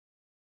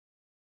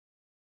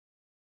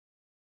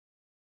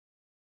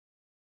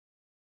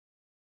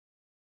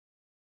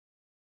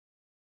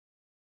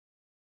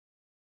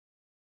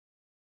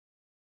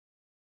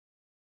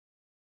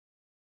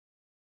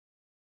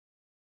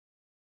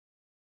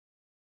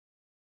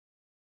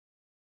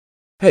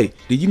Hey,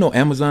 did you know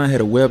Amazon had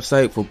a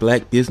website for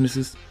black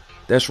businesses?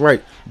 That's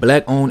right,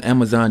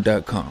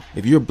 blackownedamazon.com.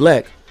 If you're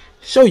black,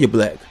 show you're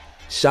black.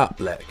 Shop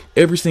black.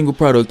 Every single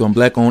product on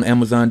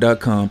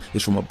blackownedamazon.com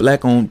is from a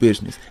black-owned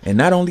business. And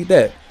not only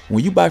that,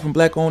 when you buy from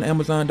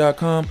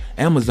blackownedamazon.com,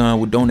 Amazon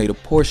will donate a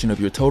portion of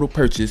your total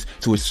purchase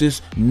to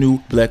assist new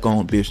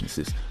black-owned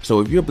businesses. So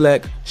if you're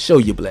black, show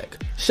you're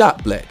black.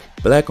 Shop black.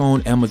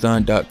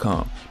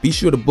 blackownedamazon.com. Be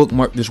sure to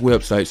bookmark this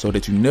website so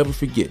that you never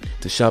forget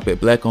to shop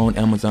at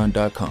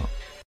blackownedamazon.com.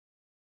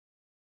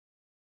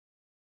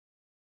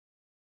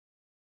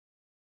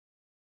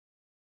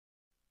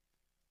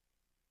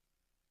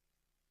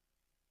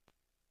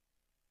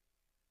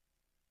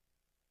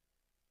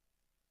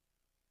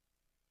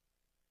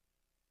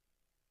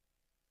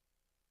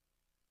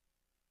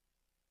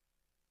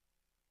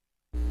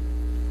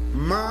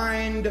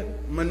 Mind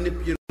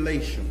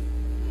manipulation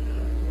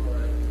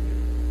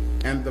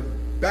and the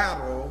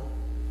battle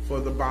for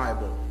the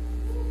Bible.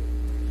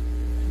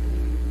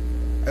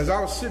 As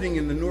I was sitting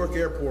in the Newark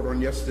airport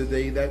on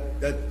yesterday,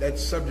 that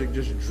subject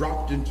just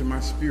dropped into my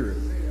spirit.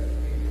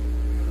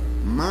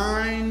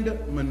 Mind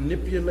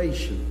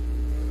manipulation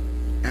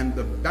and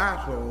the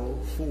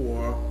battle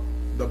for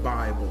the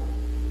Bible.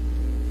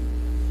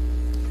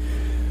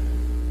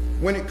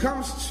 When it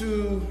comes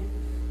to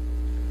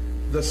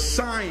the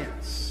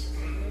science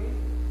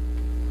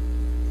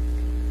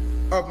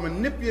of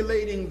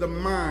manipulating the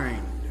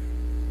mind,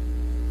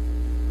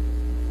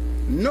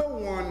 no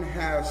one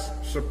has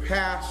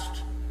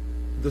surpassed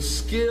the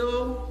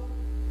skill,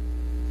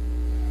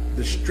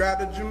 the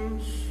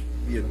stratagems,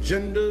 the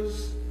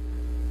agendas,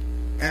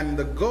 and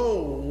the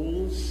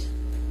goals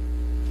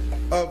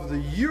of the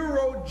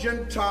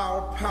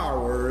Euro-Gentile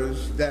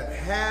powers that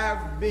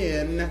have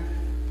been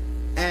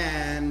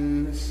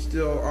and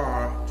still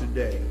are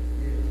today.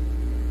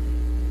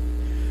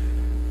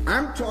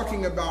 I'm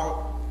talking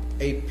about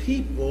a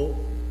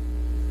people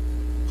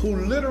who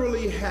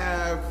literally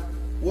have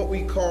what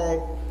we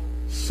call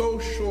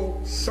social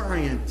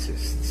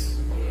scientists,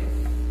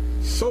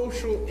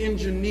 social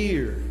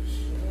engineers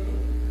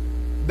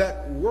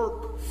that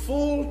work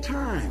full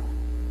time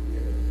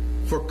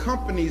for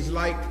companies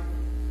like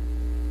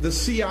the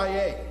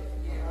CIA,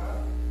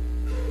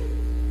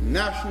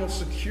 National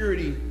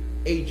Security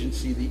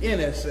Agency, the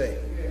NSA,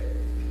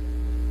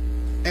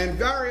 and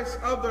various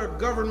other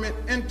government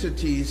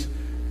entities,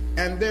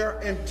 and their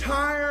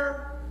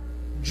entire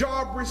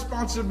job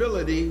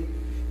responsibility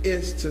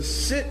is to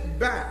sit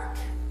back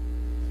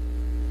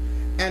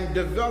and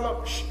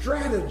develop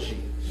strategies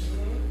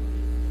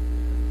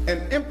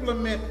and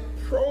implement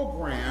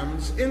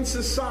programs in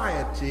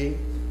society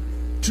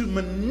to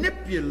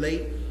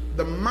manipulate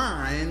the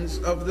minds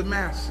of the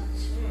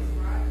masses.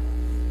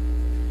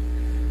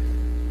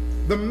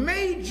 The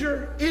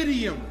major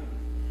idiom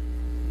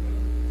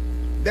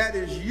that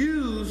is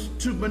used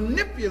to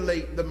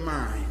manipulate the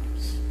minds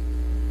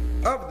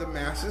of the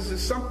masses is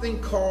something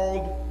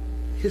called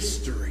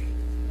history.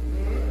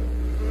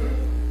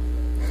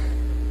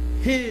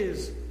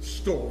 His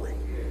story.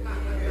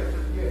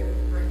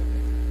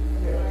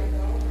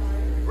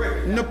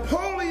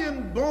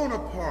 Napoleon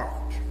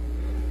Bonaparte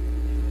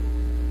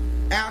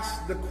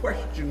asked the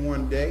question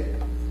one day,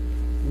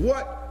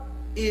 what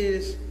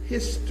is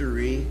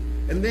history?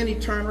 And then he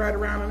turned right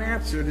around and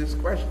answered his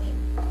question.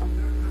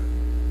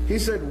 He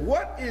said,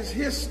 what is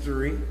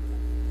history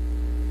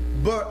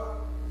but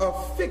a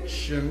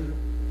fiction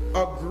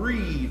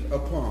agreed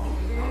upon?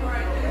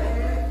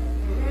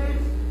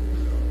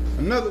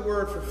 Another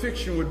word for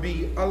fiction would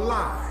be a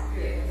lie.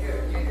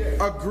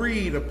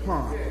 Agreed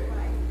upon.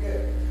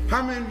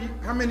 How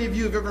many of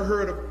you have ever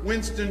heard of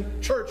Winston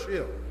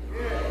Churchill?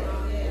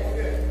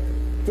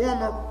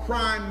 Former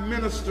Prime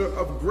Minister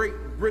of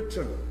Great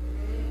Britain.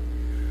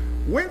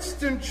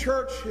 Winston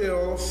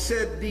Churchill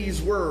said these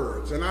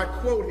words, and I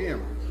quote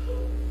him.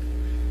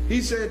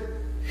 He said,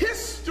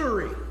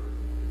 history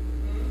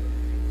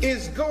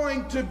is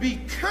going to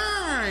be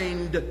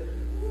kind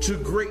to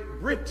Great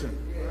Britain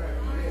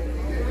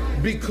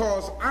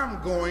because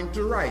I'm going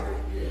to write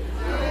it.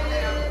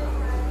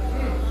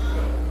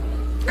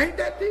 Ain't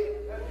that deep?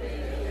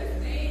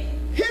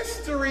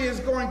 History is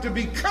going to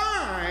be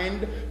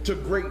kind to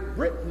Great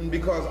Britain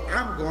because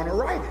I'm going to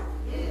write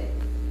it.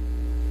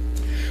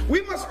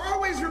 We must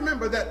always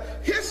remember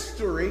that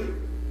history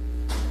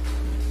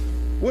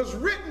was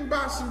written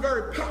by some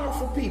very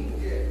powerful people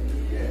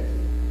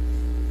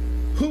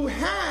who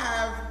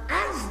have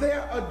as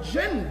their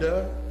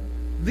agenda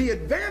the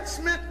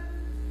advancement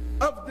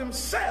of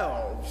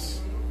themselves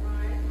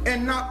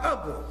and not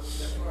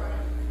others.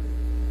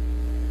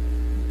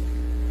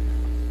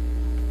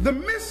 The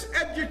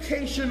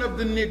Miseducation of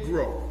the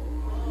Negro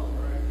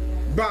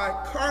by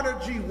Carter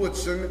G.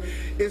 Woodson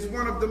is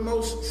one of the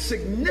most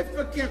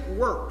significant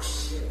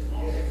works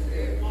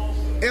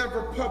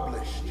ever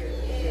published.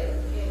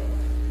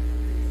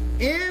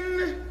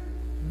 In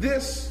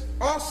this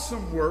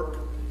awesome work,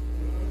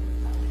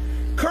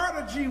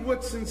 Carter G.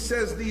 Woodson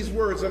says these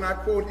words, and I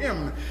quote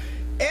him,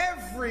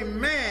 every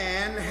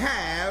man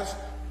has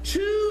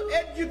two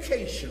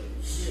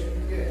educations.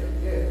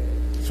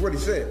 That's what he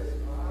says.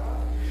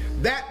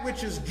 That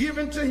which is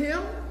given to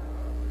him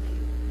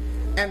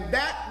and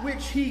that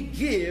which he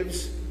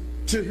gives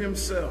to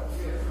himself.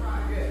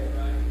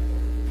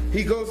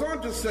 He goes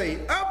on to say,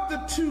 of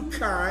the two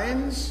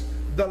kinds,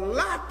 the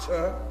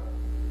latter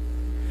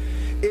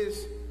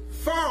is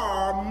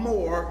far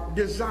more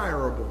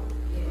desirable.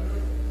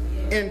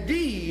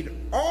 Indeed,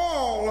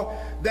 all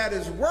that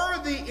is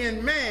worthy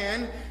in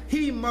man,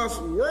 he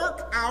must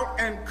work out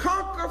and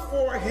conquer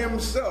for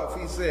himself,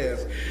 he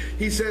says.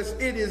 He says,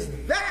 it is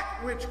that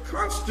which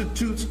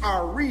constitutes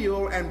our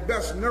real and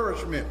best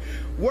nourishment.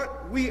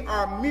 What we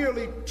are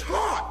merely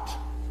taught,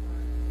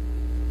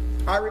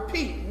 I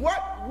repeat,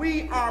 what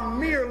we are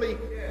merely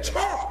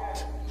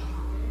taught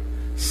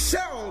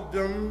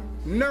seldom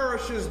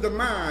nourishes the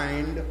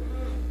mind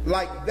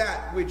like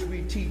that which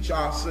we teach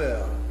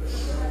ourselves.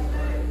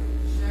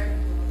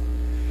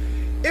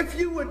 If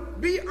you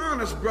would be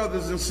honest,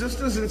 brothers and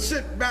sisters, and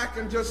sit back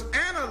and just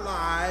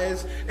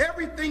analyze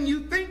everything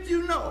you think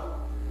you know,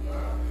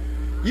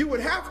 you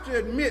would have to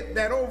admit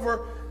that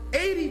over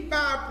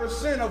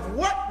 85% of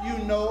what you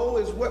know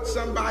is what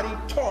somebody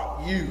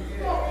taught you.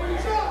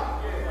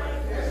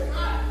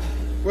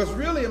 What's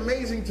really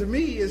amazing to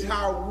me is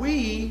how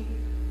we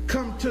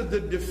come to the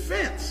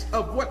defense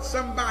of what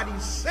somebody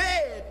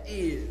said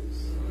is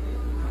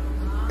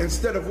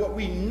instead of what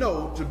we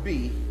know to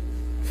be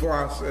for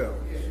ourselves.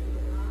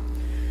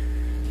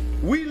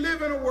 We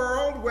live in a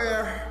world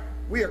where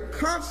we are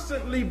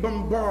constantly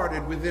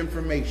bombarded with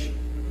information.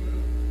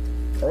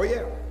 Oh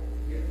yeah.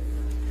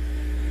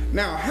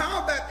 Now,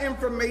 how that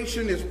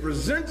information is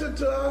presented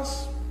to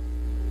us,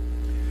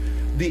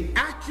 the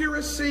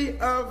accuracy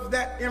of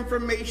that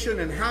information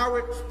and how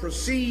it's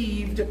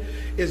perceived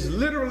is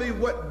literally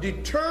what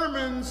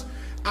determines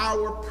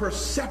our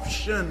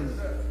perception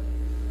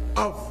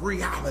of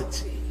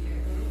reality.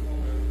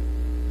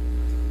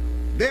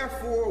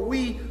 Therefore,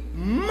 we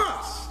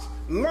must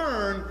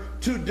learn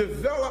to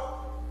develop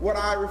what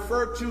I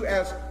refer to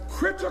as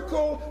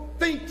critical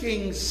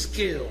thinking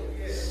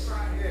skills.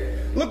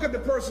 Look at the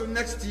person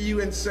next to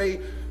you and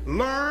say,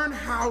 learn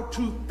how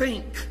to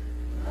think.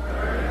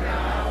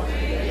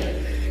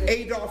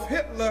 Adolf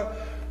Hitler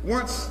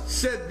once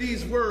said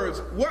these words,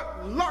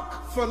 what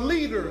luck for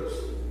leaders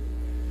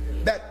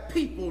that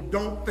people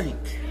don't think.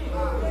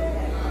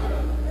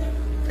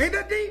 Ain't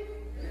that deep?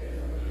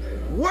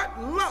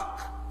 What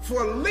luck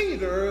for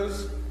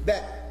leaders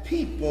that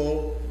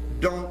people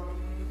don't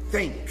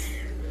think.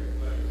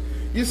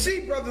 You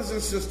see, brothers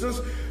and sisters,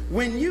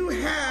 when you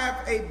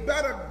have a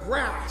better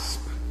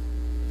grasp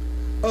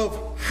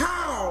of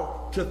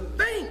how to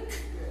think,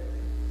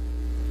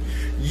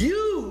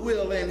 you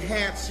will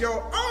enhance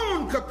your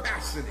own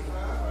capacity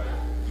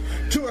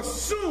to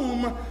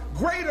assume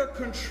greater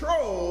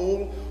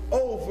control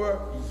over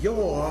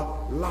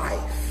your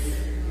life.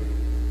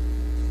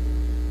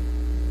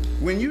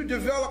 When you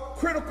develop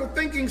critical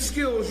thinking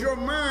skills, your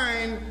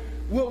mind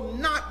will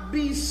not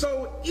be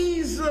so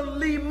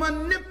easily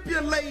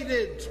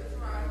manipulated.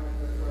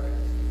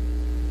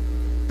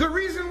 The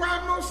reason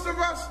why most of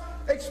us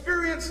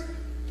experience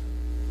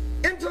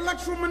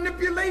intellectual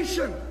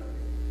manipulation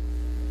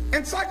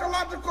and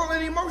psychological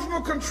and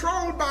emotional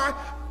control by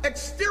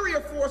exterior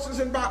forces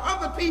and by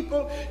other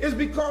people is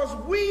because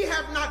we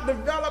have not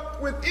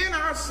developed within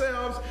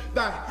ourselves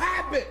the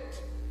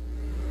habit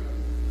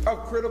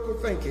of critical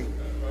thinking,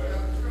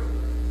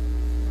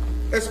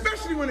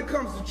 especially when it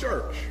comes to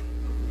church.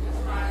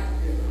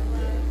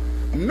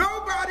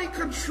 Nobody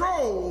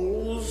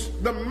controls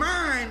the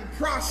mind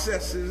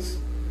processes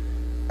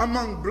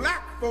among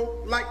black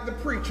folk like the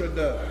preacher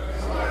does.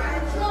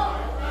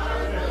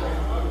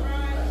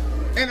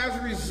 And as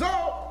a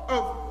result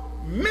of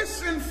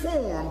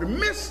misinformed,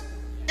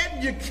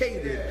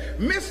 miseducated,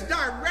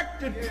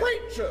 misdirected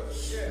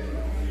preachers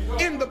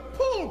in the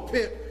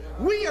pulpit,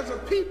 we as a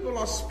people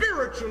are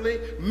spiritually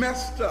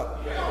messed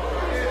up.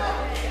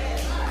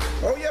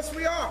 Oh yes,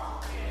 we are.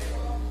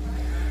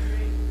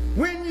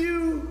 When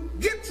you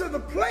get to the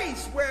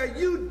place where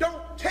you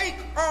don't take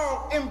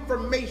all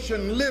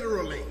information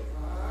literally,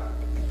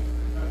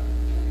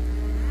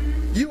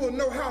 you will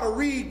know how to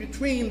read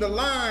between the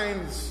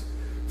lines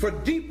for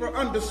deeper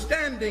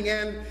understanding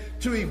and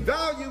to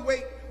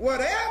evaluate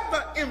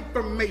whatever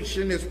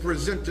information is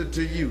presented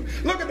to you.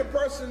 Look at the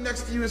person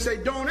next to you and say,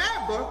 don't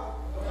ever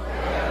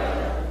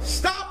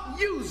stop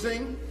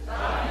using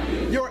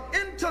your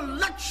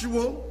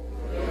intellectual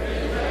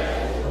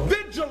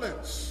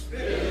vigilance.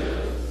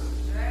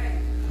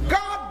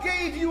 God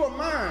gave you a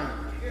mind.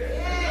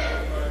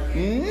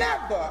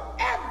 Never,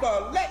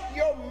 ever let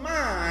your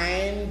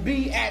mind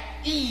be at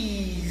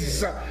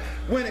ease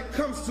when it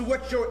comes to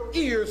what your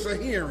ears are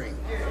hearing.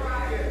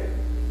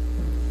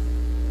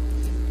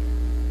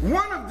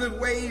 One of the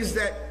ways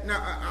that,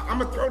 now I'm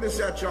going to throw this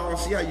at y'all and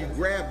see how you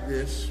grab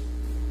this.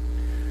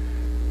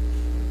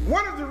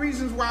 One of the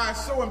reasons why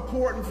it's so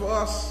important for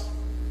us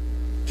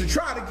to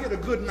try to get a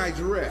good night's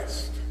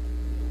rest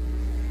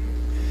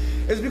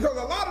is because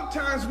a lot of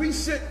times we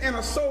sit in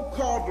a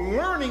so-called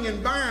learning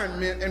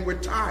environment and we're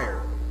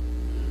tired.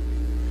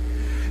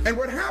 And And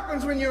what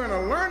happens when you're in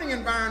a learning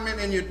environment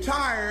and you're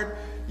tired,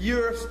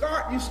 you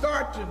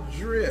start to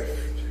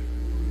drift.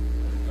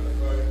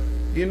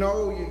 You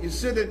know, you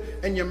sit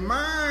and your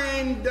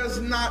mind does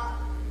not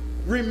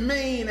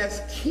remain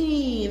as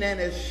keen and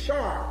as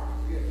sharp.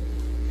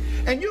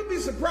 And you'll be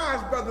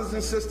surprised, brothers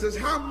and sisters,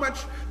 how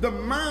much the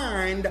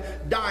mind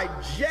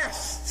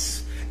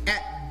digests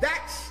at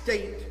that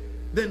state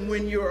than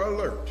when you're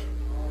alert.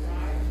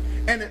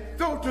 And it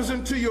filters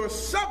into your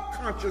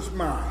subconscious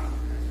mind.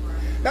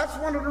 That's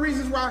one of the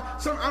reasons why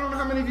I don't know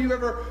how many of you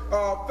ever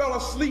fell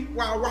asleep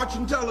while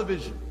watching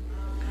television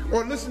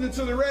or listening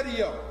to the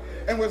radio.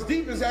 And what's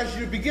deep is as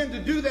you begin to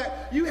do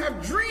that, you have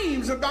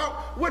dreams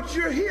about what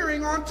you're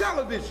hearing on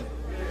television.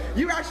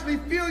 You actually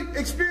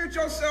experience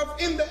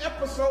yourself in the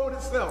episode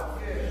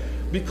itself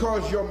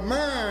because your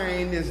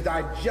mind is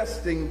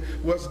digesting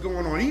what's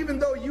going on. Even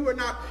though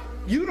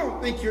you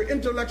don't think you're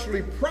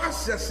intellectually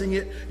processing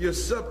it, you're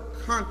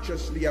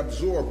subconsciously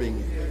absorbing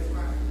it.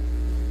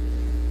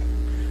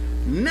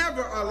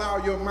 Never allow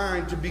your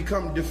mind to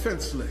become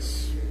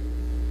defenseless.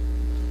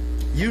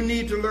 You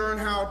need to learn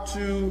how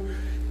to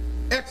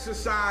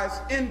exercise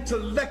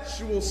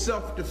intellectual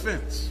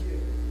self-defense.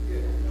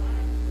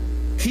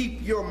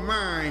 Keep your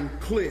mind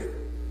clear.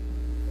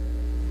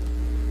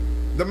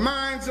 The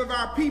minds of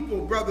our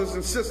people, brothers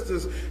and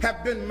sisters,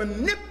 have been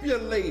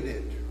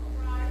manipulated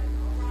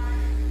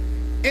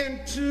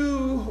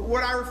into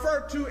what I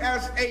refer to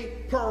as a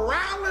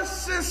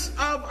paralysis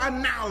of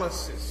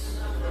analysis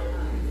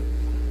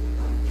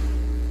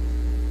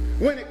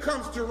when it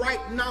comes to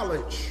right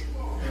knowledge.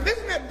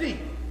 Isn't that deep?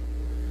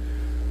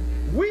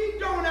 We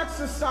don't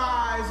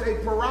exercise a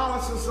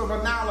paralysis of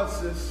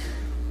analysis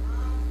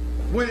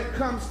when it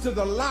comes to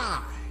the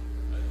lie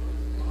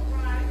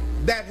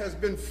that has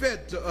been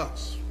fed to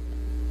us.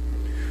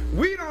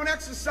 We don't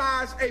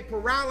exercise a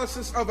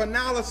paralysis of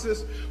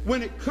analysis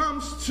when it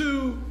comes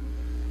to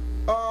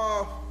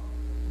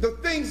the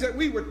things that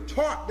we were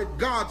taught that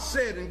God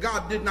said and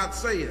God did not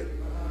say it.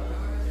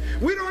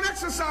 We don't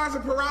exercise a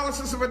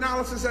paralysis of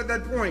analysis at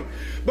that point.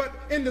 But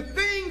in the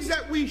things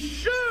that we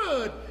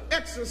should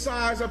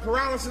exercise a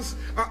paralysis,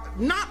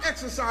 not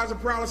exercise a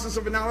paralysis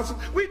of analysis,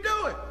 we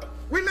do it.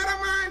 We let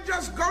our mind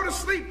just go to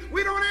sleep.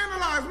 We don't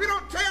analyze. We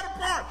don't tear it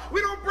apart.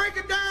 We don't break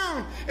it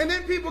down. And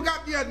then people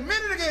got the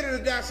unmitigated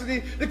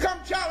audacity to come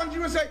challenge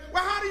you and say,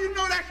 well, how do you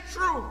know that's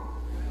true?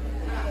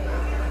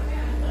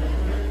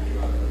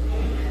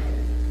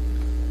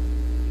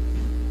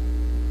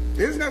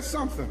 Isn't that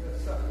something?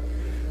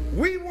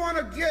 We want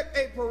to get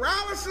a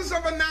paralysis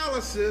of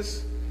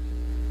analysis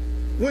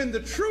when the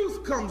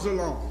truth comes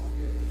along.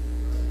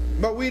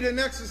 But we didn't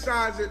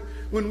exercise it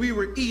when we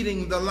were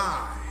eating the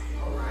lie.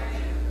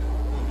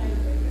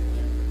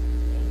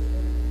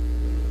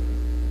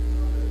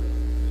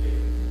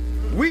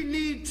 We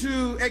need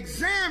to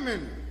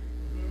examine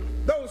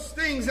those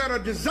things that are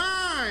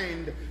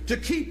designed to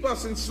keep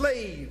us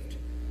enslaved.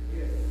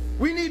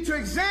 We need to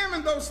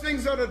examine those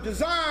things that are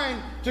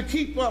designed to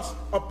keep us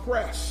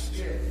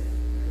oppressed.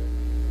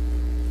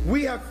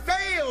 We have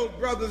failed,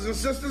 brothers and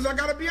sisters. I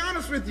got to be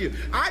honest with you.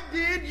 I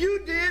did,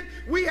 you did.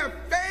 We have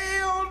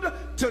failed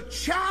to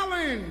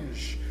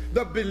challenge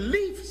the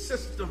belief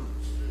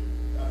systems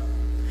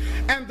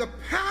and the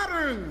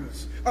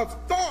patterns of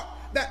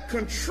thought that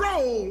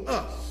control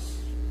us.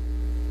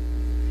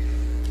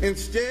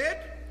 Instead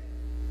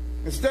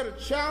of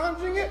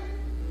challenging it,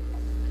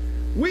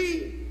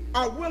 we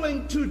are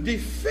willing to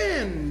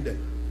defend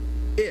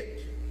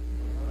it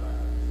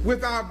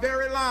with our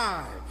very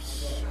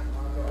lives.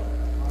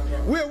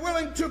 We're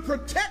willing to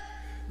protect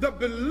the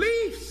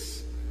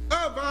beliefs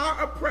of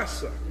our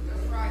oppressor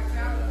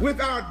with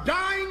our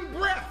dying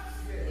breath,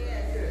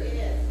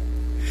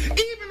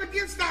 even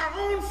against our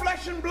own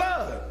flesh and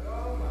blood.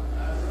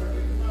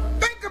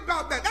 Think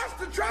about that. That's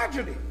the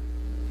tragedy.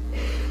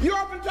 You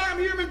oftentimes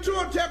hear him in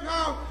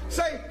Tuatep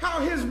say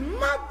how his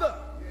mother,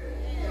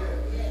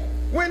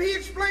 when he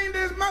explained to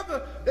his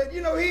mother that, he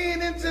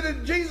ain't into the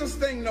Jesus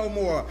thing no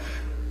more.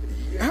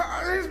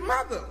 His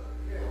mother,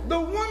 the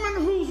woman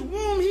whose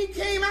womb he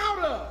came out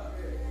of,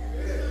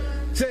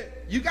 said,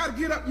 you got to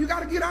get up, you got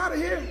to get out of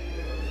here.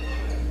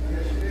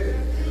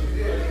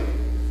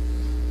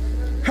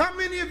 How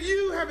many of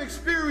you have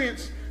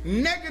experienced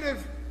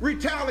negative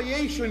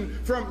retaliation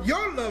from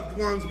your loved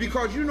ones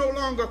because you no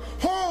longer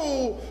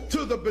hold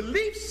to the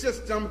belief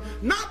system,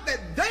 not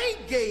that they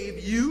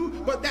gave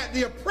you, but that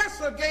the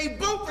oppressor gave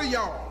both of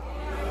y'all?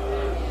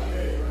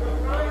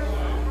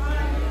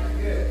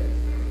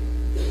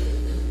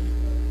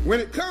 When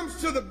it comes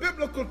to the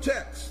biblical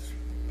text,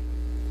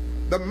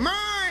 the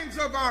minds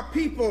of our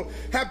people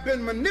have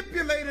been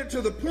manipulated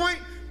to the point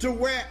to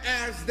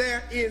whereas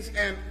there is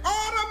an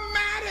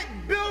automatic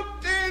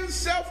built-in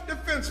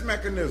self-defense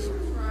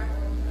mechanism.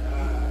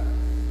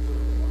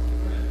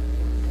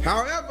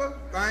 However,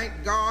 thank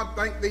God,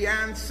 thank the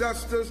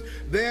ancestors,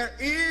 there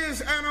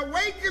is an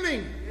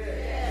awakening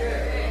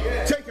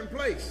taking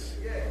place.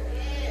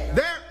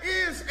 There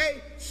is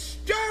a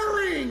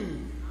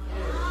stirring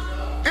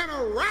and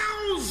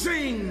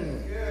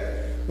arousing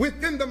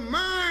within the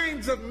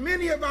minds of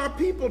many of our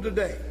people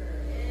today.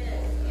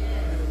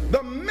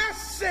 The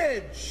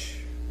message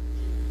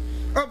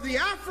of the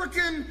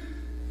African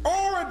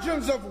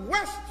origins of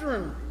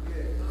Western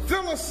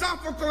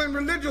philosophical and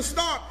religious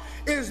thought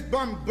is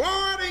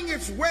bombarding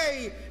its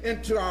way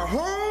into our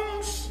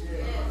homes,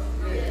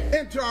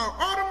 into our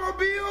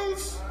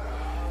automobiles,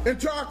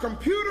 into our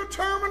computer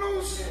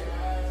terminals.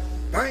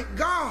 Thank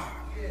God.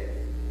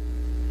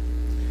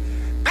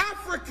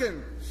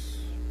 Africans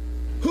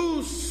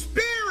whose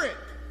spirit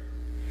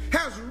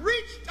has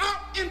reached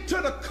out into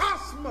the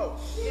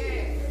cosmos.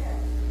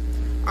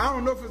 I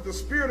don't know if it's the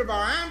spirit of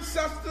our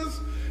ancestors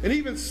and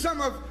even some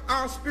of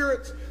our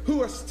spirits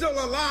who are still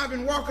alive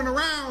and walking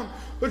around,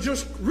 but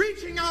just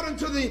reaching out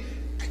into the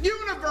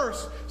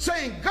universe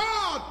saying,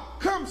 God,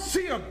 come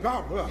see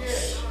about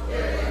us.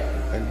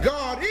 And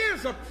God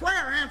is a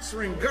prayer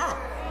answering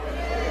God.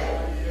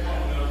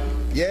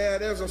 Yeah,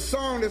 there's a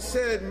song that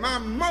said, my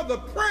mother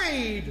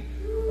prayed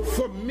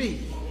for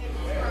me.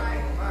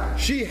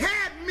 She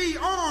had me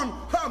on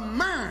her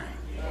mind.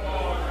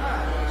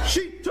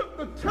 She took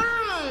the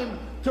time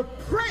to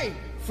pray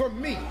for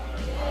me.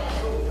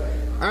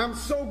 I'm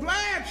so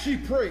glad she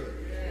prayed.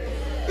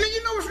 And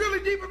you know what's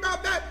really deep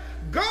about that?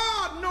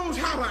 God knows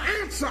how to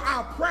answer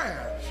our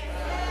prayers,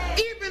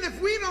 even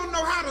if we don't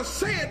know how to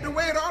say it the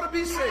way it ought to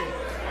be said.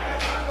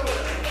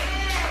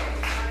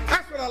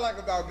 That's what I like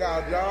about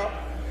God, y'all.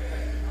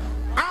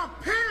 Our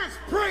parents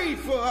prayed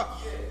for us.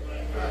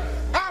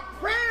 Our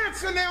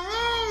parents, in their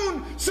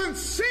own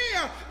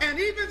sincere and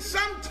even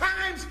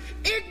sometimes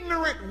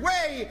ignorant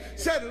way,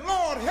 said,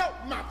 Lord, help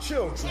my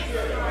children.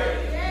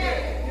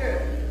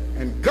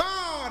 And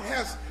God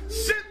has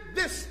sent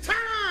this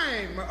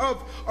time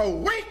of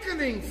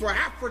awakening for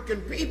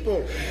African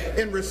people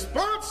in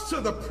response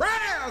to the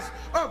prayers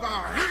of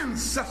our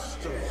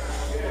ancestors.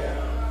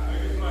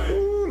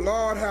 Ooh,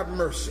 Lord have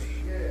mercy.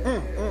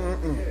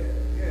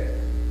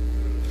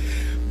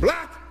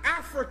 Black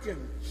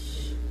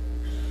Africans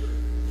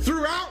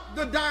throughout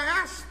the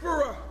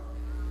diaspora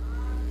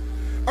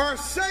are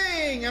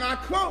saying, and I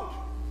quote,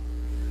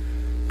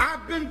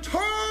 I've been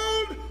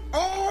told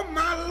all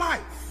my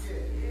life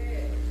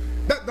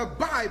that the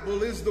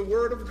Bible is the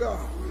Word of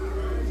God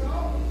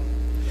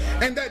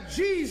and that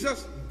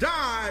Jesus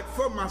died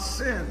for my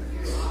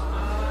sins.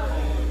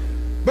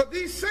 But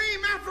these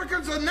same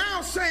Africans are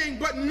now saying,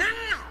 but now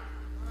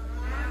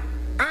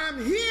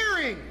I'm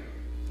hearing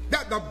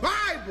that the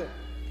Bible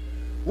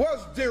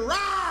was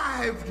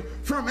derived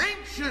from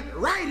ancient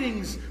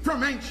writings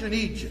from ancient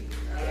Egypt.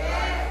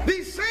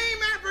 These same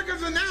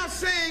Africans are now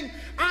saying,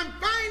 I'm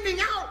finding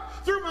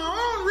out through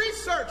my own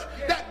research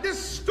that this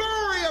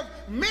story of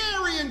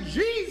Mary and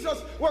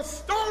Jesus was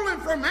stolen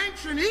from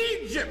ancient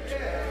Egypt,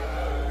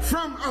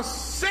 from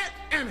Set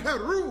and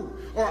Heru,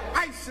 or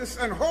Isis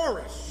and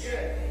Horus.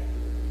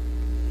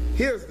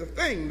 Here's the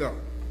thing, though.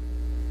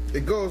 They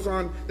go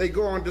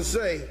on to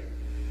say,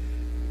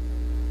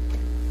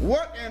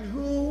 what and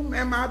whom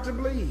am I to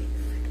believe?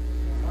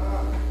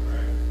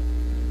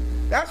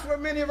 That's where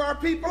many of our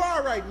people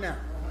are right now.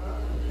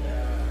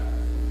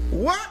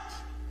 What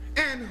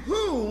and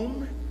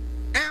whom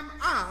am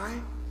I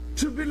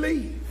to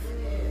believe?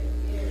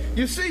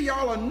 You see,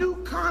 y'all, a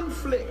new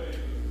conflict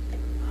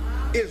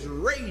is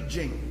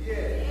raging.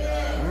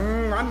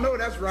 I know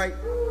that's right.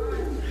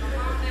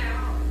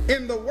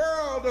 In the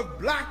world of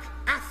black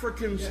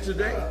Africans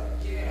today,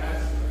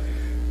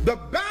 the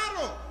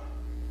battle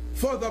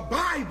for the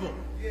Bible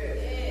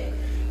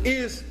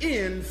is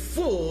in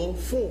full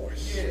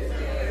force.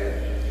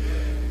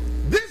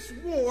 This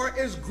war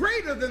is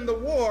greater than the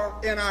war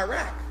in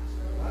Iraq.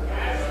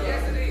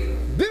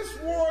 This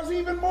war is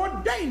even more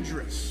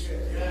dangerous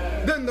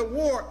than the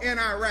war in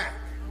Iraq.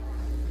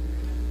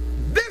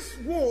 This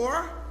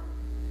war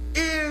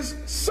is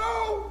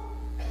so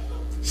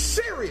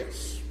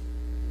serious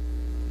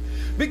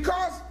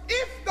because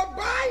if the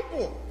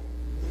Bible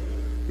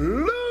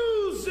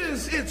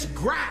loses its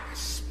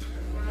grasp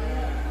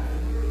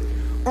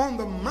on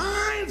the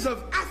minds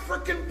of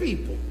African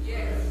people,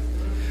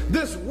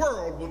 this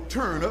world will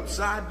turn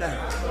upside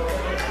down.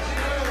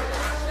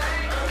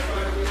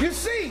 You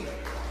see,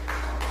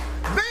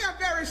 they are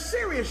very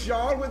serious,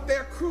 y'all, with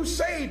their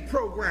crusade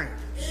programs.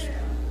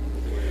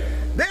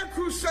 Their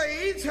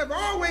crusades have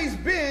always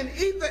been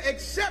either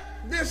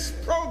accept this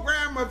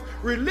program of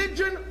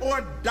religion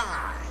or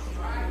die.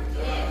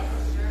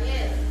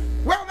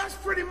 Well, that's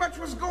pretty much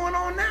what's going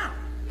on now.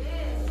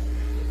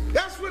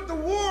 That's what the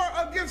war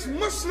against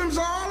Muslims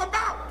are all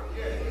about.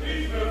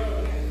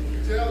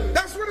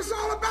 That's what it's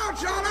all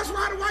about, y'all. That's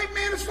why the white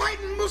man is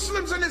fighting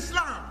Muslims and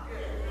Islam.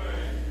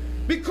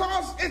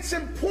 Because it's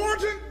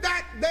important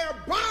that their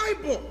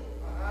Bible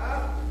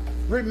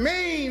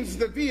remains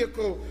the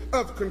vehicle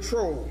of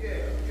control.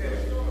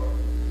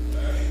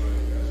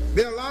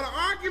 There are a lot of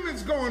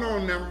arguments going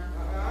on now,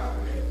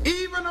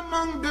 even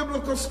among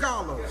biblical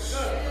scholars.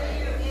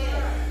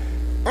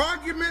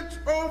 Argument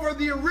over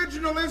the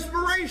original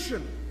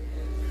inspiration,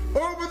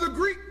 over the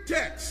Greek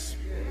text,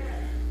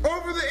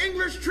 over the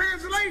English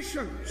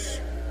translations.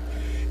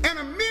 And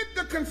amid the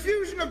the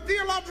confusion of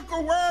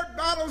theological word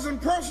battles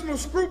and personal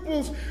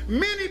scruples,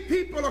 many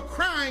people are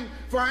crying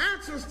for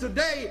answers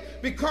today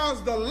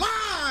because the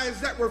lies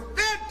that were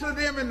fed to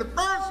them in the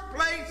first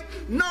place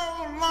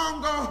no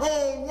longer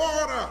hold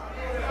water.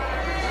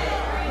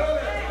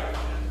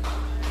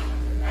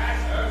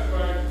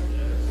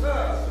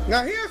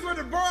 Now here's what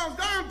it boils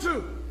down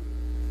to.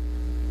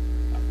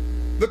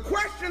 The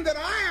question that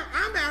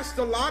I'm asked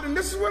a lot, and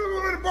this is what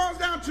it boils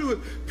down to, is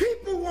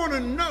people want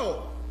to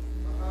know,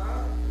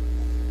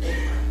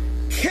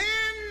 can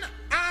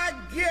I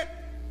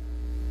get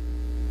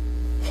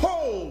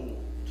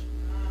hold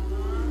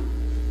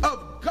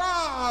of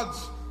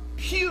God's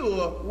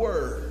pure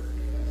word?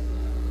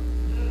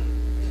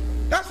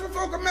 That's what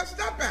folk are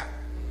messed up at.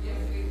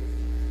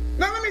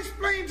 Now let me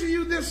explain to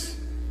you this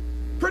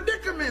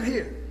predicament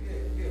here.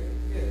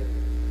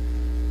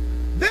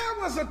 There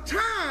was a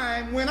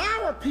time when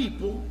our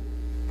people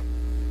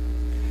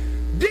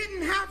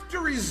didn't have to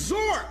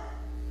resort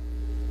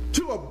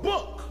to a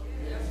book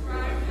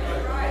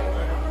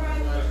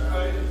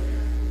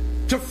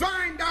to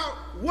find out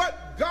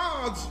what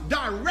God's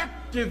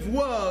directive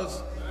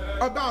was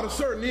about a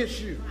certain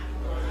issue.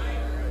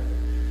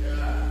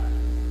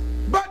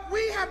 But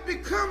we have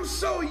become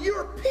so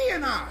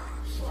Europeanized.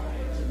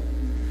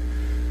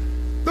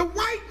 The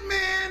white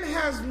man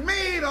has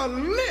made a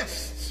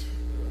list,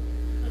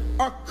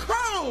 a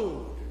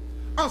code,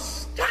 a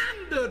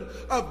standard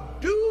of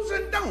do's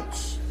and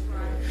don'ts.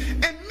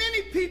 And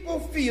many people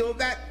feel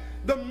that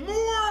the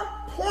more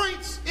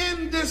points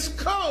in this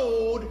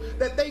code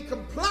that they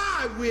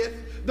comply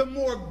with, the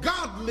more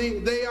godly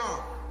they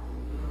are.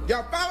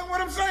 Y'all follow what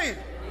I'm saying?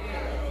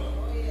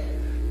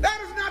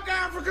 That is not the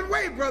African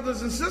way,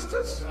 brothers and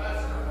sisters.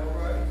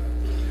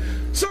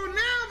 So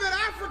now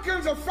that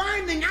Africans are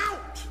finding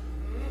out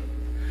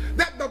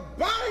that the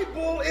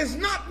Bible is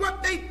not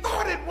what they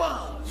thought it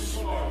was.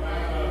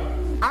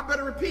 I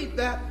better repeat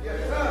that.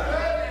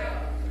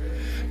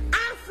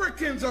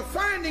 Africans are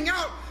finding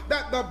out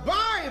that the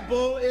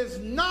Bible is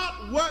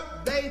not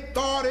what they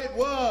thought it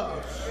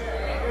was.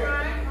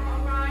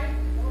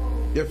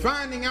 You're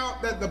finding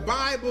out that the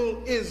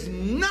Bible is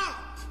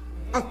not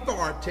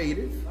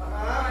authoritative.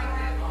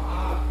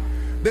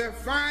 They're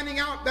finding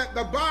out that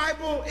the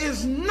Bible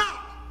is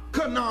not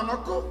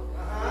canonical.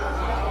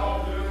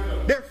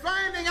 They're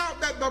finding out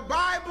that the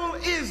Bible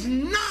is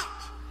not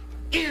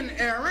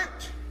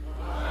inerrant.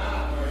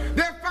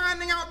 They're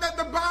finding out that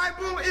the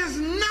Bible is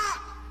not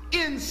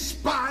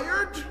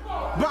inspired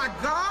by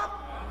God.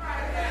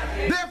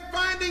 They're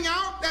finding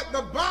out that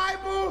the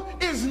Bible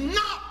is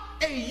not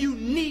a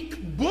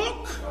unique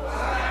book.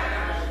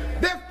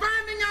 They're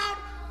finding out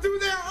through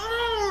their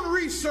own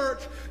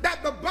research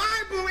that the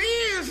Bible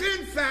is,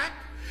 in fact,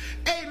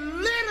 a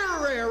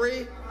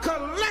literary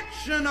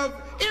collection of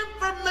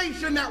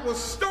information that was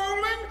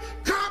stolen,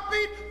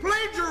 copied,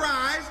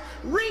 plagiarized,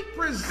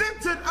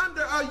 represented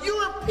under a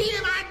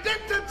European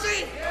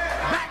identity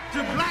back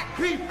to black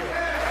people.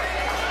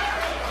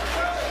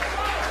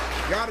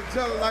 Gotta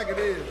tell it like it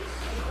is.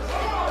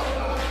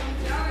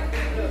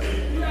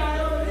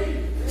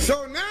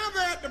 So now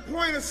they're at the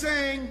point of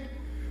saying,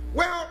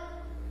 well,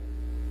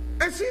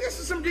 and see, this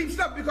is some deep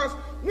stuff, because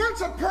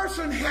once a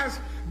person has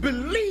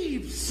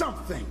believed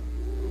something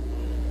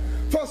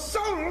for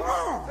so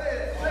long,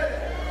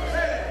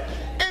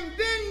 and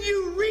then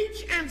you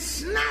reach and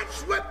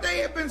snatch what they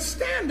have been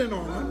standing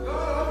on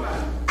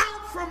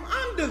out from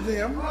under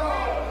them,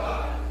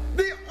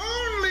 the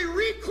only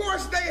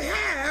recourse they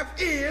have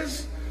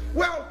is,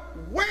 well,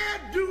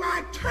 where do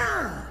I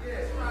turn?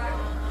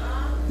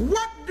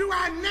 What do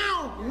I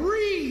now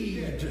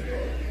read?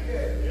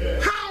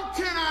 How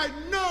can I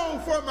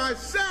know for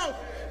myself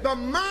the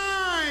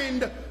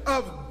mind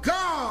of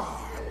God?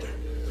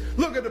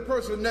 Look at the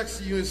person next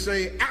to you and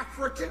say,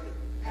 African.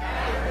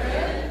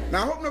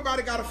 Now I hope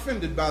nobody got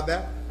offended by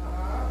that.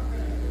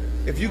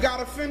 If you got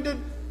offended,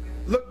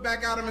 look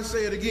back at him and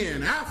say it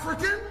again.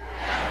 African.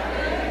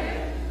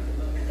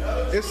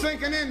 It's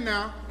sinking in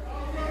now.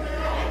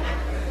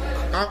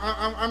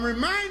 I'm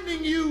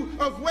reminding you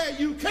of where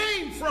you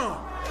came from.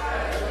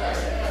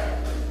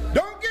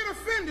 Don't get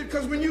offended,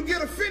 because when you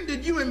get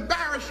offended, you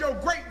embarrass your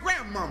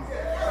great-grandmama.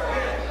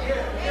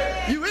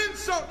 You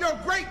insult your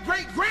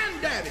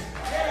great-great-granddaddy,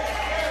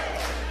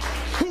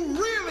 who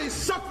really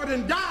suffered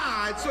and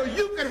died so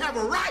you can have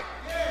a right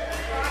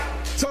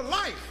to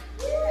life.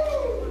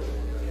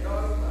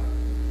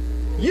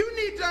 You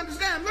need to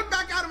understand. Look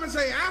back at him and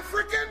say,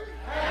 African,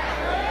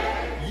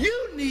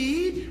 you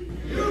need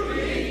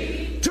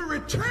to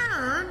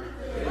return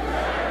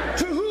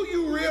to who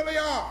you really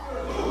are.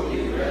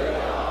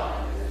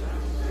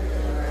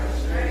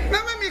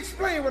 Now let me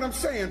explain what I'm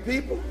saying,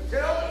 people.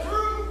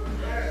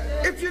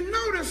 If you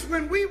notice,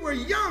 when we were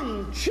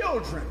young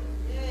children,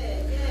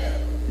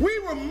 we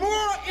were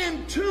more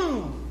in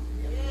tune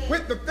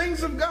with the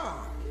things of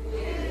God.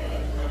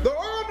 The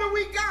older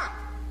we got,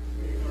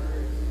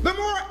 the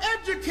more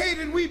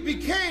educated we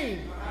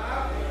became,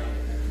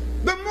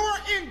 the more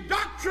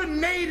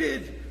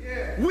indoctrinated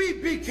we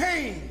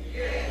became,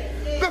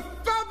 the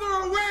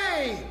further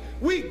away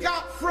we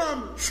got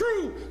from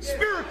true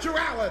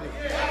spirituality.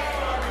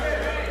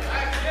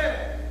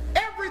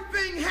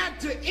 Everything had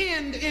to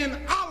end in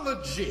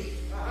ology.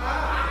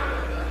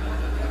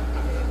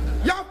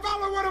 Y'all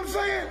follow what I'm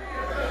saying?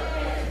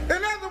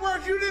 In other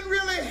words, you didn't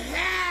really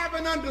have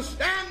an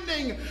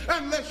understanding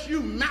unless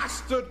you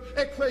mastered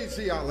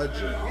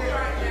ecclesiology.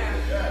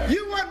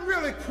 You weren't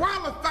really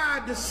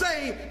qualified to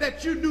say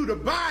that you knew the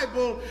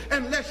Bible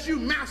unless you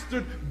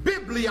mastered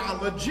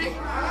bibliology,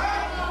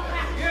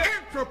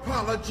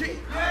 anthropology,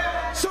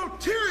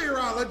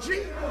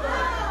 soteriology,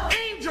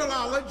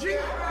 angelology,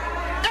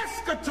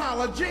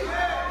 eschatology,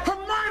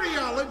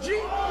 hamartiology,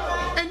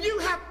 and you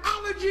have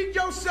ologied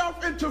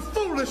yourself into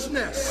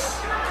foolishness.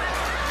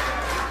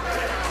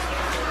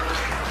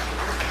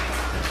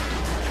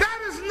 That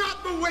is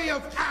not the way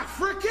of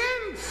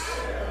Africans.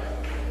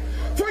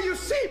 For you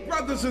see,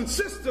 brothers and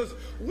sisters,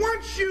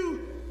 once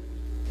you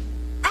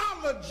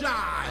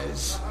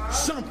ologize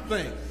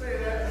something,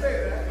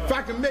 if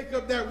I can make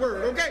up that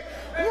word, okay?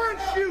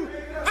 Once you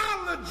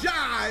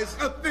ologize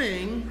a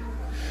thing,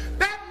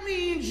 that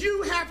means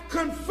you have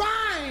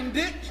confined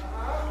it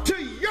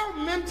to your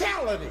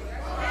mentality.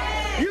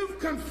 You've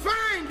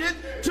confined it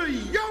to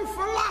your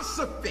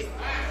philosophy.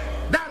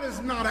 That is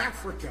not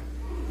African.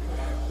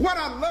 What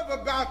I love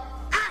about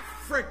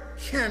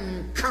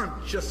African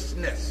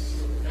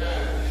consciousness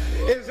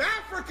is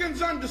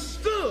Africans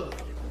understood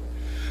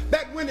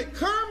that when it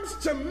comes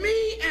to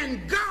me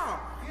and God,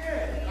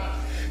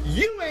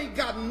 you ain't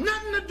got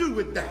nothing to do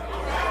with that.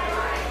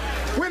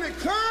 When it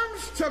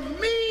comes to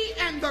me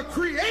and the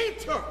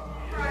Creator,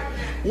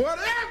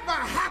 whatever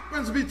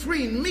happens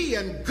between me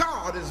and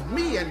God is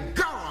me and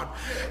God.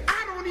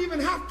 I don't even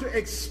have to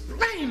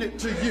explain it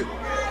to you.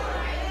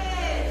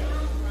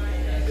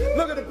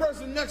 Look at the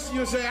person next to you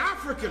and say,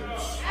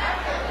 Africans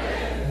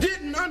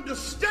didn't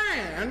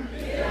understand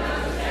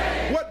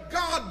what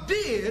God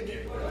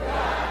did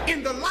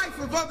in the life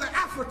of other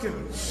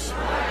Africans,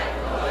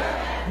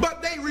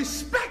 but they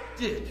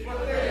respected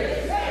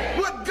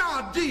what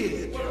God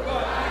did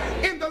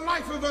in the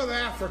life of other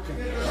Africans.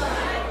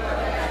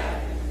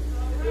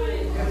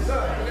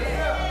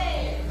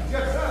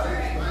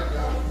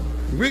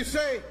 We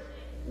say,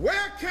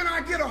 where can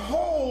I get a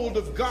hold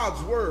of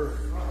God's word?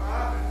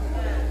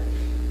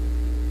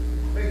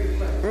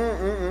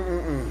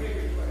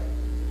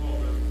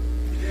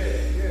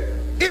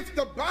 If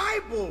the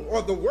Bible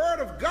or the Word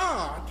of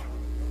God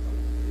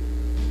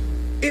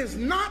is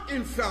not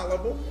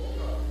infallible,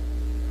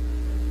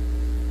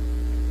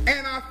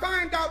 and I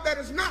find out that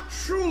it's not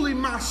truly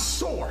my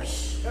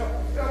source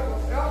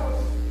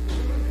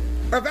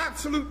of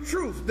absolute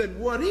truth, then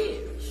what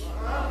is?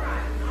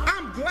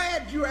 I'm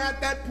glad you're at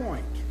that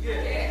point.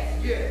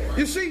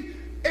 You see,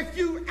 if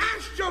you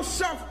ask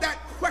yourself that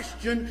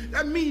question,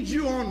 that means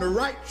you're on the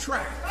right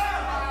track.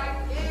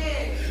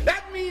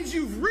 That means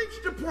you've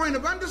reached a point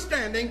of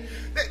understanding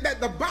that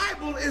the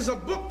Bible is a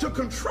book to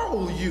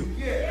control you.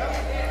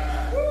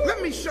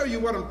 Let me show you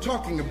what I'm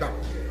talking about.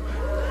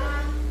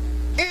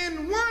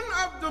 In one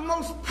of the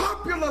most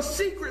popular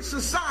secret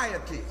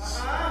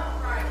societies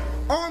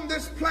on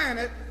this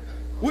planet,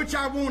 which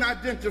I won't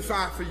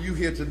identify for you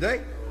here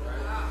today,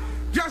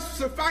 just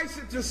suffice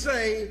it to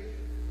say,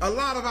 a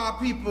lot of our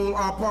people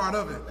are part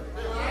of it.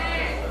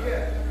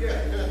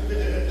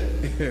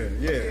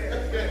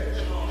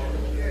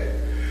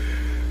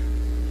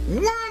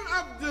 One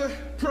of the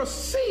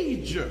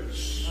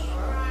procedures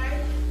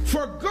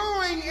for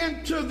going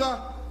into the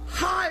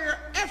higher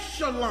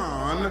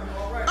echelon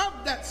of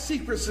that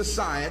secret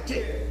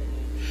society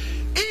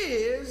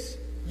is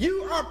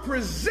you are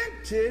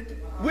presented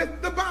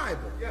with the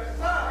Bible.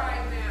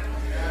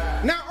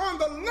 Now, on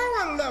the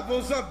lower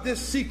levels of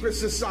this secret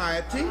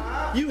society,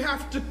 you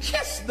have to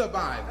kiss the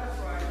Bible.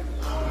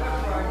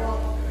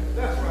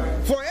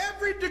 For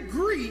every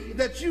degree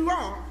that you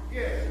are,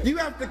 you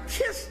have to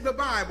kiss the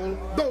Bible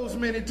those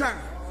many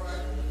times.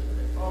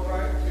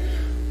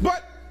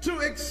 But to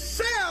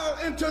excel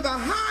into the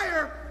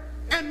higher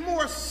and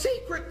more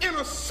secret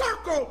inner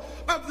circle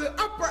of the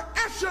upper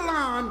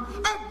echelon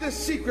of this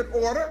secret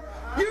order,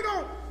 you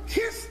don't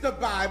kiss the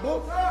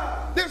Bible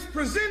that's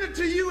presented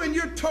to you and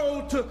you're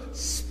told to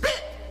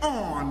spit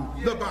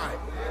on the Bible.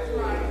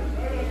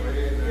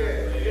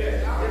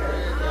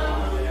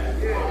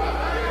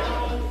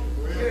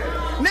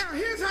 Now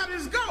here's how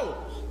this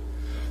goes.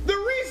 The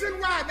reason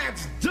why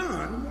that's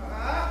done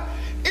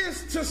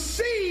is to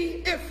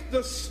see if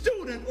the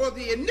student or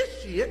the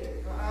initiate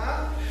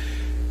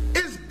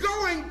is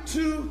going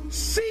to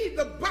see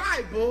the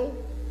Bible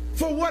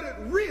for what it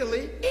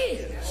really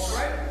is.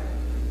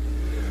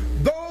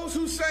 Those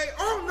who say,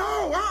 oh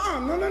no,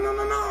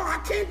 no, I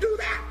can't do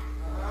that.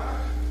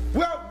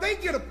 Well, they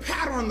get a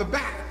pat on the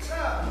back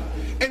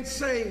and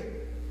say,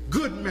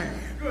 good man,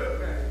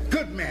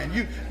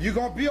 you're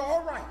going to be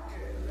all right.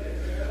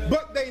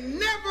 But they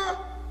never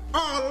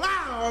are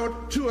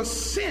allowed to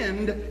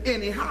ascend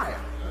any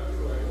higher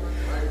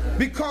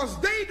because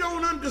they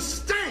don't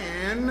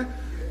understand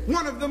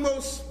one of the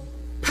most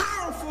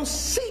powerful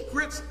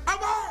secrets of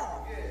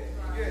all.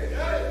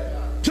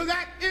 To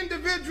that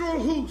individual individual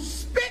who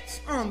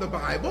spits on the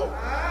Bible,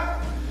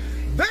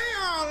 they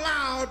are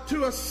allowed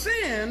to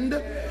ascend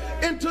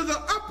into the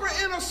upper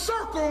inner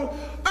circle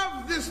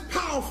of this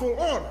powerful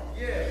order.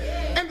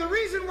 And the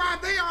reason why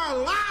they are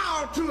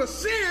allowed to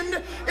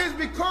ascend is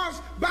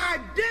because by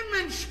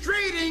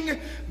demonstrating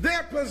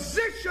their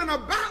position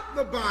about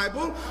the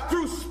Bible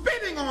through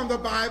spitting on the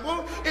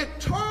Bible, it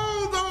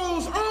told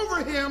those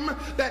over him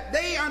that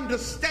they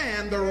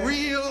understand the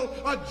real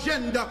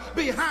agenda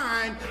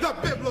behind the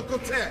biblical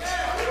text.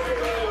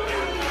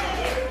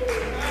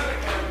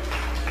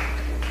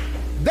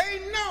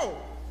 They know,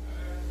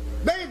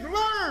 they've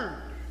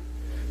learned,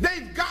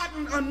 they've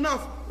gotten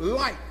enough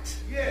light,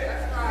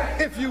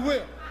 if you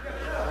will,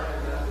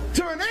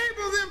 to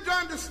enable them to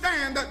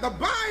understand that the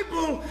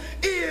Bible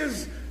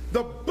is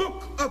the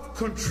book of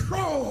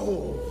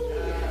control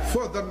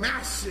for the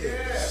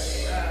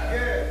masses.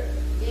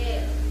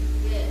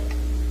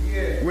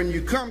 When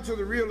you come to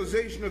the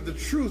realization of the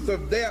truth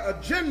of their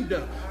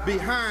agenda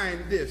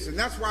behind this, and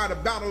that's why the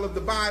battle of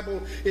the Bible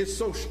is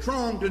so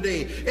strong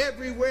today.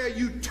 Everywhere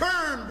you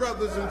turn,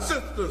 brothers and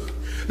sisters,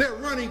 they're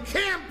running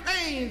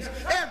campaigns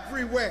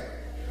everywhere.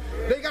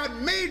 They got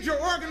major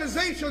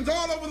organizations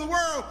all over the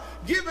world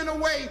giving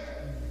away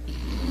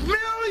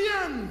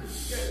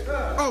millions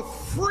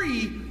of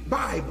free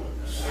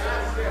Bibles.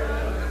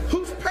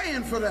 Who's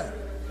paying for that?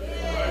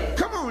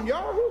 Come on,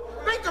 y'all.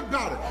 Think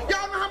about it.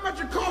 Y'all know how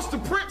much it costs to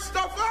print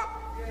stuff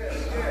up?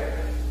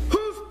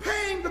 Who's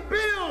paying the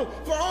bill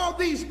for all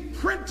these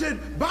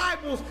printed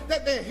Bibles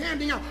that they're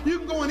handing out? You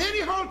can go in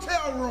any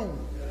hotel room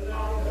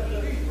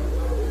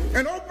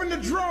and open the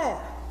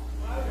drawer,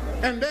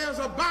 and there's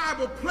a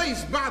Bible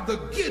placed by the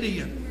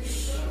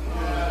Gideons.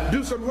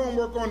 Do some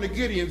homework on the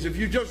Gideons. If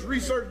you just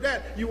research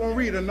that, you won't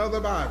read another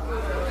Bible.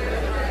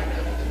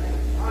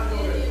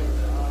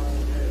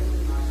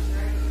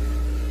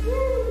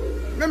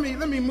 Let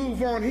me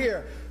move on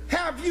here.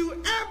 Have you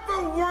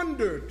ever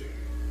wondered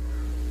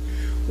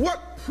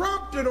what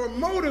prompted or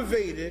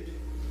motivated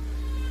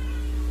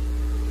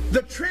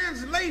the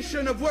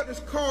translation of what is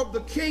called the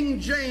King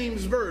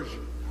James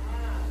Version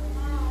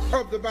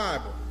of the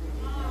Bible?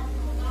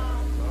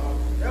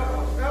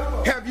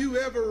 Have you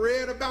ever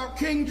read about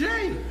King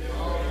James?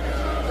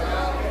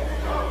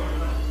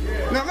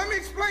 Now let me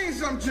explain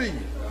something to you.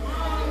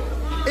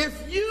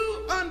 If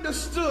you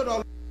understood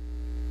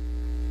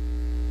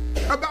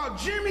about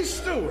Jimmy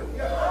Stewart,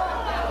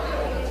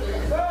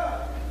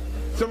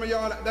 some of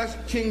y'all, that's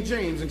King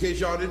James in case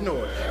y'all didn't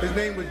know it. His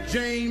name was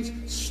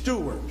James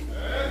Stewart,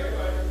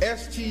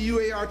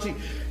 S-T-U-A-R-T.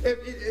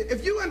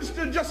 If you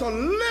understood just a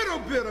little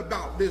bit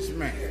about this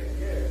man,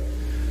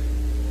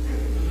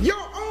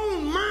 your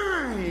own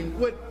mind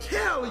would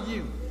tell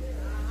you,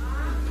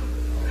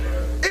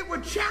 it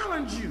would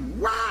challenge you.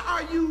 Why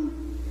are you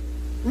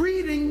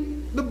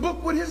reading the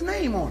book with his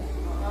name on it?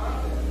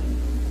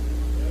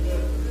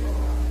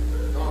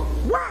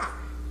 Why?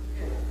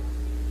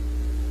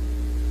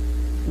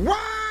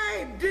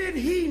 Why did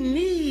he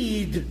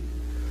need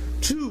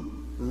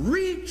to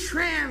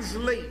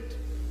retranslate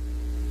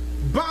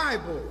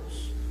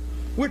Bibles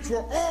which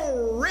were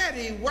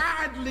already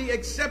widely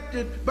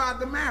accepted by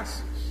the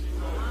masses?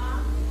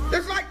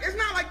 It's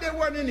not like there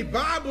weren't any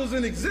Bibles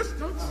in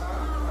existence.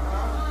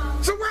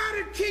 So why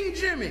did King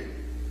Jimmy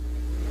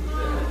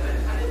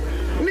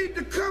need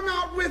to come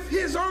out with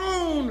his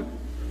own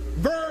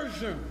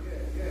version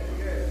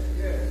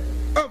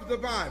of the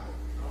Bible?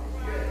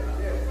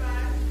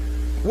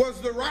 Was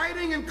the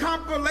writing and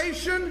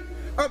compilation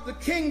of the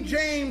King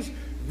James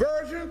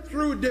Version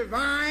through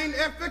divine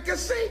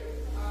efficacy?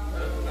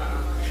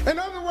 In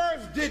other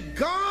words, did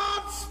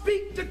God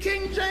speak to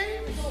King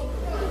James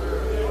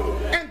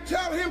and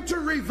tell him to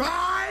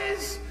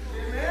revise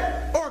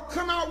or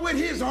come out with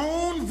his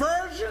own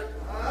version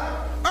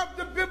of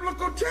the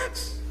biblical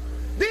text?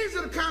 These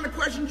are the kind of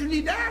questions you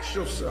need to ask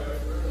yourself.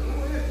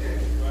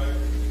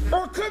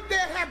 Or could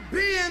there have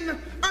been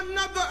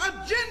another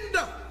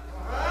agenda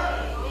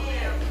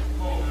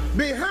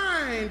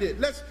behind it?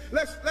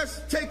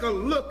 Let's take a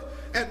look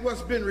at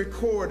what's been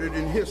recorded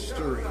in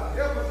history.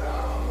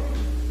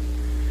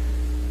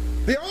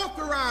 The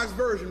Authorized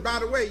Version, by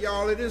the way,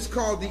 y'all, it is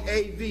called the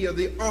AV, or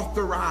the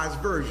Authorized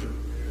Version.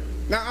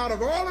 Now, out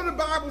of all of the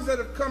Bibles that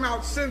have come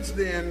out since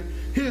then,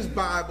 his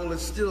Bible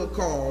is still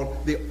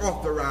called the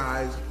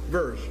Authorized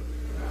Version.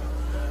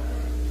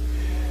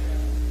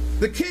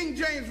 The King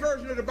James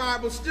Version of the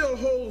Bible still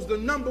holds the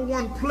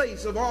 #1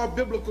 place of all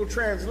biblical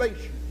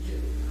translations.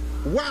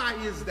 Why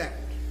is that?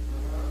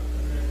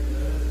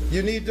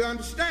 You need to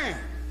understand.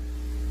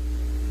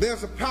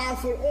 There's a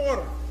powerful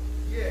order,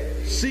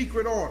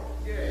 secret order.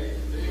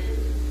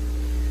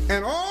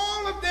 And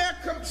all of their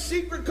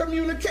secret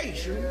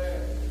communication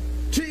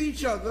to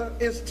each other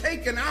is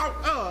taken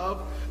out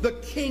of the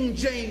King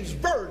James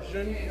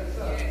Version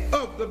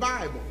of the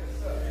Bible.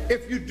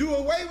 If you do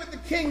away with the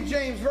King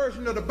James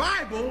Version of the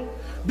Bible,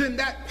 then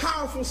that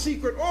powerful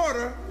secret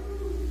order,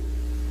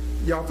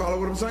 y'all follow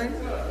what I'm saying?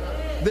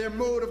 Their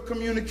mode of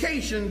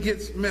communication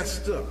gets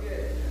messed up.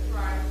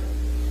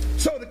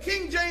 So the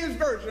King James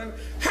Version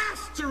has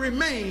to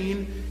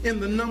remain in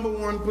the number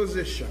one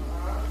position.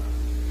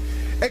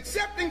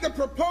 Accepting the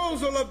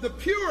proposal of the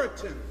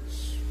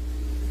Puritans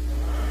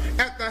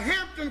at the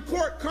Hampton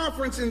Court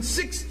Conference in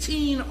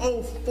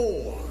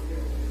 1604,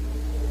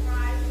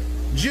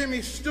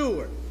 Jimmy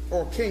Stewart,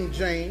 or King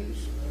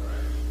James,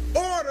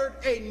 ordered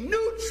a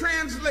new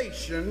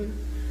translation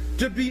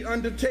to be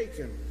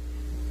undertaken.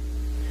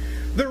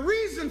 The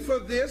reason for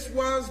this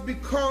was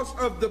because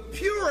of the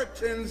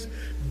Puritans'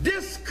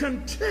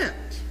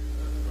 discontent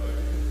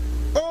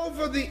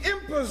over the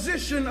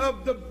imposition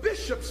of the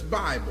bishop's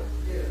Bible.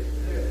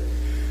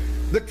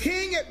 The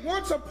king at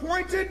once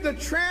appointed the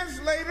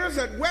translators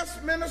at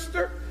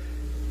Westminster,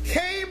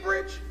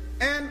 Cambridge,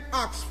 and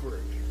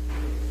Oxford.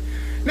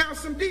 Now,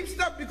 some deep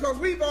stuff, because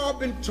we've all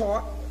been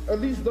taught, at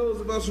least those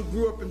of us who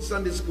grew up in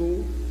Sunday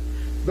school,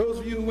 those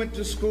of you who went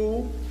to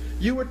school,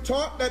 you were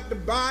taught that the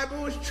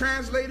Bible is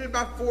translated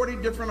by 40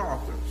 different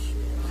authors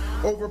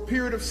over a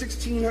period of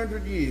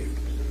 1,600 years.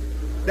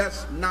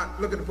 That's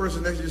not, look at the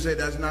person next to you and say,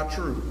 that's not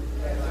true.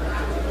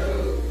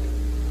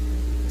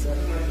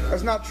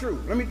 That's not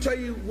true. Let me tell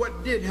you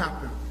what did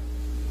happen.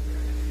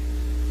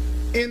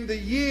 In the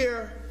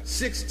year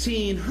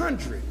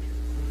 1600,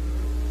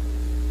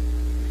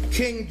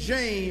 King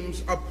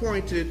James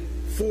appointed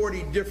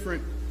 40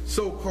 different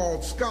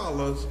so-called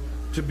scholars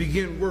to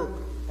begin work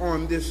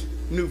on this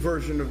new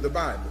version of the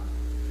Bible.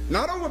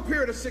 Not over a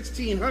period of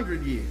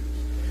 1,600 years,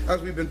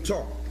 as we've been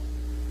taught.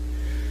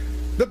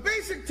 The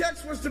basic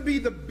text was to be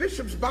the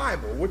bishop's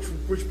Bible,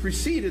 which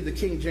preceded the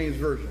King James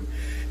Version.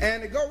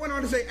 And it went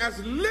on to say, as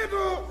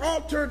little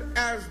altered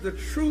as the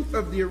truth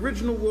of the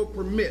original will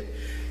permit.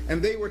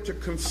 And they were to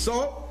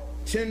consult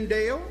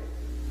Tyndale,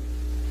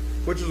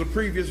 which was a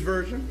previous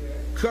version,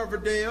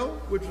 Coverdale,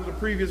 which was a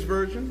previous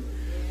version,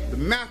 the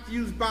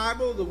Matthew's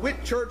Bible, the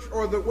Whitchurch,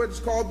 or what's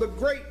called the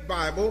Great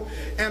Bible,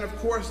 and of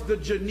course the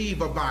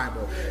Geneva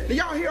Bible. Do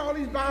y'all hear all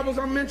these Bibles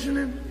I'm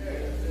mentioning?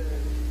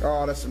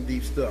 Oh, that's some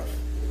deep stuff.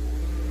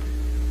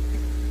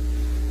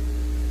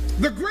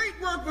 The great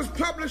work was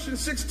published in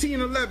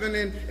 1611,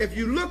 and if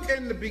you look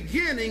in the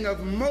beginning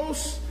of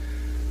most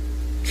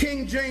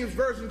King James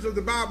versions of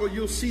the Bible,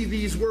 you'll see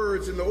these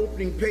words in the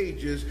opening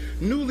pages,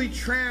 newly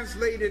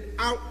translated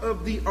out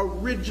of the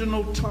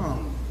original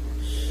tongues,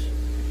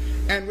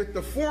 and with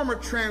the former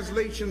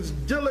translations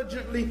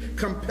diligently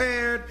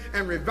compared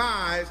and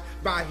revised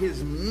by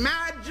His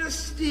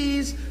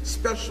Majesty's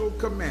special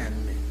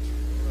commandment.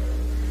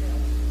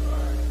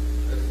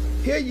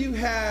 Here you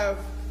have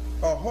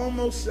a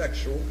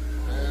homosexual,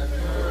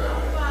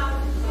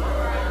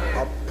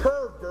 a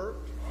pervert,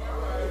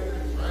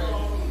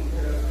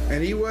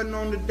 and he wasn't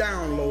on the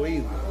down low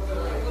either.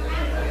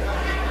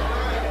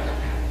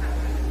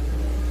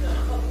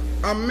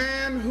 A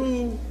man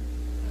who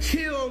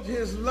killed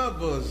his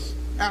lovers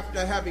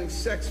after having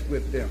sex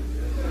with them.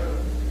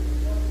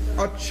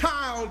 A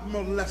child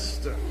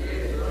molester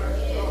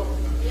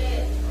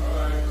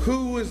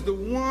who is the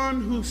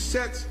one who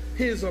sets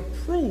his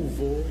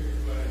approval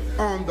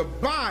on the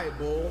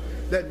Bible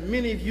that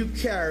many of you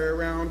carry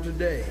around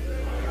today.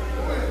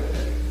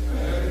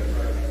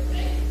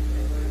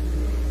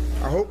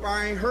 I hope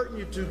I ain't hurting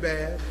you too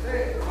bad.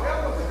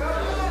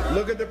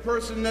 Look at the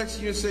person next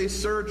to you and say,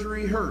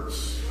 surgery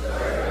hurts.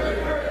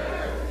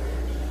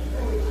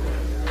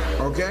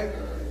 Okay?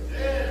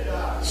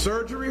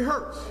 Surgery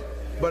hurts,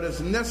 but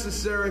it's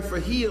necessary for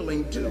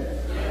healing too.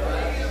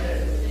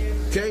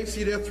 Okay,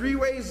 see, there are 3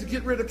 ways to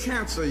get rid of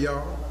cancer,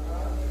 y'all.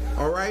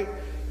 All right?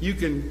 You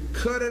can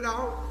cut it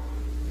out,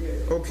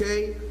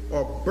 okay,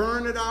 or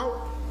burn it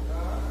out.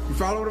 You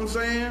follow what I'm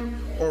saying?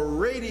 Or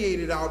radiate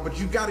it out, but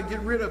you got to get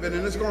rid of it,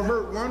 and it's going to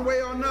hurt one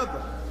way or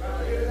another.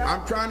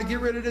 I'm trying to get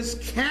rid of this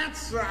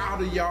cancer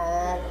out of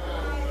y'all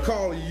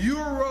called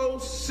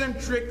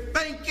Eurocentric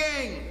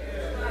thinking.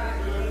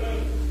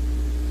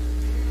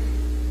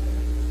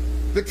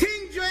 The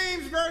King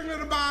James Version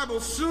of the Bible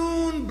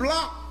soon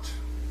blocked,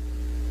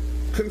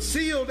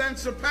 concealed, and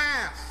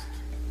surpassed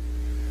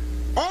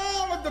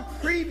all of the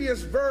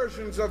previous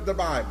versions of the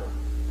Bible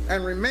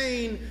and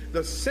remained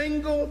the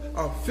single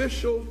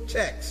official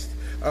text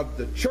of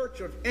the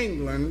Church of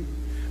England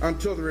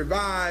until the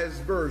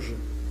Revised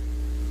Version.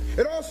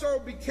 It also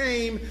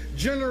became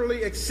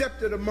generally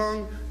accepted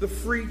among the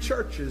free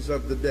churches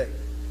of the day.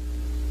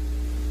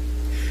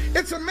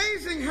 It's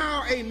amazing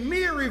how a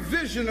mere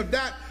revision of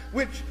that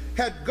which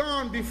had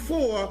gone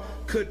before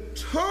could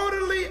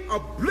totally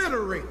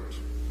obliterate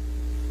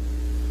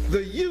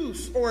the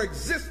use or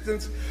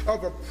existence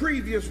of a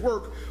previous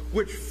work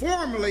which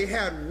formerly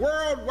had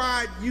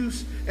worldwide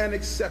use and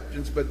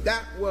acceptance. But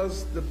that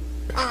was the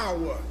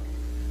power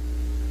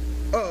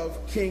of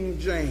King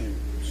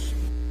James.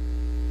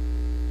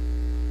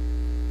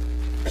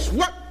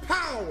 What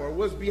power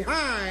was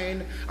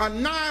behind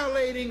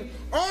annihilating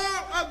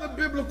all other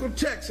biblical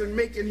texts and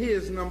making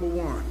his number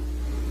one?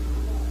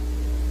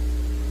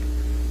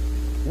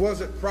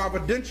 Was it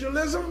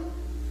providentialism?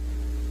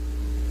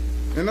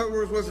 In other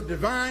words, was it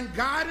divine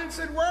guidance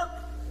at work?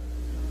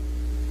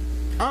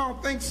 I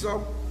don't think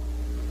so.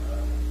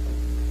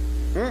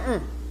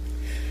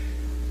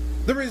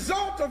 The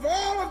result of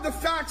all of the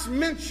facts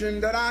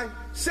mentioned that I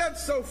said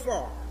so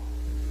far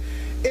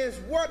is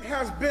what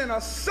has been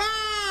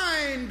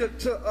assigned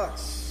to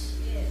us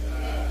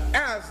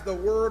as the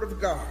Word of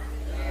God.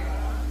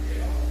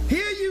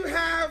 Here you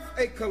have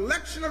a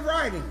collection of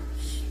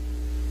writings,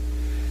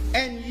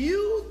 and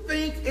you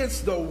think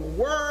it's the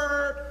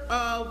Word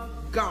of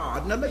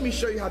God. Now let me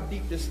show you how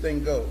deep this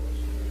thing goes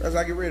as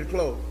I get ready to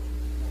close.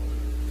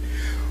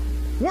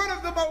 One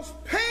of the most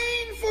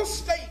painful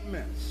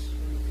statements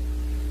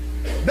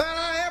that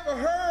I ever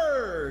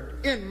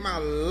heard in my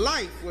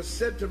life was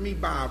said to me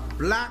by a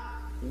black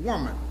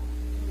woman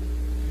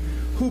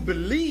who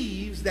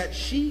believes that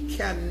she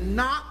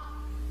cannot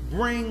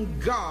bring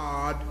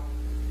God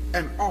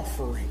an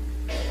offering,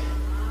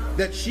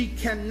 that she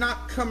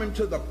cannot come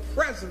into the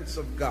presence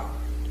of God,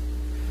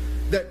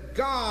 that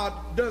God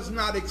does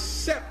not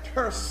accept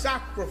her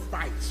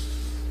sacrifice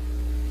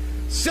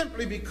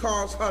simply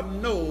because her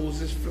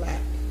nose is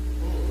flat.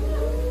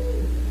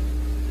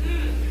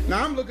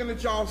 Now I'm looking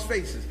at y'all's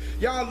faces.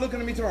 Y'all looking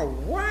at me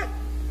talking, what?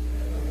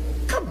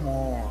 Come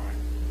on.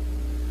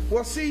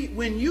 Well, see,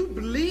 when you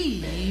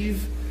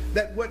believe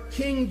that what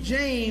King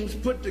James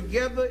put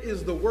together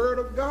is the Word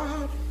of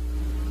God,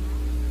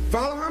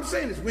 follow how I'm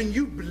saying this. When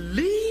you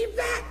believe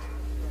that,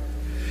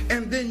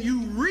 and then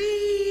you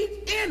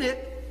read in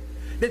it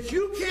that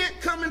you can't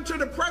come into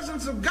the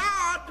presence of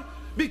God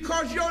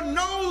because your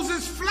nose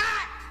is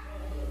flat.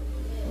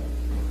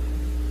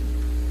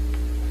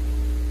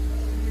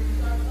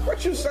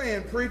 What you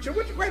saying, preacher?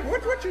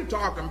 What you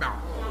talking about?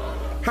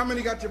 How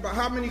many got a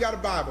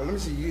Bible? Let me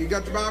see. You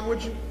got your Bible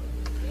with you?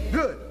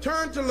 Good.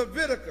 Turn to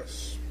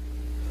Leviticus.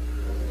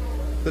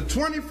 The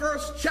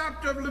 21st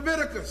chapter of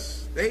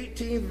Leviticus, the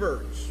 18th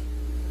verse.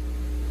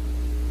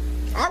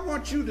 I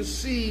want you to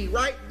see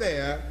right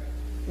there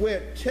where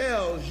it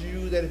tells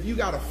you that if you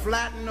got a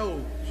flat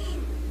nose,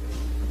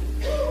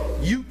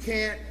 you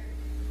can't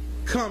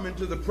come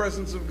into the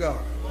presence of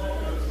God.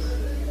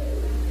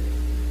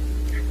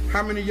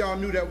 How many of y'all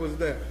knew that was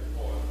there?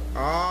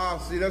 Ah,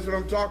 see, that's what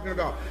I'm talking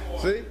about.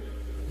 See?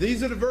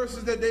 These are the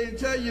verses that they didn't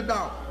tell you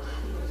about.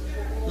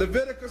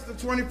 Leviticus, the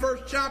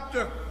 21st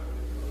chapter,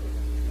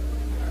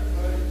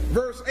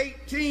 verse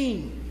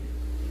 18.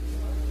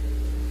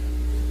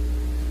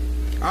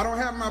 I don't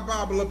have my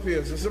Bible up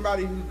here, so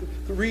somebody who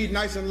can read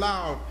nice and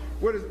loud.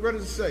 What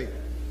does it say?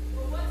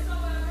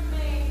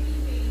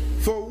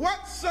 For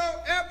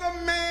whatsoever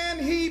man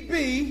he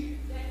be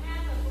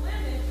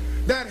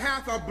that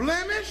hath a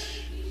blemish,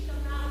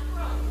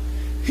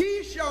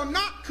 he shall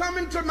not come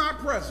into my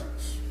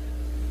presence.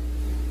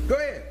 Go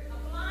ahead.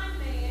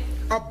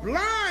 A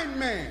blind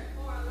man.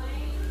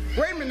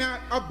 Wait a minute now.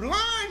 A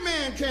blind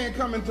man can't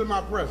come into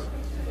my presence.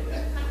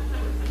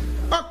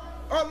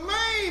 A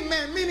lame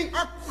man, meaning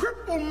a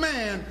crippled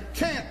man,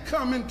 can't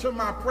come into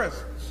my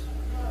presence.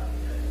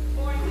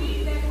 Or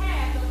he that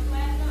hath a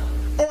flat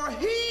nose. Or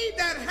he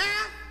that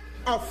hath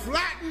a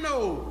flat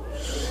nose.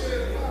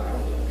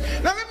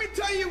 Now let me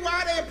tell you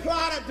why they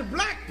apply that to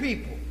black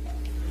people.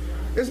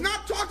 It's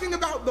not talking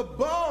about the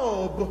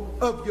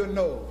bulb of your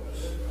nose.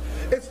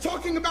 It's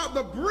talking about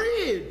the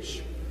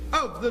bridge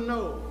of the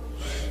nose.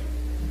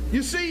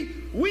 You see,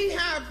 we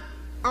have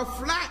a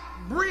flat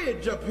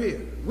bridge up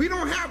here. We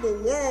don't have a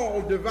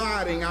wall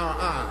dividing our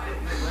eyes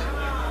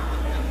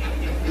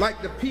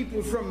like the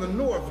people from the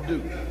north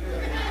do.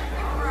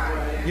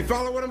 You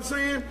follow what I'm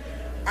saying?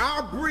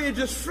 Our bridge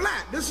is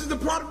flat. This is the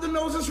part of the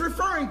nose it's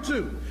referring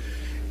to.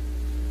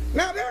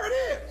 Now there it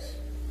is.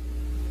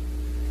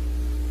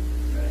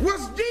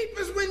 What's deep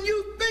is when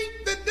you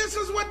think that this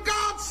is what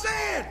God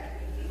said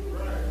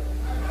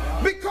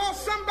because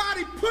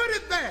somebody put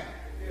it there.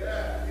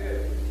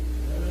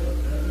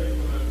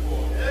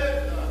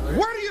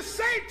 What do you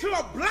say to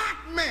a black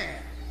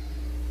man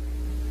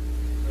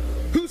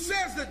who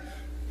says that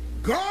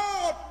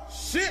God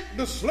sent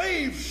the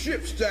slave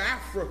ships to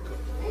Africa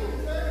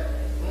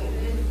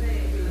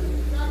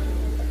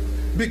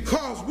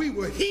because we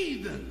were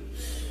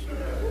heathens?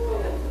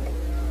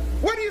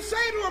 What do you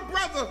say to a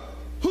brother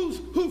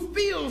who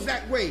feels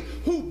that way,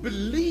 who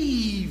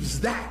believes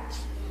that?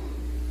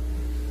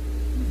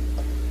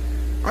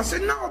 I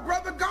said, no,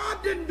 brother,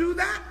 God didn't do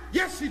that.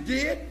 Yes, he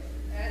did.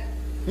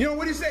 You know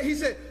what he said? He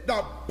said,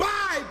 the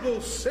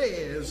Bible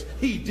says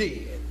he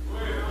did.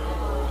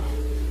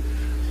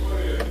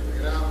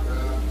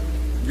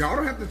 Y'all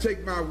don't have to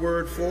take my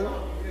word for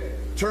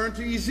it. Turn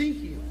to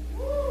Ezekiel.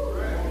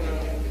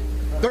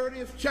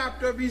 30th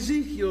chapter of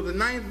Ezekiel, the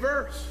 9th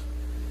verse,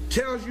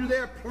 tells you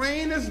there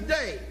plain as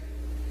day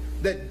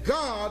that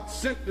God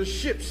sent the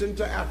ships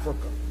into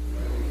Africa.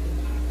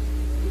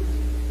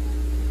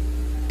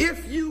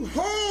 If you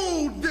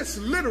hold this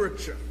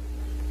literature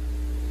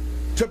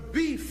to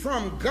be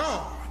from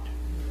God,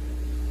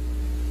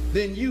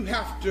 then you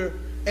have to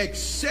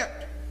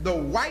accept the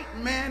white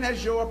man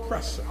as your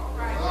oppressor.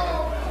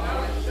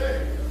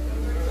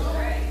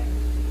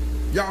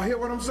 Y'all hear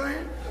what I'm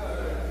saying?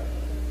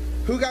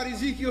 Who got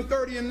Ezekiel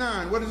 30 and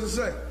 9? What does it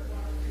say?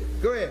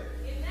 Go ahead.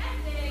 In that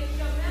day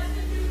shall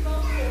messengers go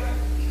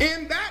forth.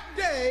 In that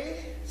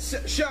day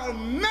shall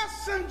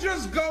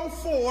messengers go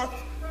forth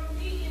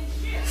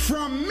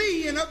from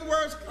me. In other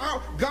words,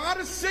 God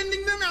is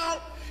sending them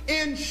out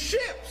in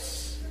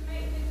ships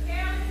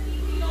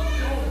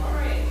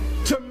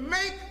to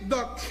make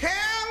the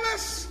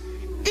careless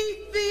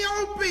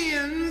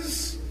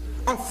Ethiopians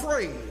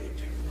afraid.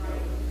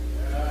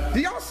 Do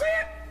y'all see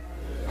it?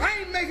 I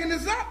ain't making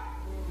this up.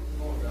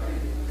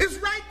 It's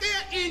right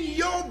there in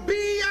your Bible.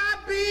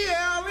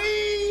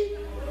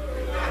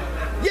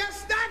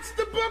 Yes, that's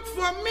the book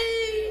for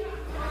me.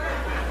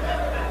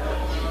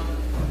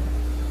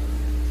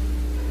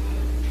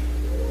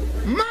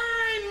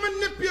 Mind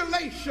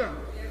manipulation.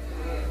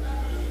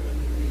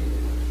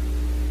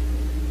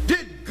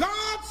 Did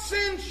God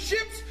send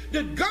ships?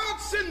 Did God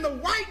send the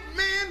white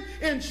man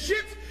in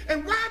ships?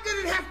 And why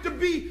did it have to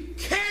be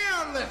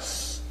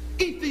careless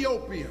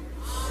Ethiopians?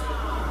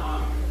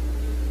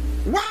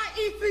 Why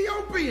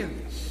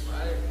Ethiopians?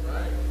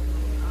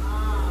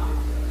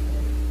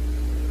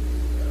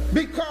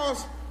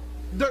 Because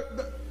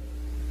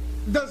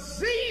the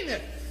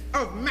zenith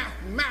of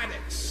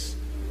mathematics,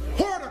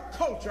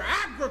 horticulture,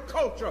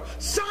 agriculture,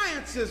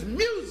 sciences,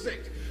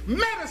 music,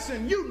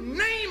 medicine, you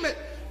name it,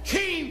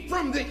 came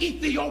from the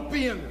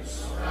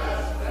Ethiopians.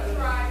 That's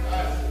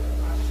right.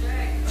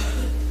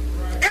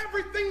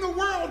 Everything the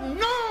world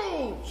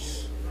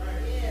knows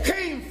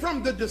came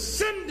from the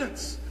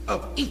descendants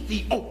of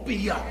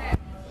Ethiopia.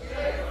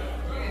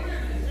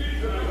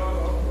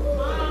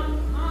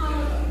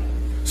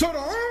 So the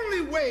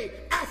only way,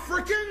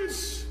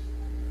 Africans,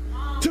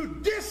 to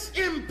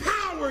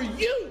disempower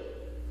you,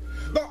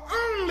 the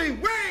only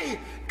way,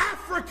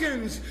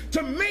 Africans,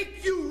 to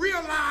make you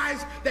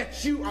realize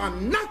that you are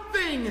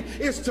nothing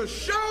is to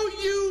show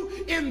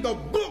you in the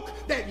book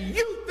that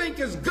you think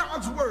is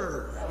God's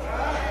word.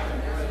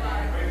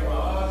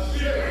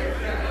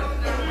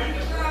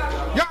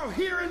 Y'all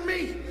hearing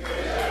me?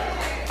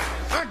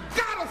 I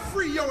gotta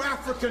free your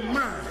African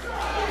mind.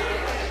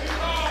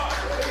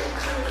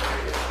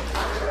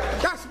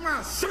 That's my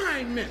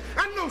assignment.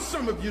 I know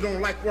some of you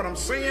don't like what I'm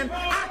saying.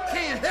 I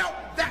can't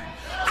help that.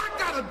 I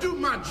gotta do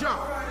my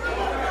job.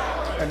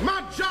 And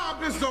my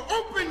job is to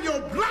open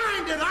your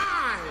blinded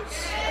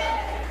eyes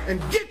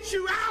and get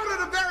you out of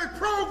the very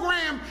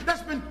program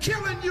that's been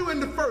killing you in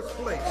the first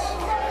place.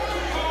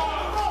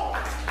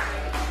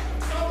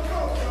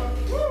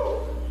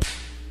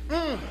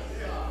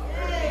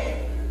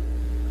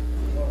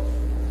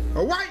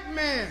 A white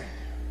man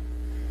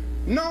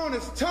known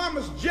as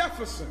Thomas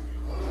Jefferson.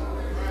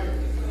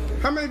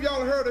 How many of y'all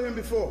have heard of him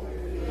before?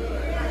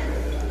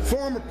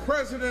 Former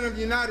president of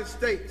the United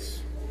States.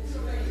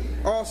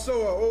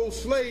 Also an old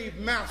slave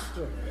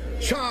master,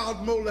 child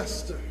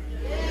molester.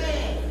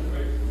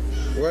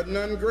 Wasn't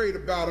nothing great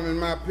about him in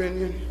my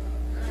opinion.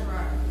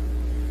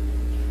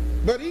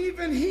 But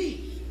even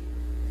he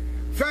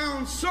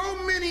found so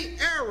many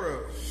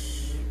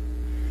errors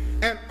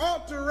and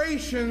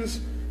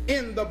alterations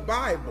in the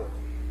Bible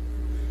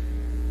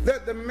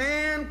that the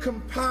man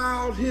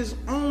compiled his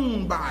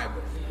own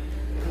Bible.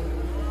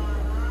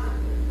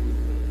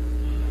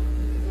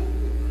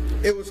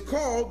 It was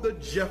called the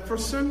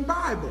Jefferson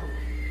Bible.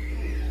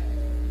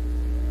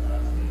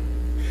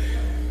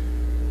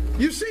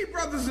 You see,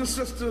 brothers and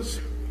sisters,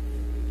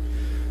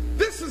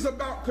 this is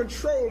about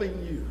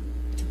controlling you.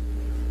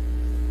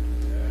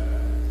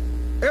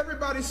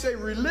 Everybody say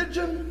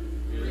religion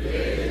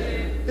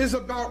is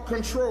about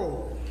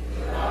control.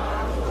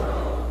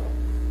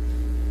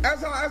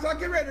 As I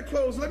get ready to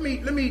close, let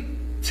me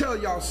tell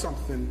y'all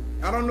something.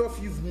 I don't know if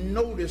you've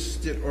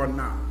noticed it or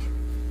not.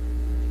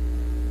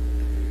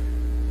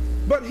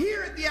 But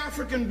here at the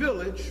African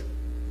Village,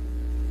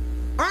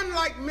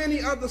 unlike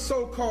many other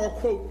so-called,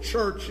 quote,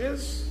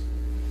 churches,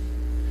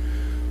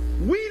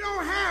 we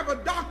don't have a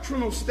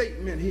doctrinal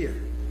statement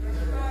here.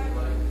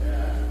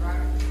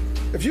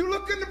 If you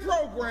look in the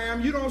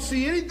program, you don't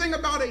see anything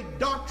about a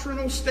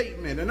doctrinal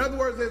statement. In other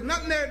words, there's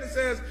nothing there that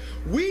says,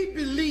 we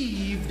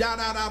believe, da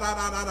da da da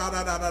da da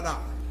da da da da.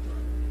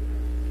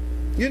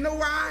 You know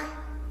why?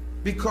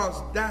 Because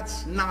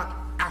that's not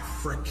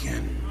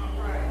African.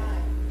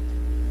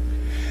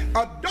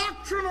 A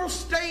doctrinal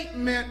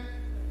statement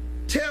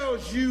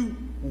tells you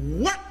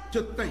what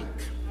to think,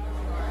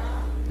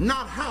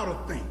 not how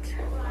to think.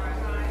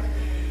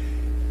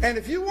 And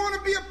if you want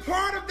to be a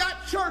part of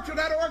that church or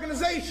that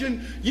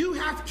organization, you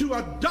have to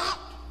adopt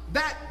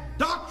that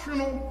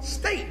doctrinal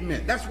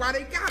statement. That's why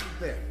they got it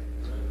there.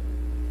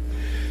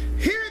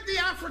 Here at the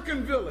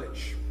African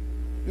Village,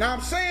 now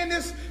I'm saying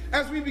this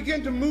as we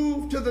begin to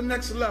move to the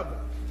next level.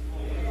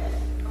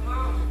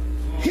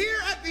 Here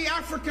at the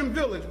African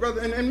Village, brother,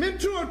 and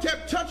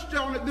Mentuhotep touched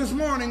on it this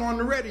morning on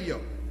the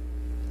radio.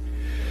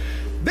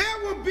 There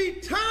will be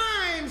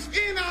times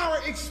in our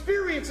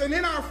experience and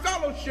in our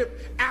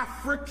fellowship,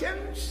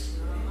 Africans,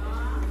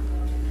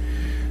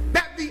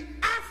 that the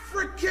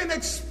African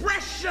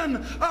expression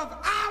of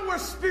our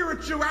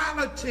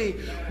spirituality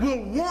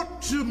will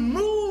want to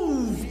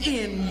move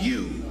in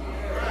you.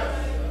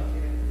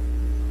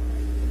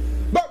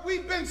 But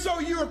we've been so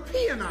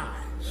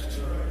Europeanized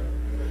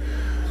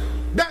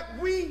that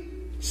we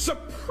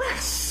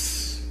suppress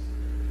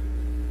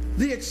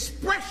the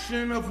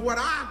expression of what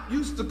I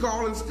used to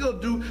call and still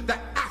do the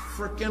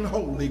African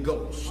Holy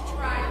Ghost.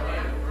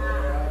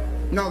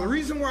 Now, the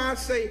reason why I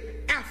say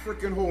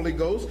African Holy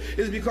Ghost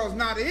is because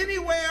not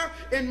anywhere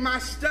in my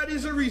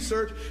studies or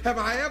research have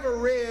I ever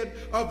read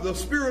of the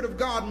Spirit of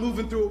God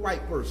moving through a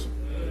white person.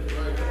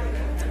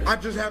 I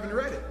just haven't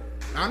read it.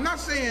 I'm not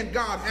saying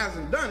God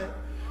hasn't done it.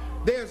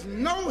 There's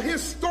no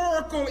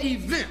historical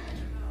event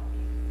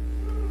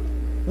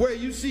where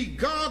you see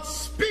God's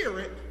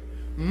Spirit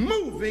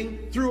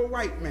moving through a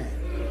white man.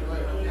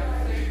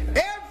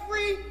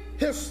 Every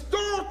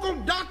historical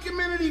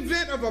documented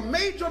event of a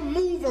major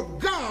move of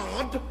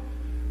God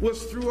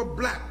was through a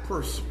black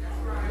person.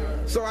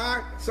 So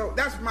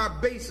that's my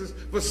basis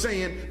for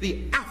saying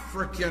the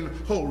African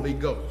Holy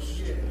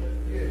Ghost.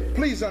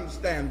 Please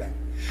understand that.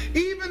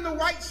 Even the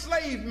white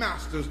slave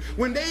masters,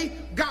 when they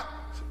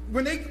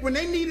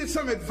needed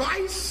some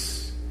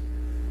advice,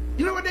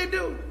 you know what they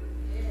do?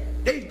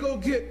 They'd go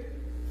get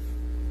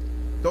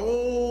the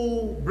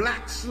old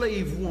black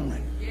slave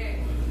woman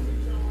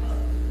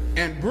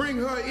and bring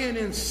her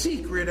in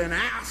secret and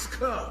ask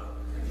her,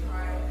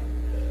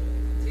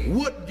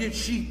 what did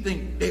she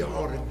think they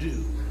ought to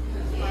do?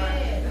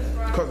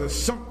 Because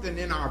there's something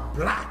in our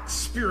black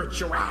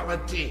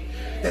spirituality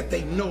that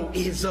they know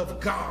is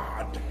of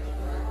God.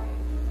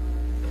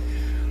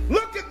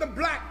 Look at the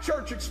black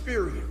church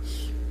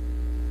experience.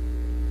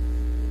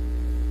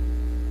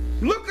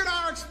 Look at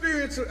our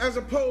experience as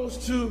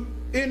opposed to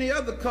any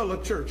other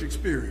colored church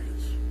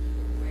experience.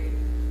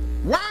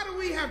 Why do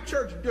we have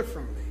church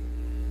differently?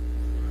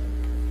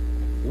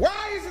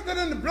 Why is it that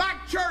in the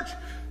black church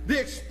the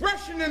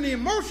expression and the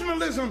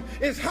emotionalism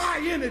is high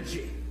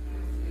energy?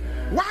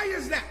 Why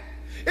is that?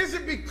 Is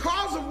it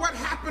because of what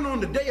happened on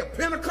the day of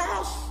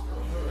Pentecost?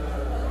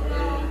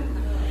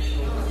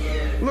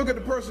 Look at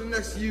the person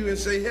next to you and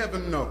say,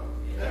 heaven no.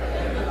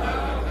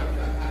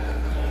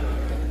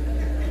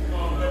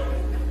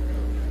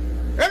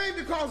 That ain't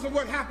because of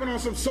what happened on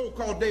some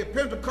so-called day of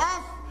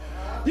Pentecost.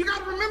 You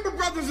got to remember,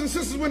 brothers and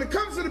sisters, when it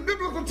comes to the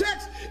biblical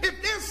text,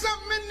 if there's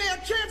something in there,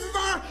 chances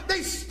are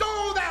they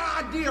stole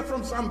that idea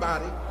from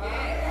somebody.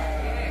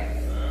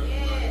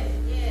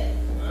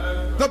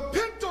 The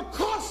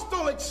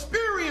Pentecostal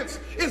experience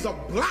is a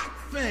black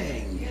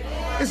thing.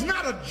 It's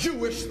not a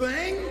Jewish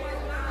thing.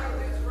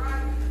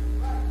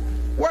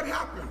 What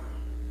happened?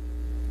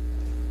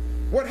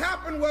 What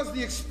happened was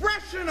the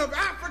expression of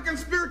African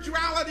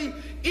spirituality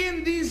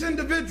in these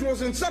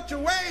individuals in such a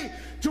way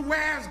to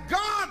whereas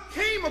God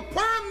came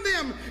upon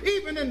them,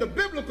 even in the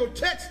biblical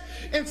text,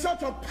 in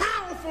such a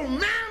powerful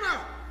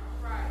manner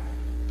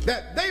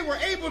that they were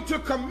able to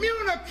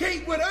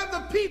communicate with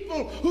other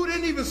people who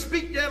didn't even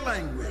speak their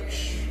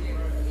language.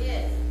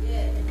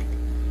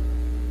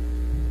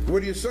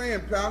 What are you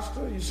saying,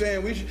 Pastor? You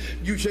saying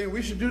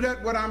we should do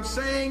that? What I'm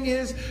saying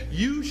is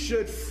you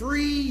should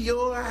free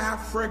your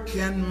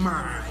African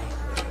mind.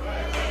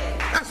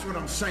 That's what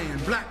I'm saying,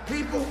 black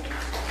people.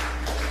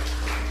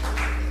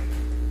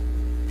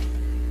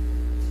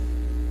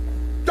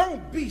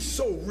 Don't be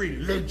so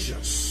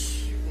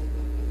religious.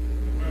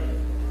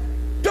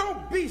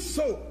 Don't be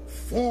so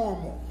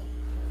formal.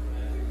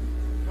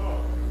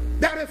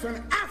 That if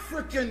an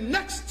African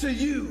next to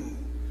you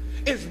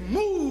is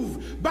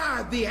moved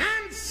by the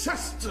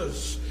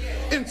ancestors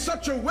in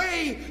such a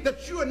way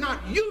that you are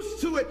not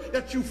used to it,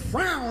 that you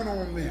frown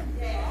on them.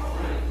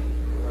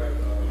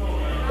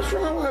 What's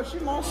wrong with her? She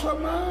lost her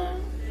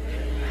mind.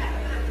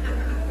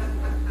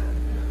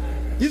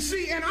 You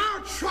see, in our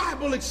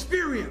tribal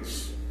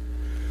experience,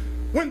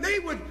 when they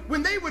would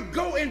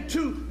go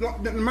into,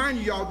 mind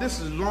you, y'all, this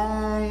is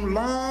long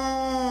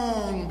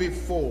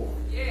before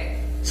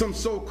some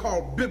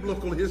so-called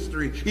biblical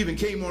history even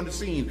came on the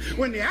scene.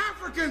 When the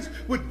Africans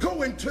would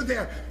go into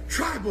their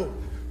tribal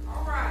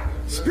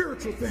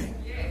spiritual thing.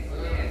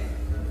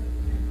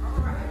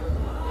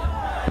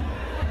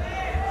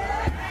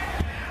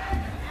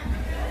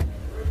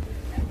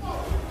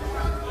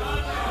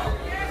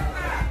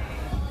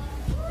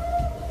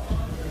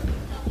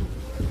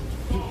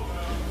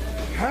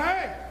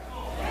 Hey!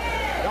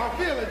 Y'all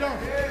feel it,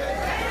 don't you?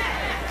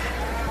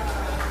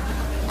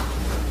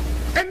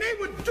 And they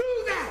would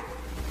do that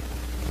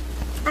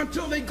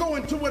until they go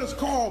into what is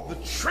called the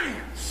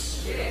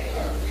trance.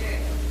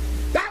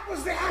 That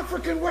was the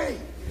African way.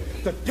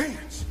 The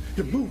dance,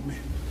 the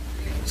movement.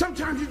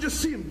 Sometimes you just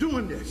see them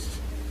doing this.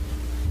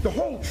 The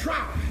whole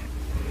tribe.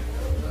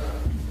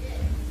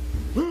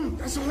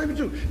 That's all they would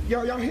do.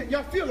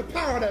 Y'all feel the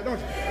power of that, don't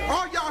you?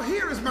 All y'all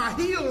hear is my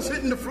heels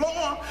hitting the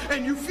floor,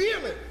 and you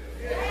feel it.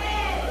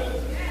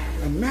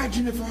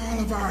 Imagine if all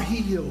of our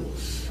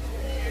heels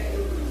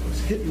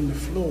was hitting the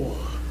floor.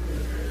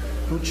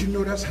 Don't you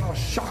know that's how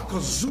Shaka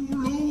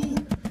Zulu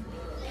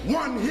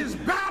won his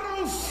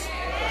battles?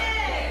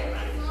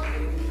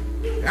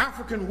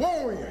 African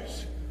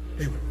warriors,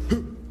 they were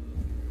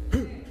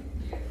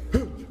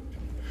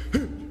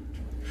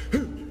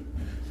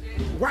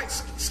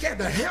whites scared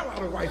the hell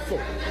out of white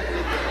folk.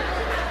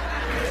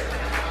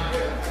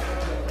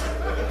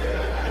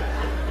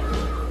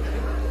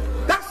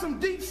 That's some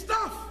deep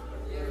stuff.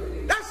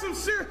 That's some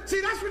serious.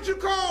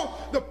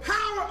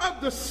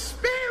 of the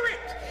Spirit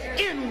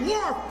in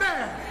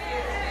warfare.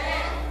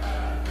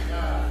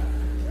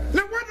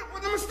 Now,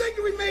 what the mistake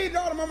that we made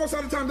almost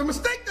all the time, the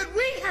mistake that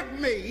we have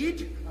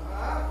made,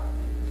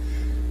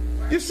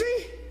 you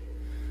see,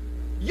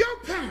 your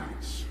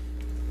parents,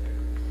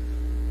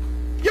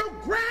 your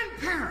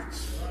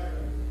grandparents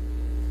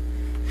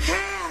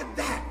had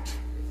that.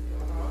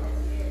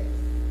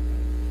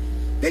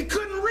 They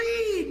couldn't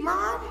read,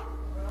 Mom.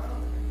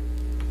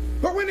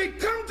 But when they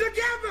come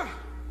together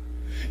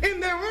in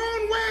their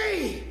own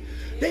way,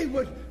 they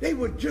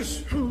would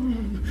just,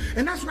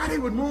 and that's why they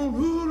would moan,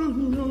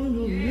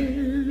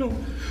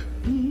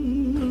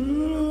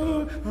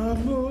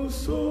 I'm a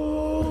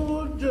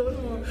soldier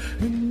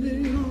in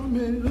the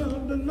army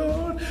of the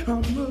Lord.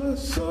 I'm a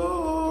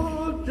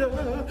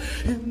soldier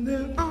in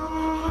the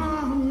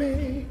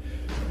army.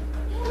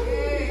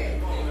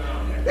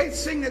 They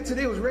sing that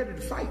today was ready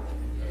to fight.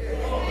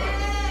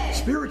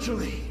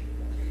 Spiritually.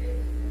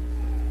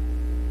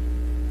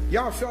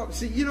 Y'all felt,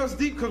 see, you know it's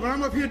deep because when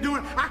I'm up here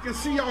doing, I can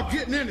see y'all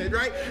getting in it,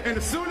 right? And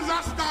as soon as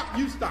I stop,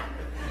 you stop.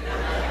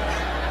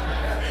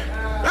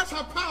 That's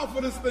how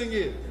powerful this thing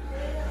is.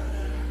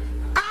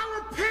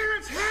 Our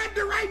parents had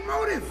the right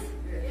motive.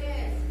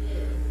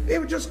 They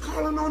were just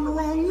calling on the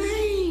wrong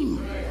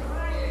name.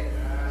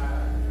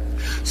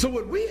 So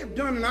what we have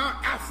done in our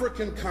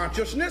African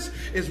consciousness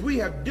is we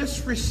have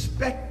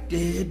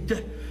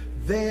disrespected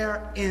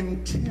their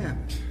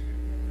intent.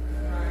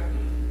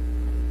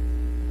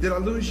 Did I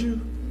lose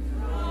you?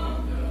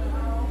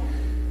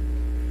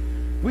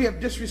 We have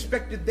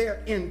disrespected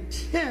their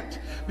intent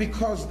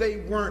because they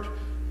weren't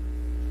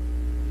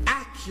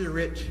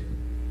accurate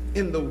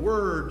in the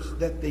words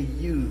that they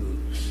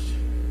used.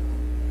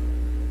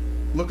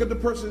 Look at the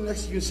person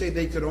next to you and say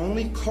they could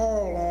only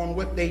call on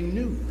what they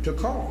knew to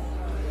call.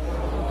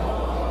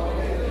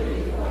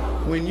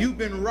 When you've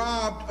been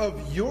robbed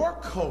of your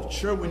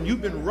culture, when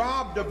you've been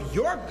robbed of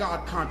your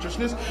God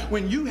consciousness,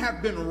 when you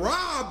have been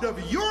robbed of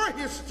your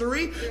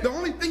history, the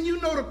only thing you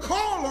know to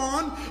call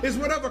on is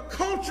whatever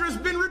culture has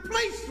been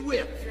replaced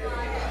with.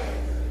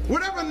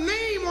 Whatever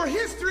name or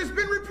history has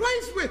been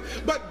replaced with.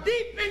 But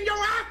deep in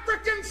your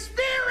African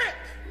spirit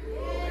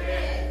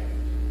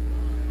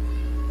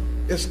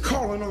is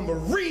calling on the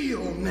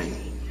real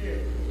name.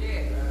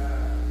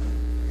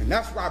 And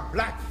that's why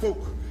black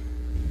folk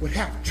would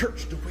have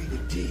church the way they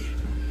did.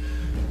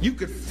 You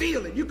could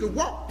feel it. You could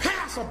walk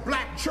past a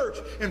black church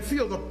and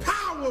feel the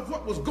power of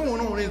what was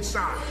going on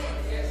inside.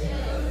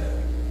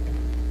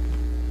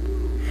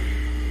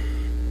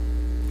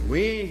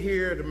 We ain't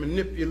here to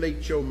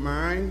manipulate your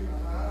mind.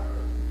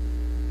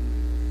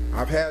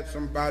 I've had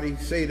somebody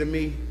say to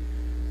me,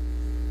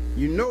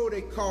 you know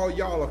they call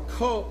y'all a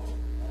cult.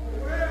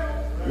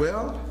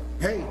 Well,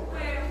 hey,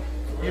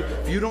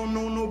 if you don't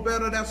know no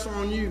better, that's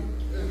on you.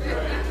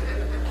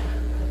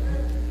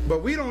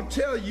 But we don't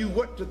tell you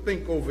what to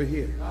think over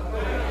here.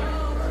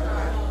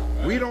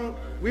 We don't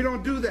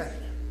do that.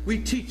 We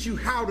teach you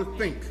how to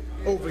think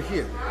over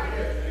here.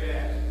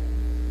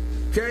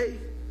 Okay?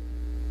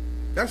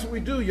 That's what we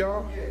do,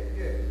 y'all.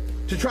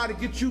 To try to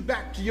get you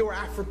back to your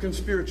African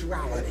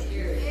spirituality.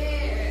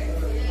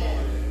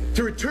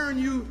 To return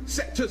you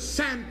to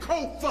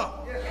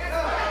Sankofa.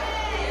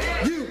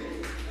 You.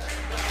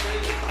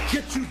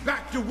 Get you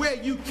back to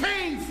where you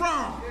came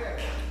from.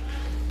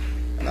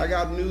 And I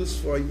got news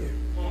for you.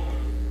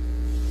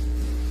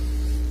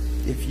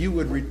 If you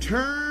would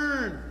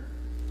return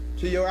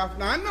to your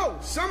African, now I know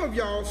some of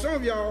y'all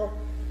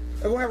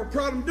are gonna have a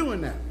problem doing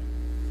that,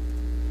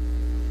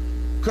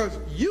 because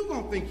you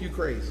gonna think you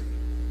crazy.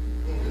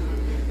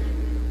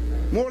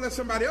 More or less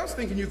somebody else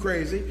thinking you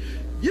crazy,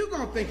 you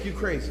gonna think you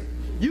crazy.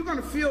 You're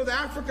gonna feel the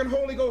African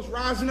Holy Ghost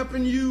rising up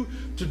in you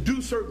to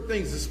do certain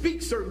things, to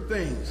speak certain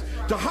things,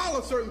 to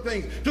holler certain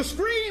things, to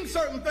scream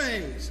certain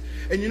things.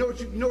 And you know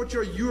what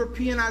your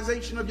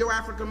Europeanization of your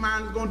African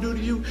mind is gonna do to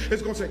you?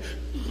 It's gonna say,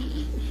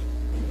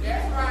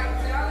 that's right,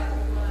 tell it.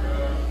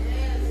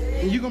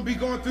 And you're going to be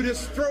going through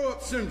this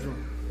throw-up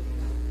syndrome.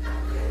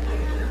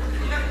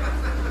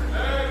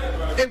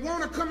 It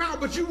want to come out,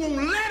 but you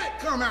won't let it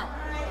come out.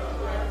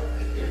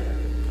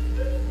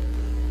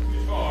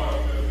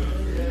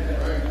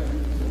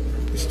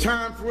 It's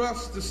time for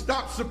us to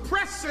stop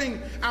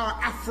suppressing our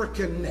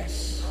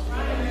Africanness.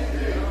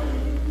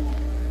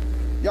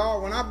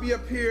 Y'all, when I be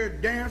up here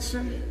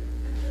dancing,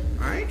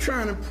 I ain't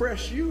trying to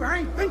impress you. I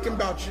ain't thinking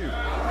about you.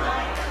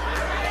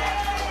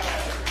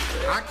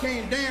 I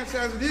can't dance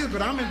as it is,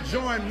 but I'm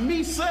enjoying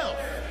myself.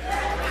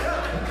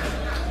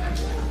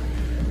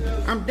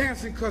 I'm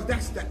dancing because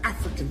that's the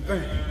African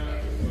thing.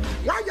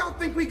 Why y'all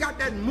think we got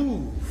that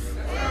move?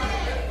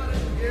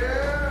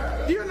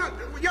 Do you not?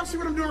 Y'all see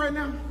what I'm doing right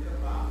now?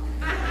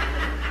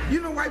 You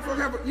know white folk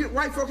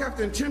have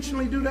to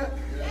intentionally do that?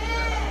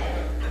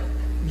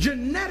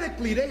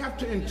 Genetically, they have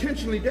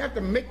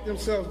to make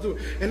themselves do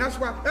it. And that's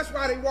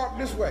why they walk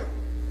this way.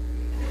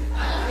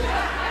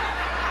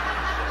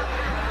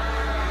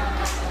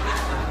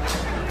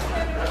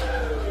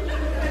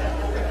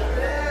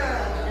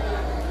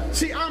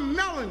 See, I'm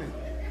melanin.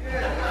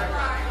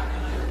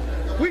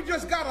 We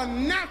just got a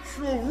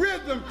natural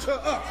rhythm to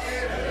us.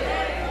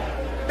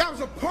 That was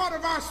a part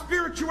of our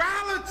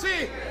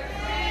spirituality.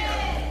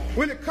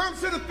 When it comes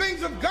to the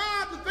things of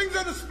God, the things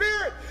of the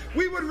Spirit,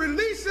 we would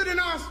release it in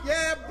our,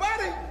 yeah,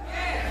 buddy.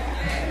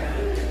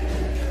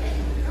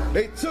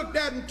 They took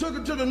that and took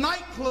it to the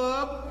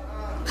nightclub,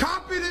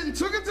 copied it and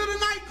took it to the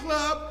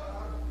nightclub,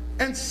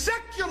 and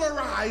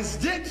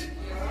secularized it.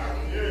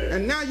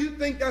 And now you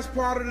think that's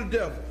part of the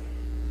devil.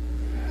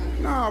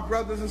 No,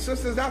 brothers and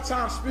sisters, that's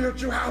our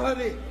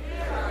spirituality.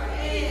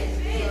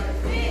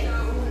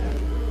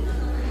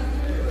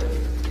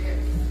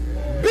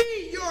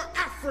 Be your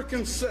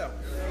African self.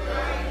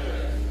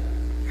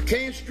 I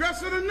can't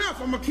stress it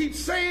enough. I'm going to keep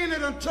saying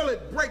it until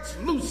it breaks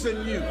loose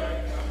in you.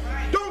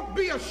 Don't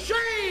be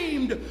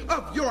ashamed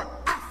of your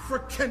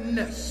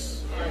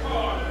Africanness.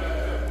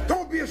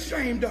 Don't be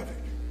ashamed of it.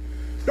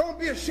 Don't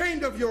be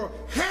ashamed of your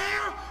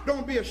hair.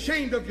 Don't be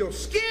ashamed of your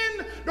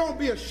skin. Don't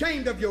be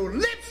ashamed of your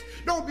lips.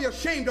 Don't be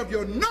ashamed of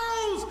your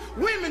nose.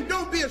 Women,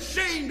 don't be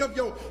ashamed of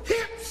your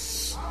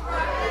hips.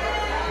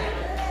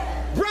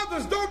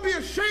 Brothers, don't be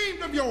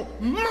ashamed of your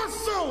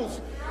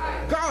muscles.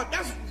 God,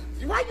 that's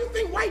why you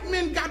think white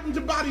men got into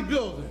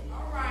bodybuilding.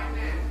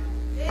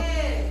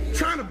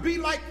 Trying to be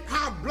like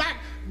how black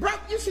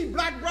brother, you see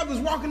black brothers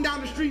walking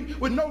down the street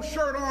with no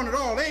shirt on at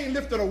all. They ain't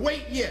lifted a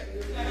weight yet.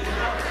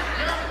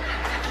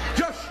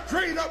 Just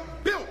straight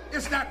up built.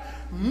 It's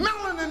that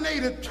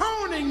melaninated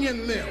toning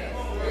in them.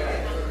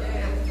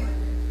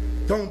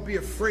 Don't be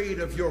afraid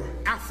of your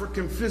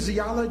African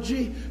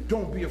physiology.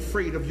 Don't be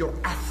afraid of your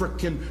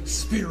African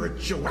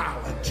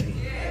spirituality.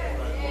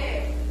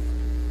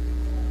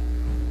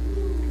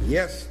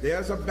 Yes,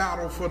 there's a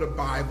battle for the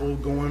Bible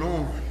going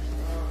on.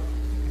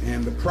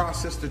 And the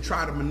process to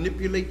try to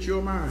manipulate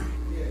your mind.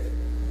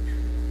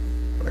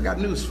 But I got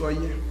news for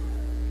you.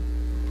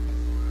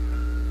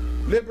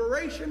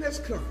 Liberation has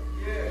come.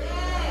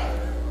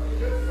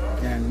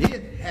 And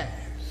it has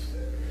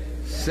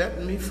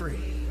set me free.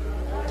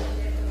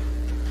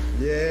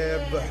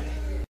 Yeah, buddy.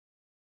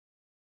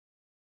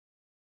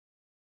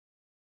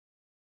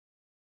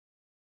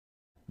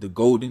 The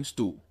Golden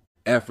Stool,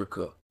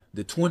 Africa,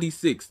 the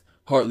 26th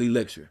Hartley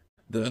Lecture,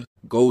 The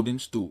Golden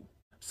Stool,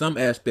 Some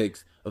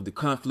Aspects of the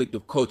Conflict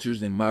of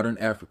Cultures in Modern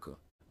Africa,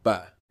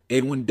 by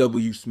Edwin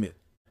W. Smith.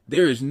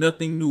 There is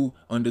nothing new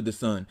under the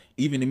sun,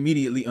 even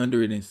immediately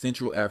under it in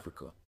Central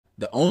Africa.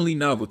 The only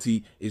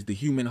novelty is the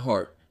human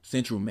heart,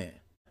 Central Man.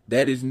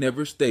 That is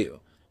never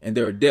stale, and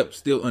there are depths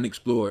still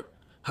unexplored,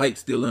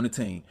 heights still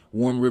unattained,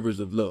 warm rivers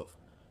of love,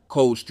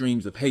 cold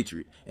streams of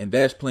hatred, and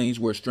vast plains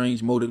where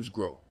strange motives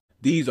grow.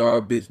 These are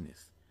our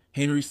business.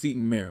 Henry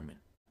Seton Merriman,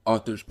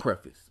 author's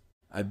preface.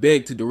 I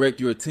beg to direct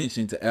your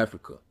attention to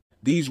Africa.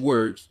 These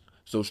words,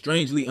 so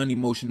strangely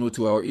unemotional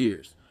to our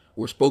ears,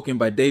 were spoken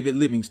by David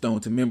Livingstone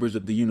to members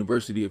of the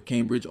University of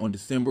Cambridge on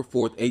December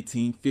 4,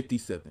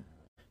 1857.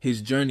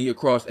 His journey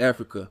across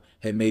Africa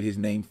had made his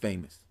name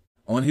famous.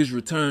 On his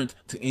return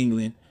to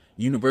England,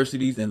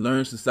 universities and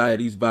learned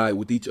societies vied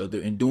with each other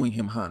in doing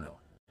him honor.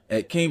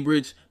 At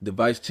Cambridge, the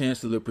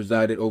Vice-Chancellor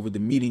presided over the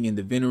meeting in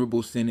the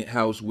venerable Senate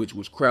House, which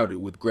was crowded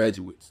with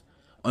graduates,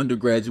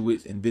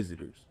 undergraduates, and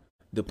visitors.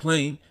 The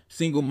plain,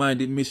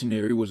 single-minded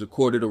missionary was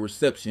accorded a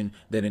reception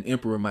that an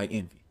emperor might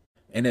envy.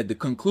 And at the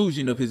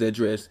conclusion of his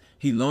address,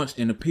 he launched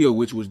an appeal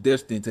which was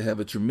destined to have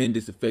a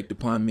tremendous effect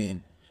upon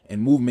men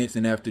and movements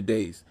in after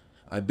days.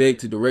 I beg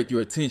to direct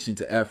your attention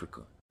to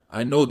Africa.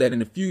 I know that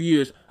in a few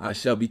years I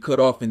shall be cut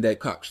off in that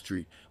Cox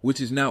tree,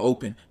 which is now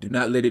open. Do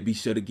not let it be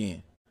shut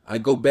again. I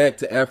go back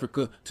to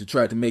Africa to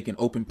try to make an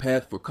open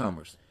path for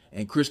commerce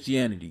and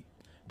Christianity.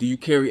 Do you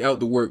carry out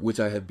the work which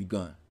I have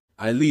begun?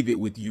 I leave it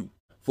with you.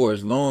 For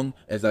as long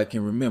as I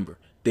can remember,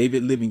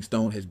 David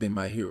Livingstone has been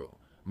my hero,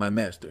 my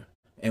master.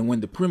 And when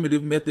the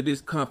Primitive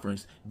Methodist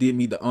Conference did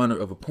me the honor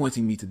of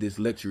appointing me to this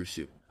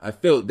lectureship, I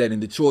felt that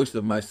in the choice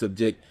of my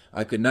subject,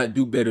 I could not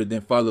do better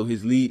than follow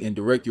his lead and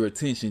direct your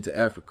attention to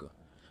Africa.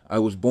 I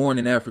was born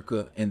in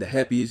Africa, and the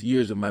happiest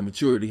years of my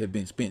maturity have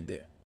been spent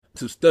there.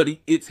 To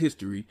study its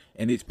history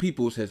and its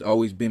peoples has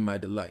always been my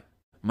delight.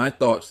 My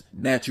thoughts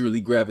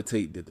naturally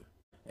gravitate thither.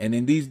 And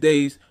in these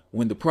days,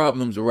 when the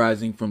problems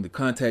arising from the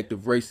contact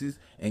of races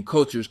and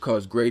cultures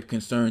cause grave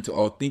concern to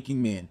all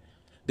thinking men,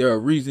 there are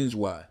reasons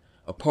why,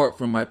 apart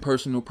from my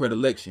personal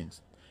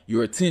predilections,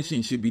 your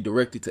attention should be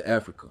directed to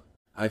Africa.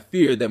 I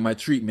fear that my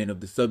treatment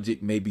of the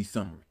subject may be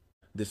summary.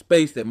 The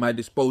space at my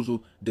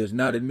disposal does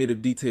not admit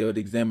of detailed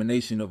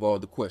examination of all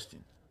the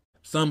questions.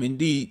 Some,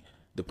 indeed,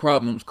 the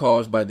problems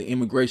caused by the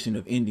immigration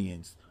of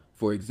Indians,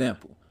 for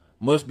example,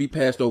 must be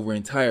passed over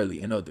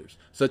entirely, and others,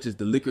 such as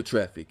the liquor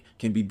traffic,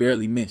 can be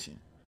barely mentioned.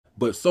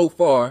 But so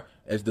far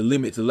as the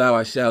limits allow,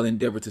 I shall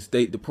endeavor to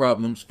state the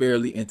problems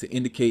fairly and to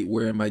indicate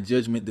where in my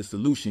judgment the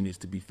solution is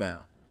to be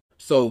found.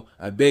 So,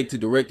 I beg to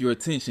direct your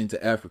attention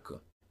to Africa.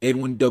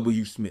 Edwin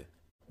W. Smith,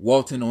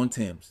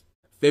 Walton-on-Thames,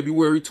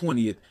 February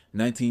 20th,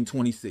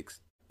 1926.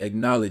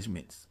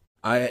 Acknowledgements.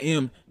 I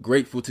am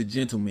grateful to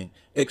gentlemen,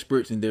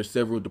 experts in their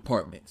several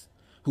departments,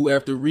 who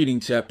after reading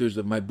chapters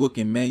of my book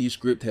in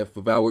manuscript have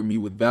devoured me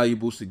with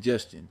valuable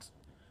suggestions.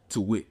 To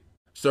wit,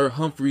 Sir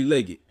Humphrey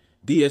Leggett,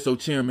 DSO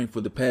chairman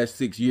for the past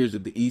 6 years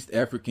of the East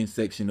African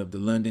section of the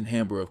London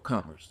Chamber of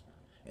Commerce,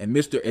 and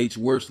Mr. H.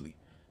 Worsley,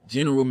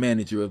 general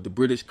manager of the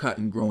British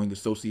Cotton Growing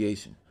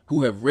Association,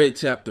 who have read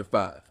Chapter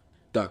 5.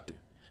 Dr.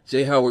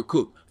 J. Howard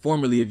Cook,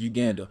 formerly of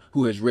Uganda,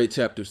 who has read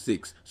Chapter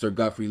 6, Sir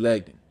Godfrey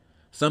Lagden,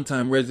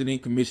 sometime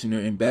resident commissioner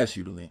in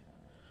Bashutland,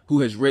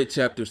 who has read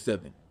Chapter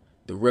 7,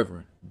 the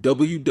Reverend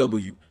W.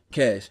 W.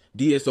 Cash,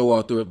 DSO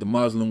author of The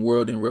Muslim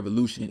World and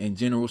Revolution and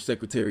General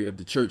Secretary of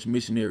the Church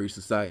Missionary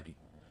Society,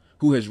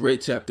 who has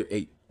read Chapter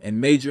 8,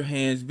 and Major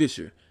Hans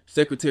Vischer,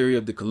 Secretary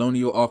of the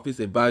Colonial Office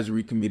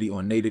Advisory Committee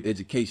on Native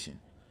Education,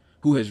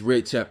 who has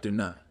read Chapter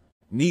 9.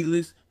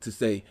 Needless to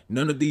say,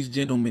 none of these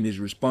gentlemen is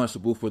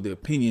responsible for the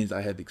opinions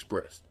I have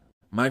expressed.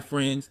 My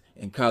friends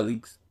and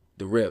colleagues,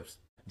 the Revs,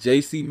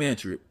 J.C.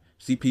 Mantrip,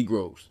 C.P.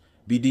 Groves,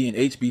 B.D. and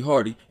H.B.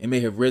 Hardy, and may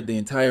have read the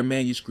entire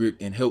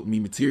manuscript and helped me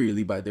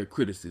materially by their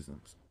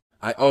criticisms.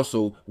 I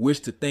also wish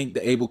to thank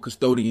the able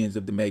custodians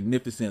of the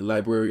magnificent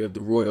library of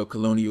the Royal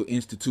Colonial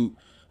Institute,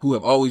 who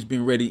have always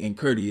been ready and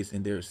courteous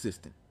in their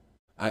assistance.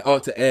 I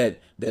ought to add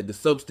that the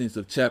substance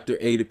of Chapter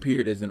 8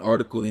 appeared as an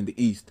article in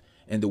the East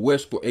and the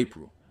West for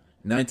April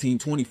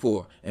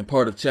 1924, and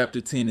part of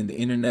Chapter 10 in the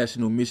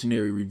International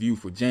Missionary Review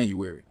for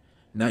January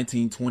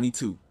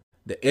 1922.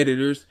 The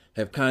editors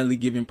have kindly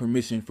given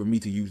permission for me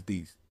to use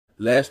these.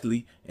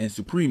 Lastly, and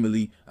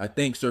supremely, I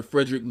thank Sir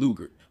Frederick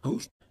Lugard,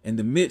 who, in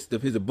the midst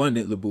of his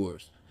abundant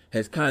labors,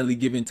 has kindly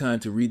given time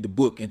to read the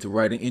book and to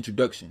write an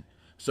introduction.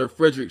 Sir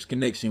Frederick's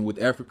connection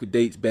with Africa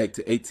dates back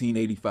to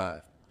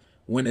 1885,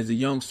 when as a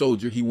young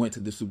soldier he went to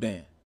the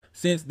Sudan.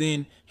 Since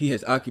then, he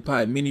has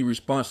occupied many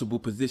responsible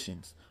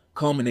positions,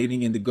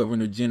 culminating in the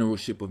Governor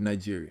Generalship of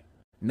Nigeria.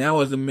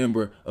 Now as a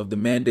member of the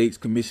Mandates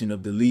Commission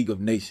of the League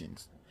of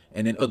Nations,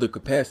 and in other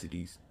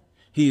capacities,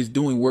 he is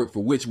doing work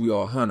for which we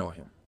all honor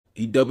him.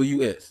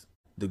 EWS,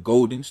 The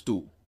Golden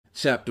Stool,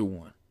 Chapter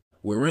 1,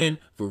 wherein,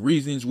 for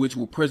reasons which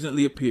will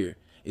presently appear,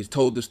 is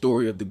told the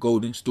story of the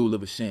Golden Stool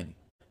of Ashanti.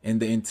 In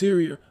the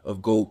interior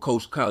of Gold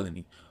Coast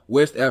Colony,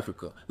 West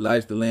Africa,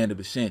 lies the land of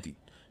Ashanti,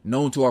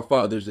 known to our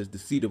fathers as the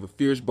seat of a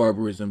fierce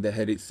barbarism that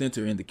had its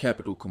center in the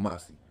capital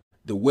Kumasi.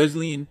 The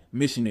Wesleyan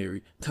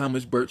missionary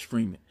Thomas Birch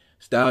Freeman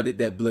styled it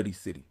that bloody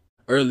city.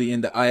 Early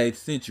in the 8th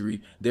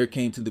century, there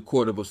came to the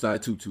court of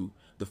Osai Tutu,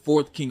 the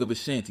 4th king of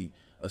Ashanti,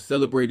 a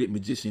celebrated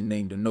magician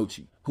named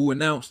Anochi, who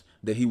announced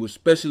that he was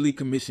specially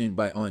commissioned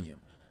by Onyem,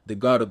 the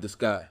god of the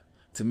sky,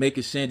 to make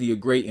Ashanti a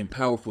great and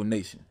powerful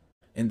nation.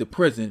 In the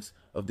presence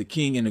of the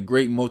king and a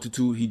great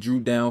multitude, he drew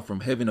down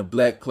from heaven a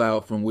black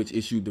cloud from which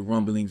issued the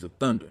rumblings of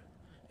thunder,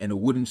 and a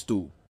wooden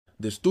stool.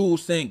 The stool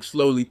sank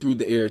slowly through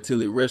the air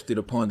till it rested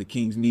upon the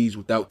king's knees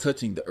without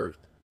touching the earth.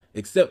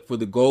 Except for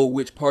the gold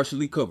which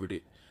partially covered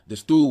it, the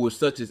stool was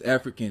such as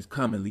Africans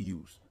commonly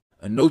use.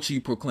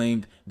 Anochi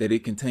proclaimed that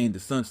it contained the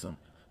sunsum,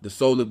 the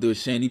soul of the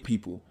Ashanti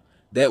people,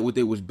 that with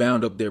it was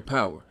bound up their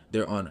power,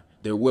 their honor,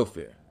 their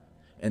welfare,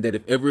 and that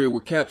if ever it were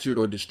captured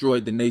or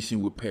destroyed, the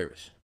nation would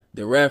perish.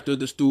 Thereafter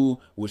the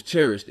stool was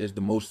cherished as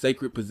the most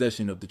sacred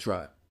possession of the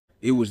tribe.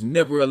 It was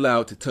never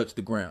allowed to touch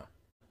the ground.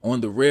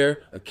 On the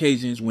rare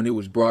occasions when it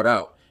was brought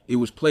out, it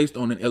was placed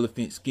on an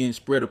elephant skin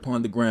spread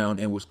upon the ground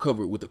and was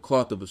covered with a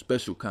cloth of a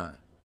special kind.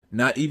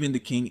 Not even the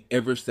king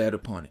ever sat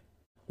upon it.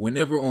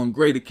 Whenever on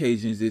great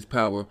occasions its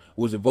power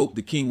was evoked,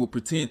 the king would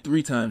pretend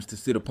 3 times to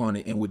sit upon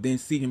it and would then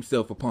seat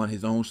himself upon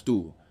his own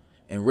stool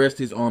and rest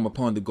his arm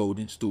upon the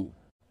golden stool.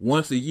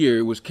 Once a year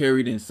it was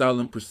carried in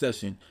solemn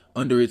procession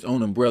under its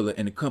own umbrella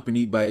and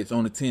accompanied by its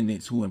own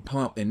attendants, who in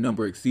pomp and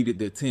number exceeded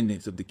the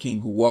attendants of the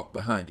king who walked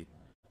behind it.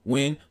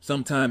 When,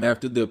 some time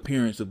after the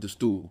appearance of the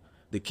stool,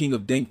 the king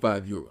of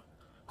Denkfivura,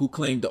 who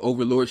claimed the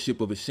overlordship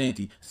of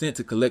Ashanti, sent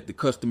to collect the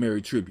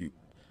customary tribute,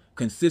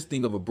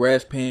 consisting of a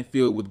brass pan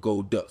filled with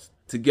gold dust,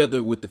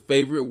 together with the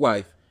favorite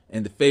wife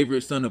and the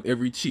favorite son of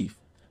every chief,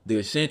 the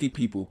Ashanti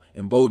people,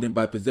 emboldened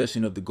by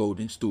possession of the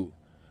golden stool,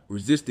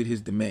 resisted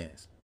his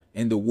demands.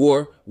 In the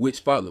war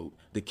which followed,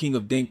 the king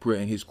of Denkpra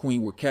and his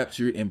queen were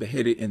captured and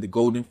beheaded, and the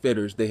golden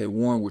fetters they had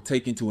worn were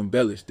taken to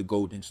embellish the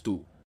golden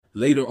stool.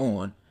 Later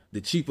on,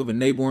 the chief of a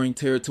neighboring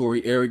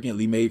territory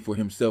arrogantly made for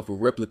himself a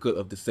replica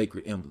of the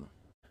sacred emblem.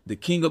 The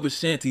king of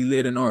Ashanti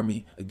led an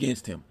army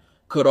against him,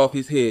 cut off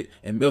his head,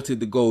 and melted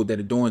the gold that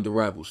adorned the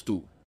rival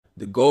stool.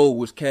 The gold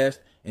was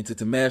cast into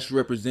tamash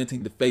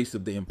representing the face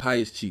of the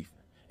impious chief,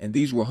 and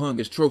these were hung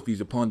as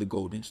trophies upon the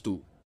golden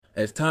stool.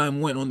 As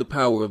time went on, the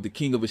power of the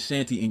king of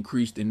Ashanti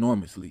increased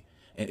enormously,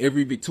 and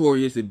every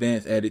victorious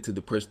advance added to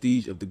the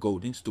prestige of the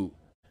golden stool.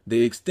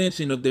 The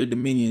extension of their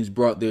dominions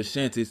brought their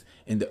Ashantis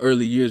in the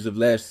early years of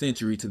last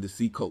century to the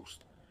sea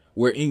coast,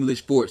 where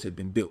English forts had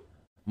been built.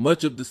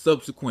 Much of the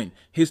subsequent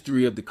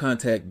history of the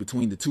contact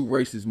between the two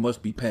races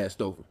must be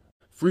passed over.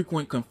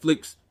 Frequent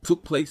conflicts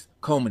took place,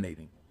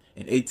 culminating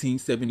in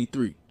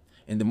 1873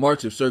 in the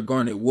march of Sir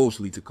Garnet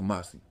Wolseley to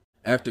Kumasi.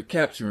 After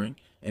capturing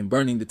and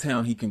burning the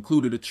town, he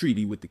concluded a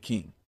treaty with the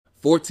king.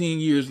 14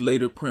 years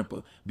later,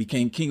 Prempeh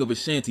became king of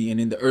Ashanti, and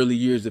in the early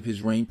years of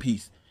his reign,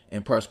 peace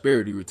and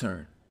prosperity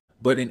returned.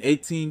 But in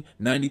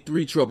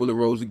 1893 trouble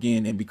arose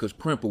again, and because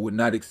Prempeh would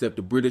not accept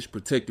a British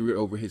protectorate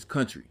over his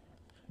country,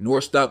 nor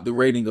stop the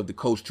raiding of the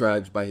coast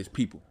tribes by his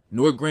people,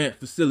 nor grant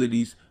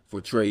facilities for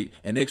trade,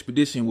 an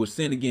expedition was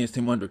sent against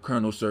him under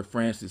Colonel Sir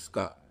Francis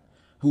Scott,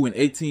 who in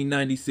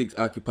 1896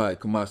 occupied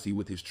Kumasi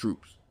with his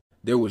troops.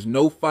 There was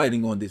no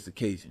fighting on this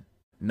occasion.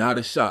 Not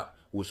a shot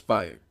was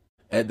fired.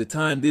 At the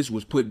time, this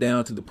was put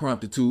down to the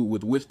promptitude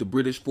with which the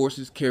British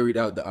forces carried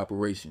out the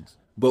operations.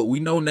 But we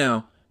know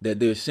now that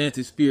the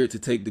Ashantis feared to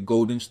take the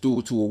Golden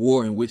Stool to a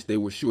war in which they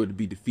were sure to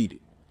be defeated,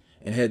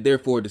 and had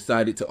therefore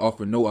decided to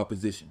offer no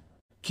opposition.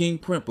 King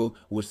Prempeh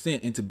was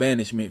sent into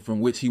banishment,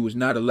 from which he was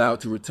not allowed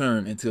to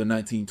return until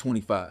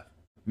 1925.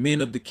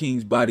 Men of the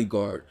king's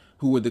bodyguard,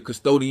 who were the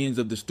custodians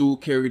of the stool,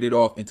 carried it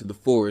off into the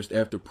forest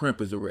after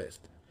Prempeh's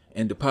arrest,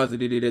 and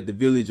deposited it at the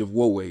village of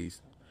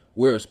Woways,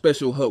 where a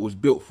special hut was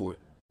built for it.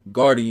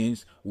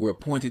 Guardians were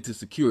appointed to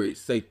secure its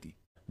safety.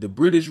 The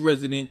British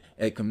resident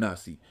at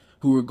Kumasi,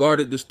 who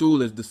regarded the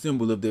stool as the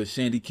symbol of the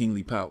Ashanti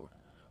kingly power,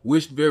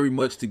 wished very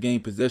much to gain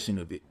possession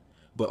of it,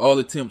 but all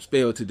attempts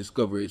failed to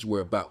discover its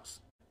whereabouts.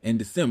 In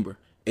December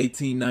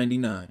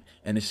 1899,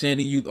 an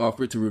Ashanti youth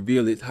offered to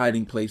reveal its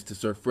hiding place to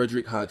Sir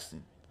Frederick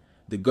Hodgson,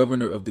 the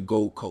governor of the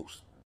Gold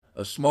Coast.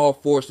 A small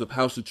force of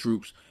Hausa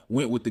troops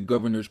went with the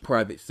governor's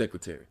private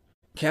secretary,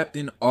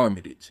 Captain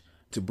Armitage,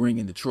 to bring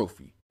in the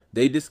trophy.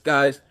 They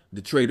disguised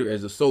the traitor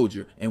as a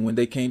soldier, and when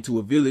they came to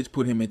a village,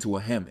 put him into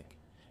a hammock,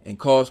 and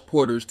caused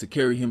porters to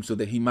carry him so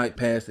that he might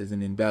pass as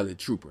an invalid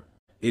trooper.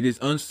 It is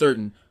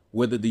uncertain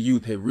whether the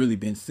youth had really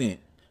been sent,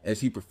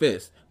 as he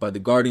professed, by the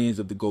guardians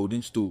of the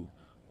Golden Stool,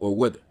 or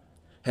whether,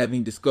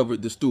 having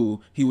discovered the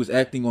stool, he was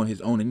acting on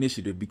his own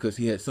initiative because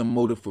he had some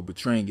motive for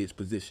betraying its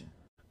position.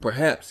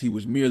 Perhaps he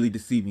was merely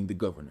deceiving the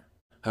governor.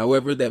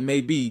 However that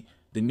may be,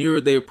 the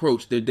nearer they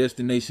approached their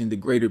destination, the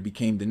greater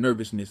became the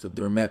nervousness of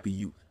the Ramapi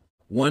youth.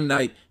 One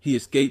night he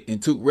escaped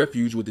and took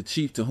refuge with the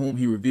chief, to whom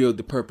he revealed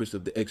the purpose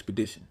of the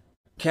expedition.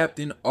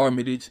 Captain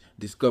Armitage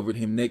discovered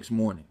him next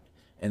morning,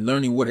 and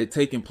learning what had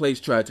taken place,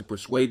 tried to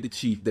persuade the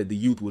chief that the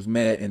youth was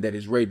mad and that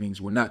his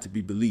ravings were not to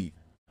be believed.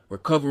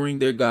 Recovering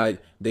their guide,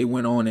 they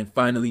went on, and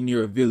finally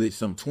near a village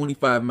some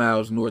 25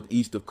 miles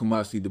northeast of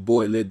Kumasi, the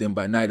boy led them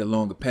by night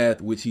along a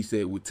path which he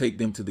said would take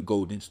them to the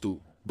Golden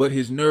Stool. But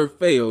his nerve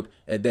failed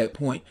at that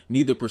point.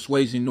 Neither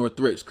persuasion nor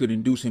threats could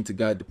induce him to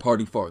guide the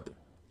party farther,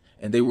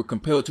 and they were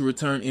compelled to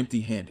return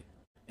empty-handed.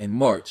 In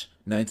March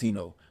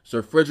 1900,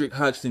 Sir Frederick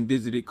Hodgson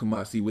visited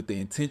Kumasi with the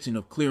intention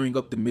of clearing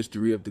up the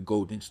mystery of the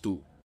Golden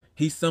Stool.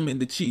 He summoned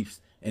the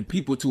chiefs and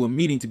people to a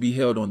meeting to be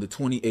held on the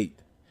 28th,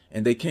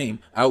 and they came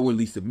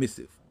outwardly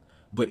submissive,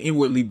 but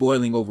inwardly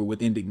boiling over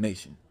with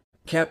indignation.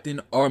 Captain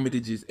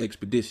Armitage's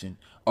expedition,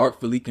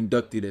 artfully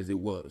conducted as it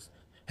was,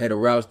 had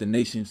aroused the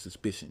nation's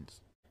suspicions.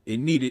 It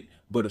needed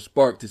but a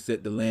spark to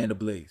set the land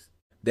ablaze.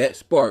 That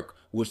spark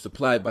was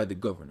supplied by the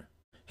governor.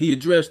 He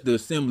addressed the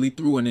assembly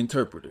through an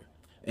interpreter,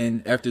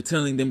 and after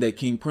telling them that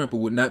King Prempeh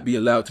would not be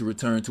allowed to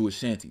return to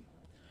Ashanti,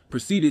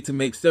 proceeded to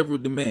make several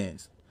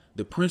demands,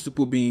 the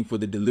principal being for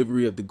the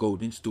delivery of the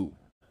Golden Stool.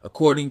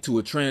 According to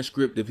a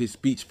transcript of his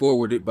speech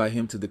forwarded by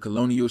him to the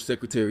colonial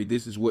secretary,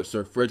 this is what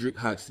Sir Frederick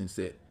Hodgson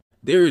said.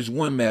 "There is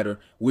one matter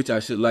which I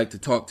should like to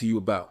talk to you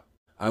about.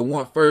 I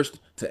want first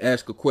to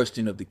ask a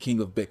question of the King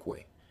of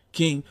Bekwai.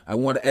 King, I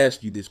want to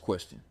ask you this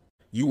question.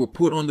 You were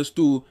put on the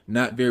stool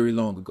not very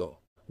long ago.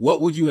 What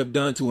would you have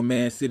done to a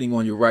man sitting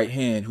on your right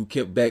hand who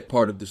kept back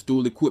part of the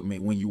stool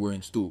equipment when you were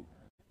in stool?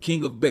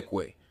 King of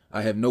Bekwai,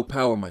 I have no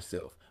power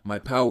myself. My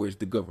power is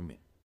the government.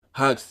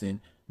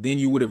 Hodgson, then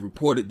you would have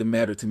reported the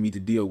matter to me to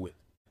deal with.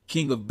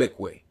 King of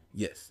Bekwai,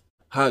 yes.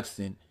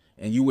 Hodgson,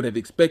 and you would have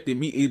expected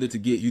me either to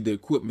get you the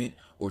equipment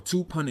or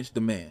to punish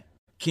the man.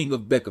 King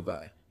of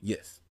Bekwai,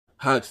 yes.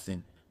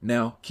 Hodgson,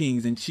 now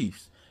kings and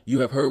chiefs, you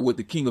have heard what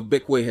the King of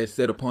Bekwai has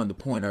said upon the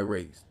point I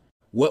raised.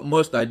 What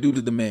must I do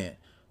to the man,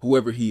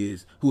 whoever he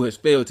is, who has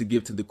failed to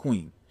give to the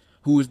queen,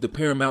 who is the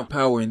paramount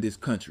power in this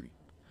country,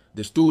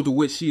 the stool to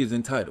which she is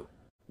entitled?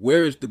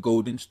 Where is the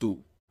Golden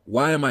Stool?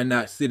 Why am I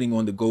not sitting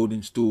on the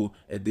Golden Stool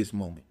at this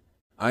moment?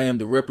 I am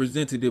the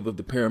representative of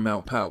the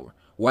paramount power.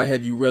 Why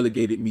have you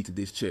relegated me to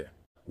this chair?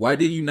 Why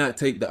did you not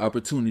take the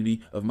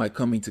opportunity of my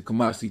coming to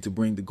Kumasi to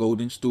bring the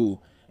Golden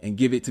Stool and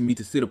give it to me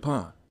to sit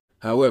upon?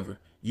 However,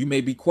 you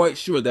may be quite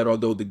sure that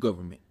although the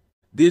government,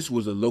 this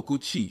was a local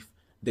chief,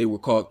 they were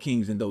called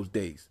kings in those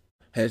days,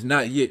 has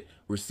not yet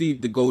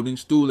received the Golden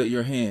Stool at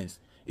your hands,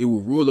 it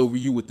will rule over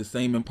you with the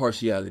same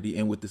impartiality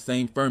and with the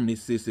same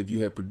firmness as if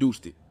you had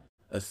produced it.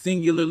 A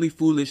singularly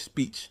foolish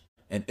speech,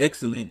 an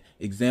excellent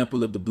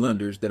example of the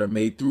blunders that are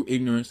made through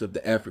ignorance of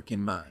the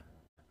African mind.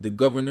 The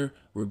governor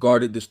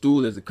regarded the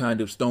stool as a kind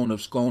of stone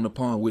of scone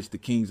upon which the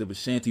kings of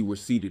Ashanti were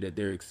seated at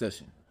their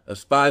accession, a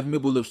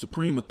spivmibble of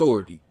supreme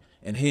authority,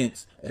 and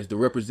hence, as the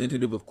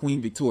representative of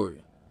Queen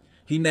Victoria,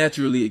 he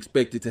naturally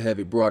expected to have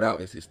it brought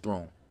out as his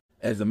throne.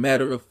 As a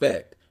matter of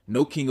fact,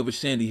 no king of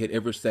Ashanti had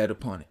ever sat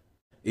upon it.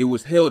 It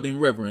was held in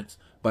reverence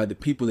by the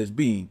people as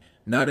being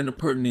not an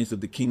appurtenance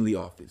of the kingly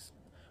office,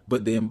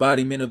 but the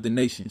embodiment of the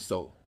nation's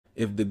soul.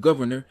 If the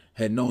governor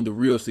had known the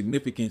real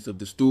significance of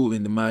the stool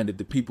in the mind of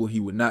the people, he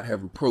would not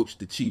have reproached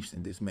the chiefs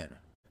in this manner.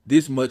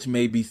 This much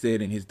may be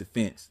said in his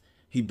defense.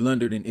 He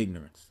blundered in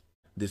ignorance.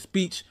 The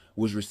speech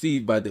was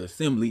received by the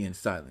assembly in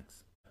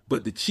silence.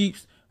 But the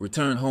chiefs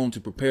returned home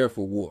to prepare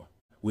for war.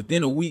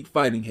 Within a week,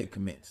 fighting had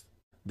commenced.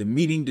 The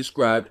meeting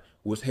described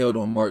was held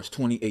on March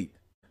 28th.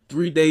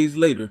 3 days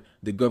later,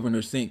 the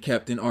governor sent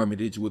Captain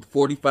Armitage with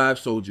 45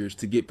 soldiers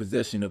to get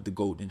possession of the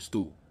golden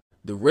stool.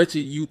 The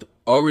wretched youth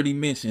already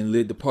mentioned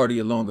led the party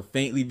along a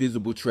faintly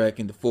visible track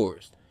in the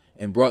forest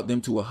and brought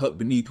them to a hut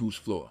beneath whose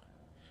floor,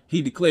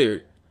 he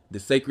declared, the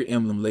sacred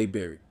emblem lay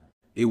buried.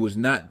 It was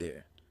not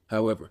there,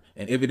 however,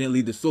 and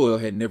evidently the soil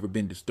had never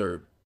been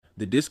disturbed.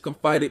 The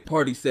discomfited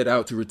party set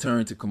out to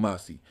return to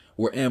Kumasi,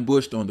 were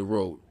ambushed on the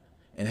road,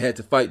 and had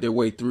to fight their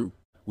way through.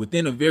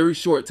 Within a very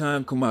short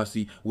time,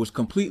 Kumasi was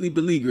completely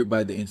beleaguered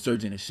by the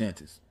insurgent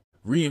Ashantis.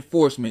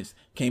 Reinforcements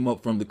came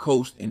up from the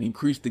coast and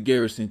increased the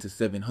garrison to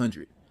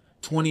 700,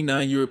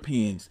 29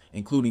 Europeans,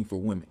 including for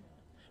women,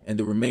 and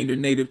the remainder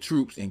native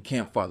troops and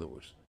camp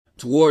followers.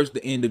 Towards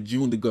the end of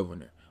June, the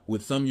governor,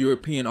 with some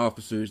European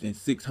officers and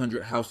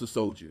 600 Hausa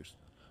soldiers,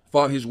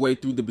 fought his way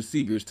through the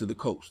besiegers to the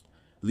coast,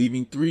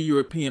 leaving 3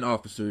 European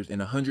officers and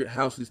 100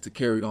 Hausas to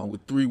carry on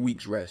with 3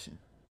 weeks' ration.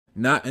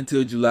 Not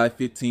until July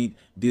 15th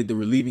did the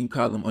relieving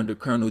column under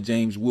Colonel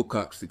James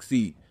Wilcox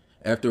succeed,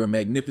 after a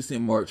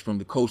magnificent march from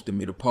the coast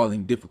amid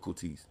appalling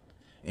difficulties,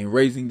 in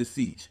raising the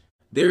siege.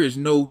 There is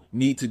no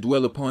need to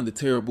dwell upon the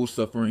terrible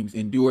sufferings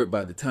endured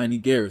by the tiny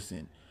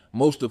garrison,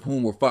 most of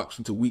whom were fought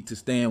too weak to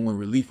stand when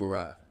relief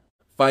arrived.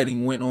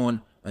 Fighting went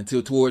on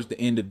until towards the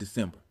end of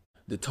December.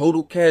 The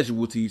total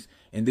casualties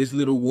in this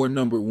little war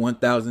numbered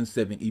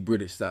 1,070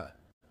 British side.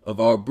 Of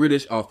our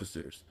British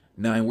officers,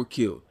 9 were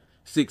killed,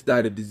 6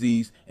 died of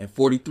disease, and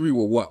 43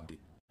 were wounded.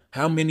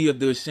 How many of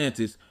the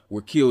Ashantis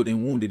were killed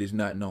and wounded is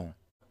not known.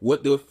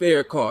 What the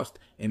affair cost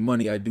in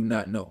money I do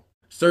not know.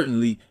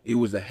 Certainly, it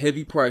was a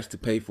heavy price to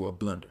pay for a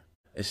blunder.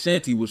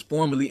 Ashanti was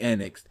formally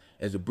annexed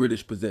as a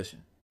British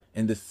possession.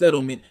 In the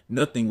settlement,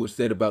 nothing was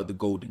said about the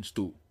golden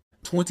stool.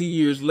 20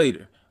 years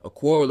later, a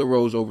quarrel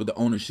arose over the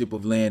ownership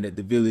of land at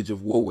the village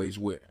of Woways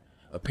where,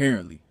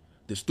 apparently,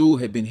 the stool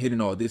had been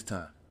hidden all this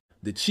time.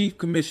 The chief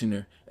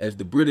commissioner, as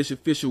the British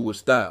official was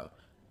styled,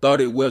 thought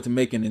it well to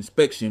make an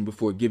inspection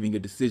before giving a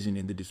decision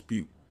in the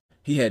dispute.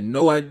 He had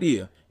no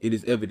idea, it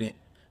is evident,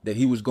 that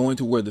he was going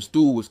to where the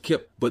stool was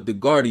kept, but the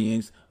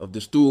guardians of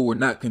the stool were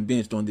not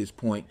convinced on this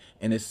point,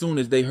 and as soon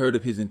as they heard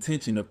of his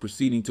intention of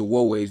proceeding to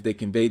Woways, they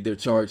conveyed their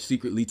charge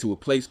secretly to a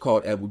place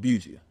called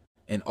Abuja.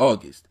 In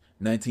August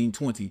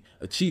 1920,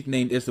 a chief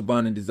named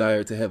Esteban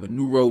desired to have a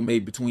new road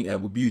made between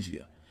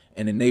Abuja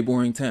and a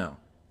neighboring town,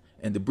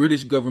 and the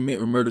British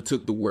government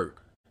undertook the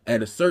work.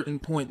 At a certain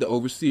point, the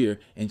overseer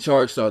in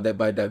charge saw that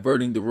by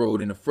diverting the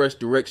road in a fresh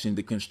direction,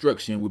 the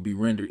construction would be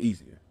rendered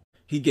easier.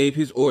 He gave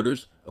his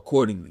orders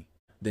accordingly.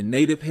 The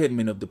native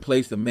headman of the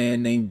place, a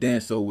man named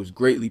Danso, was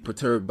greatly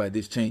perturbed by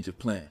this change of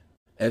plan.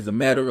 As a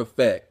matter of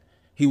fact,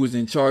 he was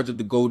in charge of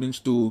the golden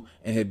stool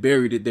and had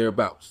buried it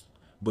thereabouts,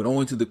 but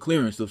owing to the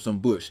clearance of some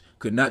bush,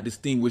 could not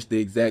distinguish the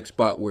exact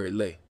spot where it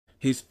lay.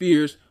 His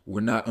fears were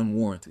not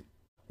unwarranted.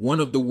 One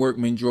of the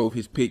workmen drove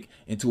his pick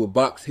into a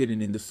box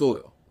hidden in the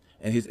soil,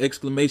 and his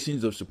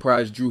exclamations of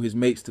surprise drew his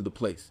mates to the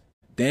place.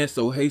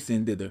 Danso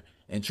hastened thither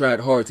and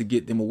tried hard to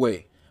get them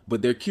away,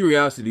 but their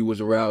curiosity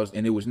was aroused,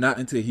 and it was not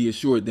until he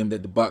assured them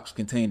that the box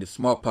contained a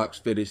smallpox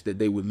fetish that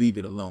they would leave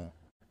it alone.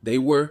 They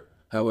were,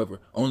 however,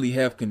 only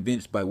half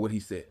convinced by what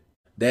he said.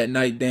 That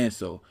night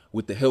Danso,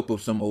 with the help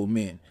of some old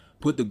men,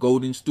 put the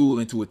golden stool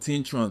into a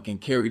tin trunk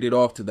and carried it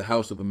off to the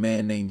house of a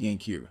man named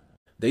Yankira.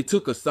 They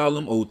took a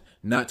solemn oath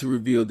not to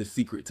reveal the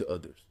secret to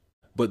others.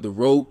 But the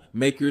road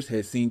makers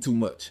had seen too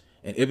much,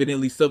 and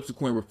evidently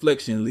subsequent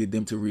reflection led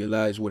them to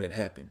realize what had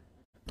happened.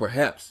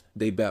 Perhaps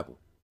they babbled.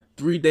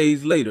 3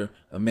 days later,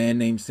 a man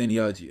named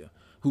Senyagia,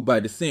 who by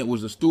descent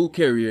was a stool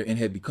carrier and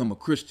had become a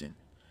Christian,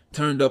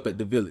 turned up at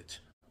the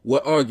village.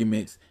 What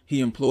arguments he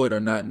employed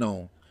are not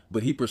known,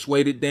 but he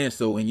persuaded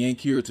Danso and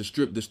Yankira to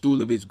strip the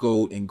stool of its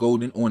gold and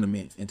golden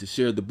ornaments and to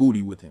share the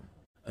booty with him.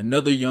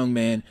 Another young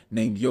man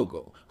named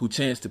Yogo, who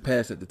chanced to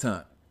pass at the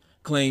time,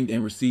 claimed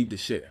and received a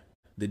share.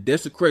 The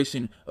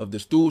desecration of the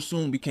stool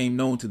soon became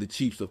known to the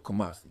chiefs of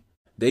Kumasi.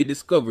 They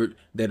discovered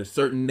that a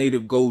certain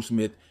native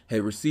goldsmith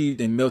had received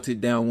and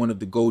melted down one of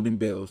the golden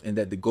bells, and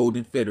that the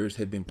golden fetters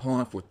had been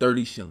pawned for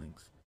 30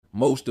 shillings.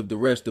 Most of the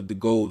rest of the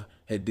gold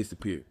had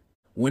disappeared.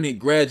 When it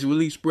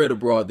gradually spread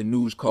abroad, the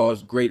news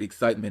caused great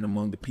excitement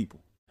among the people.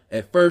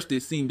 At first,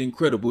 it seemed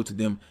incredible to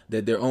them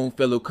that their own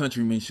fellow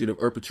countrymen should have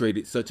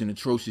perpetrated such an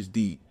atrocious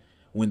deed,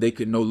 when they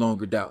could no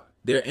longer doubt.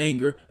 Their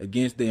anger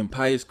against the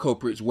impious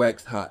culprits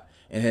waxed hot,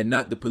 and had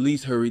not the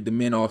police hurried the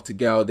men off to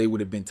Gaol, they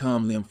would have been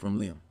torn limb from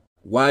limb.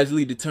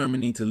 Wisely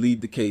determining to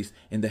leave the case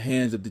in the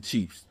hands of the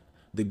chiefs,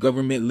 the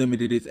government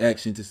limited its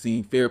action to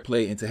seeing fair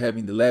play and to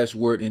having the last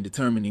word in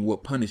determining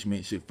what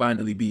punishment should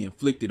finally be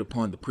inflicted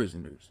upon the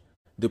prisoners.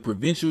 The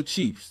provincial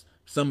chiefs,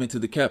 summoned to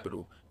the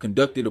capital,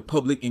 conducted a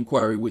public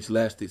inquiry which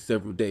lasted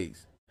several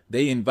days.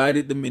 They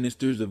invited the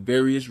ministers of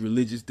various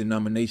religious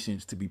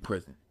denominations to be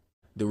present.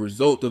 The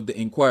result of the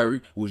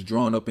inquiry was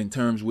drawn up in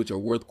terms which are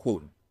worth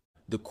quoting.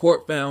 The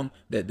court found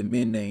that the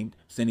men named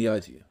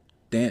Senyagia,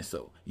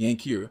 Danso,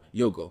 Yankira,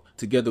 Yogo,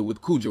 together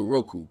with Kujo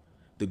Roku,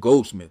 the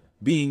goldsmith,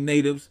 being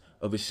natives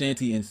of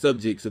Ashanti and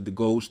subjects of the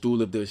gold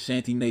stool of the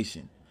Ashanti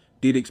nation,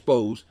 did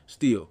expose,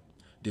 steal,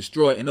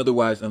 destroy, and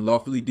otherwise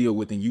unlawfully deal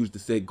with and use the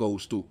said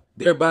gold stool,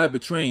 thereby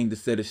betraying the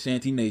said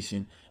Ashanti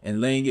nation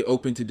and laying it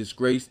open to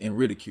disgrace and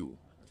ridicule,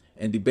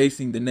 and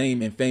debasing the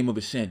name and fame of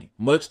Ashanti,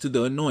 much to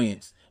the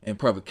annoyance and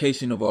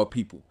provocation of all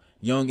people,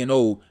 young and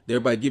old,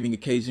 thereby giving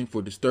occasion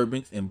for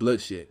disturbance and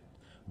bloodshed,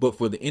 but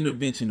for the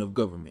intervention of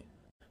government.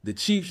 The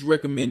chiefs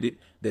recommended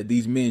that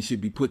these men should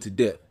be put to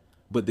death,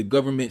 but the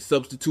government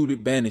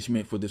substituted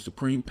banishment for the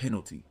supreme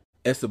penalty.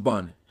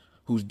 Esabana,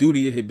 whose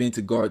duty it had been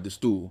to guard the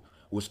stool,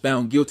 was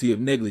found guilty of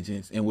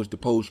negligence and was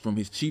deposed from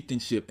his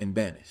chieftainship and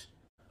banished.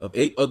 Of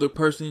 8 other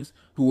persons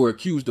who were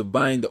accused of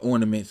buying the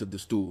ornaments of the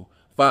stool,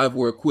 5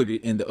 were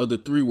acquitted and the other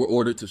 3 were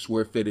ordered to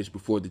swear fetish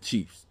before the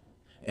chiefs,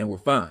 and were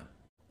fined.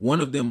 One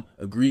of them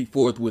agreed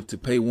forthwith to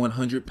pay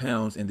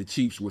 £100, and the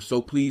chiefs were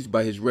so pleased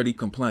by his ready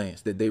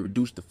compliance that they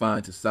reduced the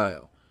fine to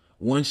sile,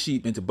 1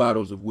 sheep into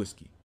bottles of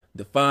whiskey.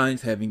 The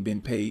fines having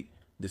been paid,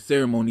 the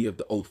ceremony of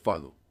the oath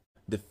followed.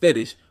 The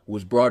fetish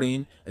was brought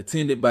in,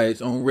 attended by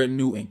its own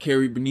retinue, and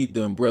carried beneath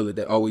the umbrella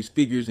that always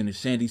figures in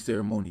Ashanti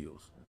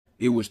ceremonials.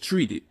 It was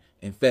treated,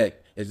 in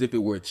fact, as if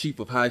it were a chief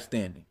of high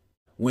standing.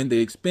 When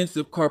the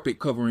expensive carpet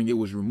covering it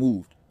was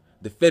removed,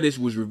 the fetish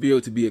was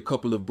revealed to be a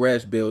couple of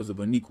brass bells of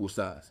unequal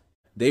size.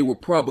 They were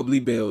probably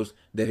bells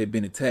that had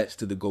been attached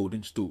to the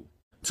golden stool.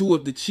 2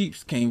 of the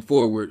chiefs came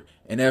forward,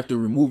 and after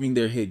removing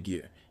their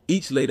headgear,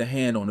 each laid a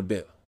hand on a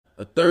bell.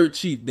 A 3rd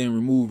chief then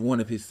removed one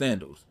of his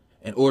sandals,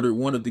 and ordered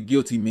one of the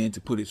guilty men to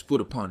put his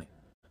foot upon it.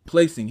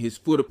 Placing his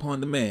foot upon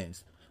the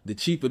man's, the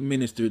chief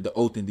administered the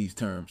oath in these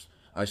terms: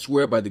 I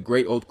swear by the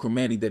great oath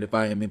Chromati that if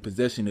I am in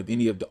possession of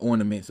any of the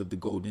ornaments of the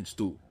golden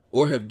stool,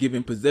 or have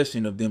given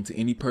possession of them to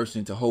any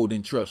person to hold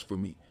in trust for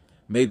me,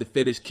 may the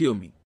fetish kill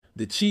me.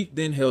 The chief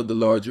then held the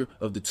larger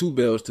of the 2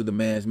 bells to the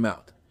man's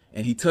mouth,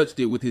 and he touched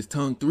it with his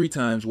tongue 3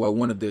 times while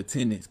one of the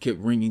attendants kept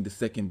ringing the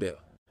 2nd bell.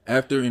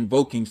 After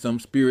invoking some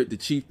spirit, the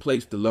chief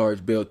placed the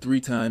large bell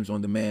 3 times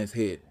on the man's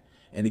head,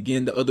 and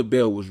again the other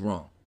bell was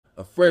rung.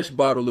 A fresh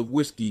bottle of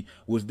whiskey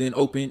was then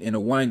opened, and a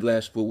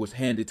wineglassful was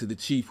handed to the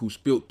chief, who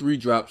spilt 3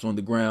 drops on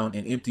the ground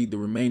and emptied the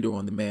remainder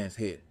on the man's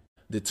head.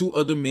 The 2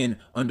 other men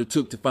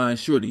undertook to find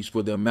sureties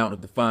for the amount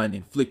of the fine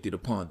inflicted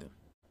upon them.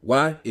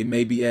 Why, it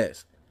may be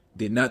asked,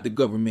 did not the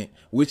government,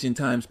 which in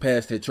times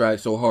past had tried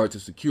so hard to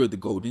secure the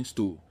golden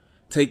stool,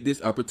 take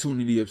this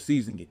opportunity of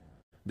seizing it?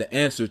 The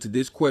answer to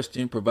this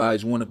question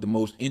provides one of the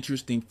most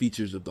interesting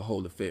features of the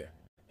whole affair.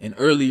 In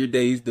earlier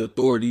days, the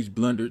authorities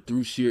blundered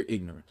through sheer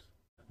ignorance.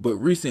 But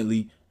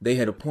recently, they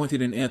had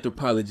appointed an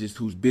anthropologist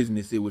whose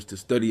business it was to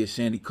study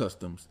Ashanti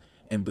customs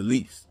and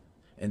beliefs.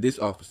 And this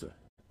officer,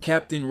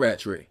 Captain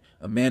Rattray,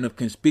 a man of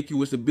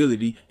conspicuous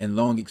ability and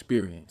long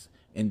experience,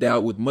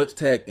 endowed with much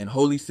tact and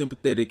wholly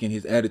sympathetic in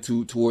his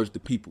attitude towards the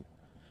people,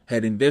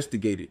 had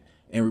investigated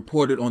and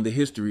reported on the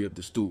history of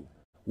the stool.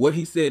 What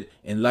he said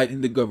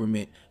enlightened the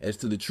government as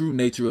to the true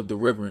nature of the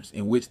reverence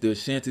in which the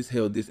Ashantis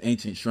held this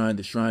ancient shrine,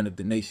 the shrine of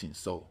the nation's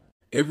soul.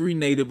 Every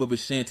native of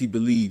Ashanti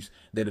believes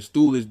that a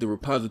stool is the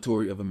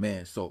repository of a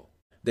man's soul.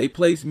 They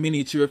place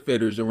miniature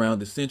fetters around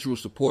the central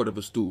support of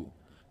a stool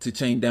to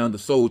chain down the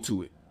soul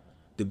to it.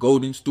 The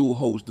golden stool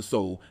holds the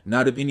soul,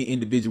 not of any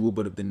individual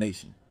but of the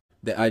nation.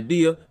 The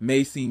idea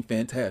may seem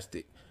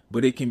fantastic,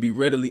 but it can be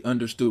readily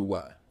understood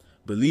why.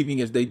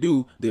 Believing as they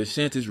do, the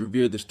Ashantis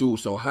revere the stool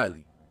so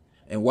highly,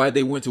 and why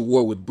they went to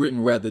war with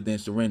Britain rather than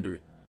surrender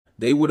it.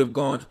 They would have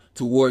gone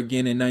to war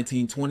again in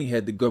 1920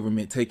 had the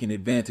government taken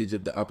advantage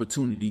of the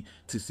opportunity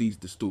to seize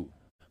the stool.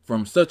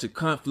 From such a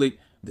conflict,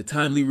 the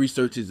timely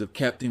researches of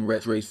Captain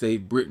Rattray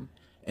saved Britain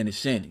and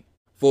Ashanti.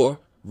 For,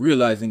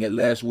 realizing at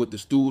last what the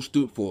stool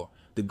stood for,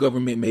 the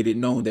government made it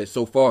known that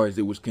so far as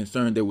it was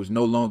concerned there was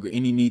no longer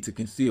any need to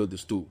conceal the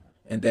stool,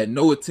 and that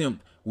no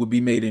attempt would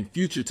be made in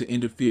future to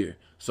interfere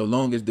so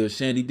long as the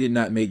Ashanti did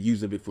not make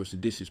use of it for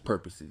seditious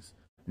purposes.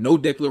 No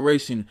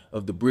declaration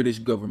of the British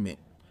government,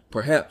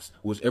 perhaps,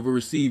 was ever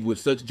received with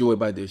such joy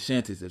by the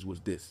Ashantis as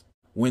was this.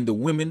 When the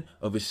women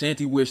of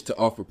Ashanti wished to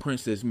offer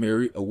Princess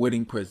Mary a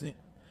wedding present,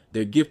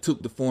 their gift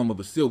took the form of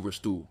a silver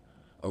stool,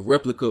 a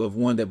replica of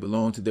one that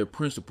belonged to their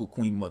principal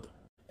Queen Mother.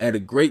 At a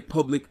great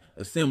public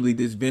assembly,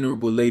 this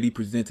venerable lady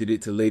presented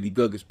it to Lady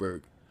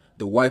Guggisberg,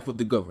 the wife of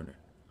the governor,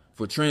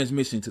 for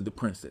transmission to the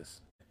princess.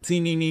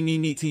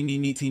 Teeny-nee-nee-nee,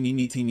 teeny-nee,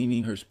 teeny-nee,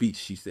 teeny-nee, her speech,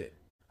 she said.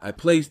 I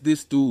place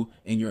this stool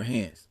in your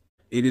hands.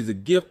 It is a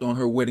gift on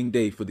her wedding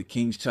day for the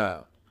king's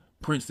child,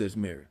 Princess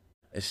Mary.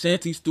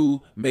 Ashanti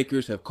stool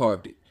makers have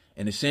carved it,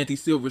 and Ashanti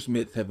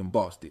silversmiths have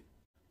embossed it.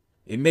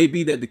 It may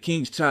be that the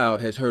king's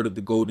child has heard of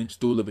the golden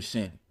stool of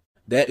Ashanti.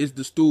 That is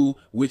the stool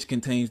which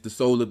contains the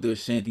soul of the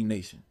Ashanti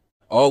nation.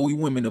 All we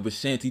women of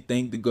Ashanti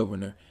thank the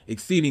governor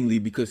exceedingly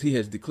because he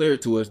has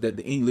declared to us that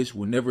the English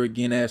will never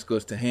again ask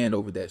us to hand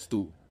over that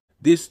stool.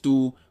 This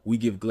stool we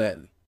give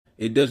gladly.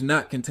 It does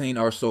not contain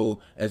our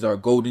soul as our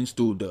golden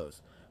stool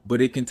does,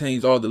 but it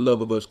contains all the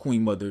love of us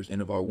queen mothers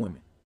and of our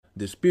women.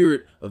 The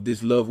spirit of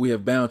this love we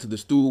have bound to the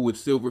stool with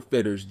silver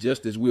fetters,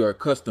 just as we are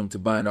accustomed to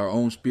bind our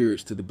own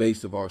spirits to the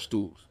base of our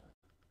stools.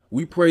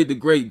 We pray the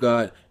great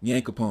God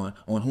Yankapon,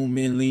 on whom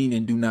men lean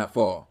and do not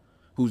fall,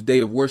 whose day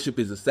of worship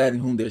is a Saturn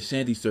whom their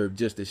shanty serve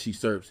just as she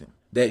serves him,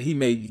 that he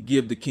may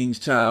give the king's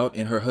child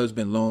and her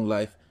husband long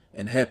life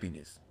and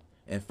happiness.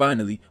 And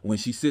finally, when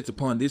she sits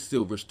upon this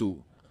silver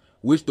stool,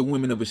 which the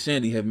women of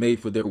Ashanti have made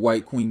for their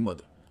white queen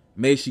mother,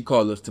 may she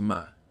call us to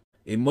mind.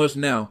 It must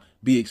now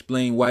be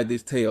explained why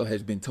this tale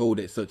has been told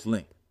at such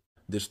length.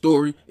 The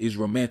story is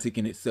romantic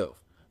in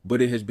itself,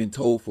 but it has been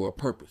told for a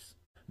purpose.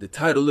 The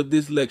title of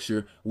this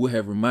lecture will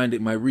have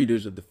reminded my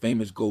readers of the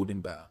famous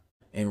Golden Bough.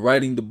 In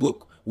writing the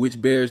book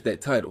which bears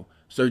that title,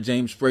 Sir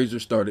James Fraser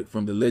started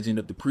from the legend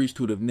of the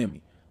priesthood of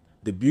Nemi,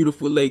 the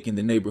beautiful lake in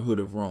the neighborhood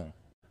of Rome.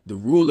 The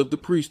rule of the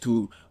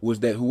priesthood was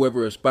that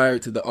whoever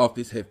aspired to the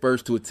office had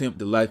first to attempt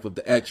the life of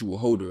the actual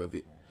holder of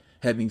it.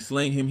 Having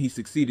slain him, he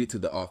succeeded to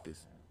the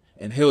office,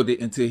 and held it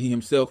until he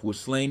himself was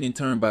slain in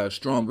turn by a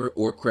stronger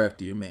or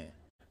craftier man.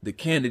 The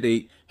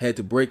candidate had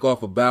to break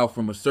off a bough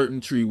from a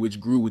certain tree which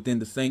grew within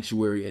the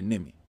sanctuary at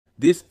Nemi.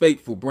 This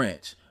fateful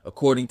branch,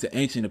 according to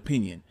ancient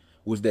opinion,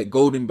 was that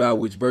golden bough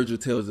which Virgil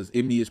tells us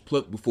Imnius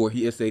plucked before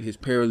he essayed his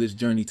perilous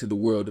journey to the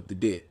world of the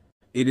dead.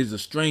 It is a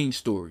strange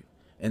story,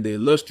 and the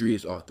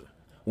illustrious author,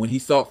 when he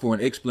sought for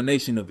an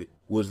explanation of it,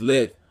 was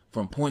led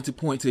from point to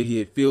point till he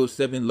had filled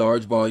 7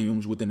 large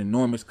volumes with an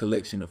enormous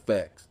collection of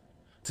facts,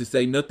 to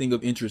say nothing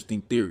of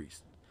interesting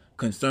theories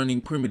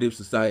concerning primitive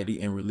society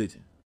and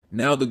religion.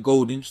 Now the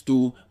golden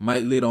stool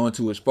might lead on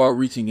to as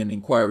far-reaching an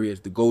inquiry as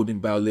the golden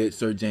bough led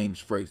Sir James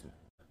Fraser.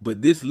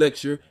 But this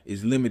lecture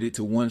is limited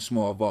to one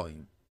small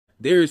volume.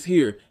 There is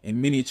here in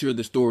miniature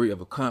the story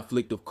of a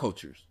conflict of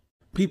cultures.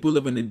 People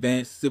of an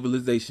advanced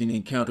civilization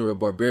encounter a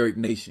barbaric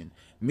nation,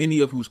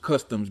 many of whose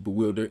customs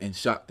bewilder and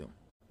shock them.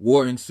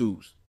 War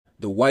ensues.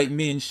 The white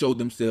men show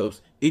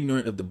themselves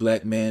ignorant of the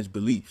black man's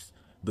beliefs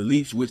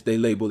which they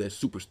label as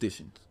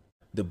superstitions.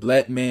 The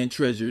black man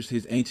treasures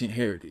his ancient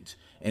heritage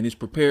and is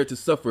prepared to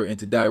suffer and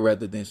to die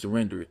rather than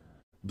surrender it.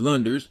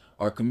 Blunders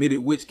are committed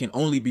which can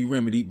only be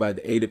remedied by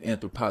the aid of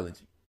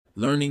anthropology.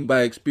 Learning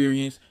by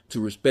experience to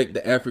respect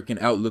the African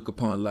outlook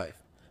upon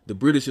life, the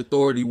British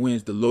authority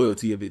wins the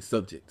loyalty of its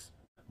subjects.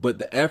 But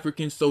the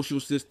African social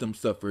system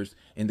suffers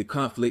in the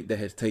conflict that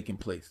has taken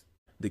place.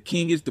 The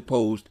king is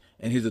deposed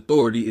and his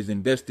authority is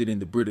invested in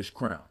the British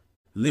crown.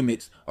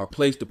 Limits are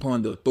placed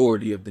upon the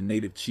authority of the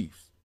native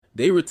chiefs.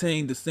 They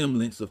retain the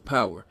semblance of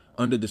power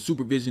under the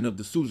supervision of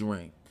the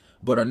suzerain,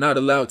 but are not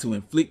allowed to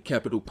inflict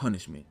capital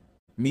punishment.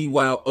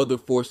 Meanwhile, other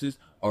forces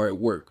are at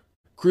work.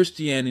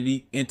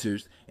 Christianity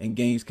enters and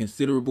gains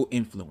considerable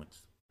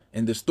influence.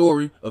 In the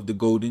story of the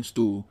Golden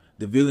Stool,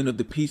 the villain of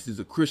the piece is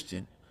a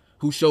Christian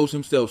who shows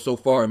himself so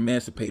far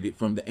emancipated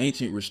from the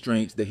ancient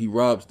restraints that he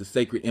robs the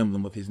sacred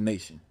emblem of his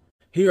nation.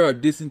 Here are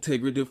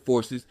disintegrative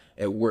forces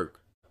at work.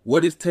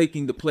 What is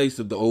taking the place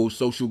of the old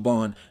social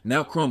bond,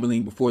 now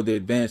crumbling before the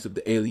advance of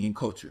the alien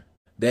culture?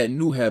 That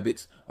new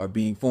habits are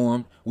being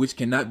formed, which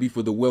cannot be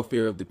for the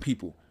welfare of the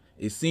people,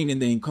 is seen in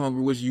the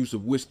incongruous use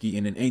of whiskey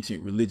in an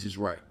ancient religious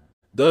rite.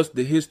 Thus,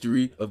 the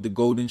history of the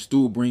Golden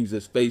Stool brings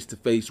us face to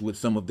face with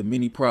some of the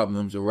many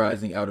problems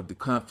arising out of the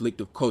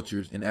conflict of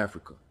cultures in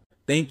Africa.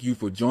 Thank you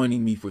for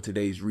joining me for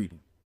today's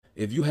reading.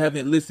 If you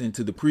haven't listened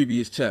to the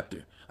previous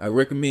chapter, I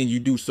recommend you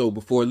do so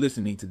before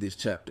listening to this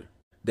chapter.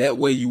 That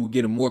way you will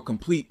get a more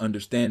complete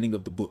understanding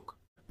of the book.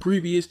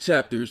 Previous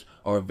chapters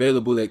are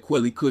available at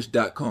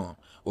quellycush.com,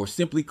 or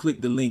simply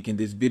click the link in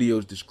this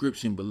video's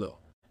description below.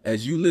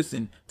 As you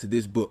listen to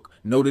this book,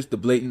 notice the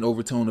blatant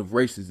overtone of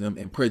racism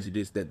and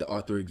prejudice that the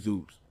author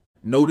exudes.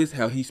 Notice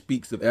how he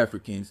speaks of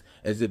Africans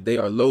as if they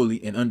are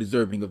lowly and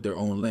undeserving of their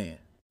own land.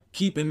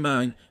 Keep in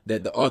mind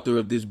that the author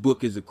of this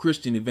book is a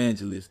Christian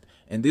evangelist,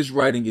 and this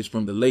writing is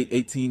from the late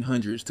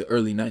 1800s to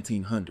early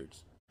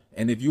 1900s.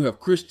 And if you have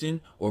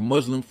Christian or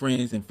Muslim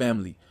friends and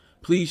family,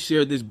 please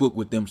share this book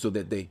with them so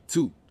that they,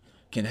 too,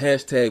 can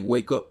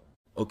 #WakeUp.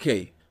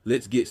 Okay,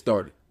 let's get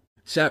started.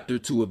 Chapter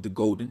 2 of the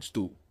Golden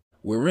Stool,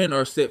 wherein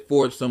are set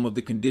forth some of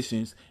the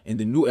conditions in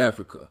the New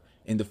Africa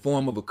in the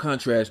form of a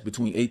contrast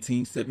between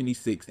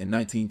 1876 and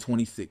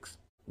 1926.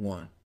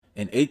 1.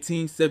 In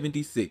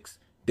 1876,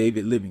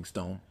 David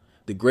Livingstone,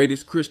 the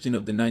greatest Christian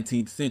of the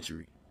 19th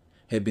century,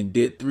 had been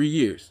dead 3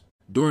 years.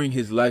 During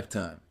his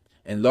lifetime,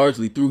 and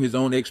largely through his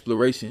own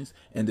explorations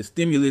and the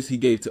stimulus he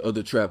gave to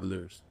other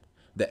travelers,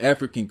 the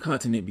African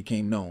continent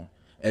became known,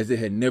 as it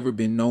had never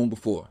been known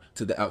before,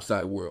 to the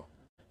outside world.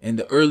 In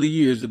the early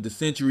years of the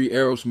century,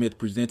 Arrowsmith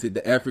presented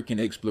the African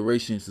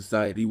Exploration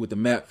Society with a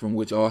map from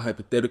which all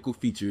hypothetical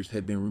features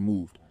had been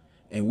removed,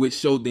 and which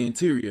showed the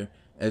interior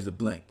as a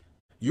blank.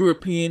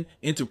 European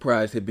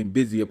enterprise had been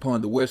busy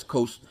upon the west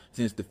coast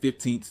since the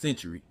 15th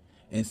century,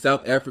 and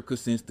South Africa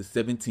since the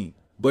 17th.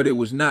 But it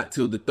was not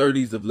till the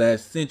 30s of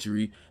last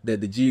century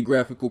that the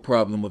geographical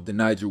problem of the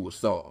Niger was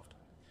solved,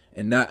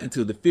 and not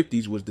until the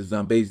 50s was the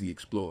Zambezi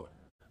explored.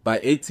 By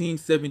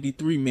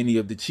 1873, many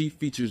of the chief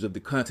features of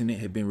the continent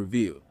had been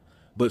revealed,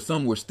 but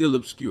some were still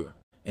obscure.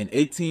 In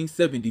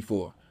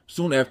 1874,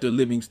 soon after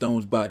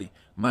Livingstone's body,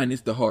 minus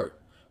the heart,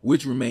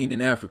 which remained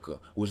in Africa,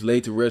 was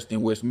laid to rest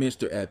in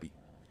Westminster Abbey,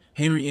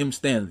 Henry M.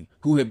 Stanley,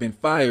 who had been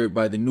fired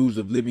by the news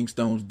of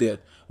Livingstone's death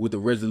with a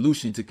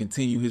resolution to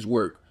continue his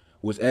work,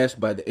 was asked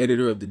by the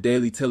editor of the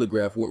Daily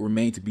Telegraph what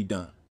remained to be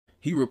done.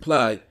 He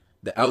replied,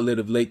 "The outlet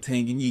of Lake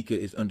Tanganyika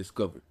is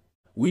undiscovered.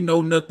 We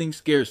know nothing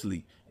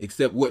scarcely,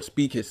 except what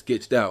Speke has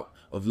sketched out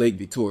of Lake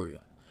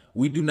Victoria.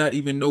 We do not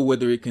even know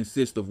whether it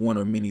consists of one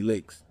or many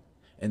lakes,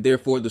 and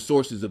therefore the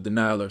sources of the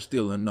Nile are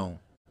still unknown.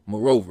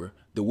 Moreover,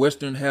 the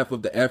western half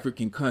of the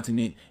African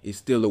continent is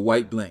still a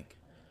white blank."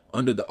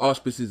 Under the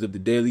auspices of the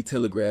Daily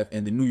Telegraph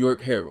and the New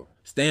York Herald,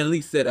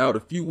 Stanley set out a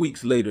few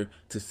weeks later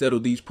to settle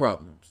these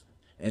problems,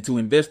 and to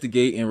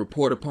investigate and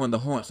report upon the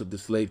haunts of the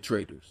slave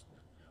traders.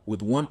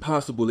 With one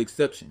possible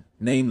exception,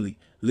 namely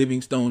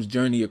Livingstone's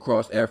journey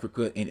across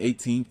Africa in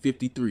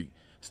 1853,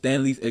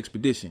 Stanley's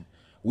expedition,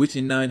 which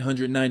in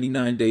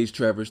 999 days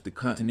traversed the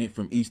continent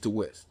from east to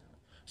west,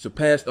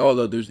 surpassed all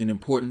others in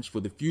importance for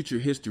the future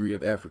history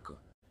of Africa.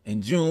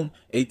 In June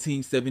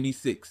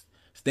 1876,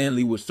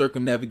 Stanley was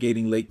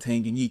circumnavigating Lake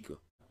Tanganyika.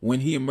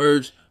 When he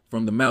emerged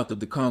from the mouth of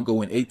the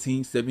Congo in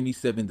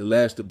 1877, the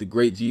last of the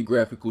great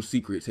geographical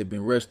secrets had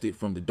been wrested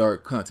from the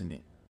dark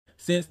continent.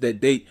 Since that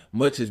date,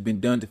 much has been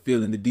done to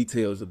fill in the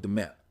details of the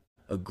map.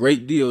 A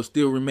great deal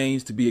still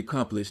remains to be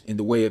accomplished in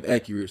the way of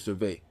accurate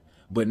survey,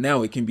 but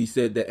now it can be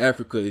said that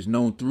Africa is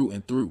known through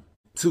and through.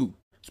 2.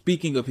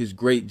 Speaking of his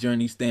great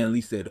journey,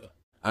 Stanley said,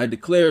 "I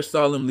declare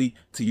solemnly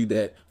to you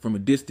that, from a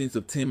distance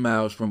of 10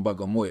 miles from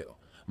Bagamoyo,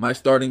 my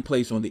starting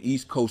place on the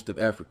east coast of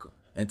Africa,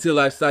 until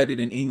I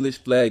sighted an English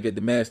flag at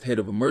the masthead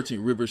of a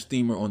merchant river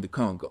steamer on the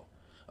Congo,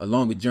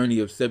 along a journey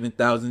of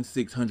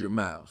 7,600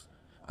 miles,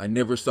 I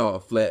never saw a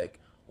flag,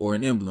 or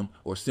an emblem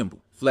or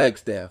symbol,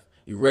 flagstaff,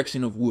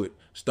 erection of wood,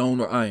 stone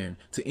or iron,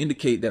 to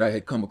indicate that I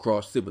had come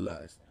across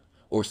civilized,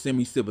 or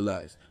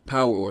semi-civilized,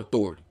 power or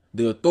authority.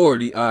 The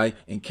authority I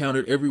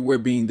encountered everywhere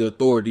being the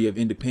authority of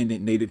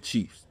independent native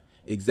chiefs,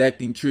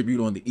 exacting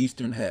tribute on the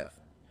eastern half,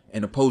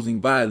 and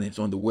opposing violence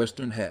on the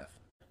western half.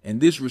 In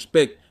this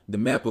respect, the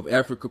map of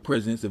Africa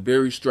presents a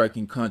very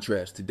striking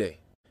contrast today.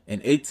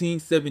 In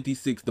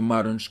 1876, the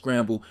modern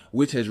scramble,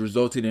 which has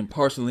resulted in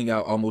parceling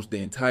out almost the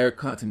entire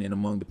continent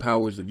among the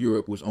powers of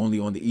Europe, was only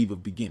on the eve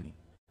of beginning.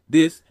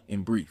 This,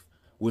 in brief,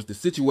 was the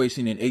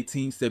situation in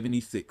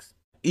 1876.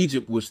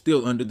 Egypt was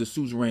still under the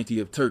suzerainty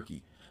of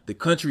Turkey. The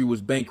country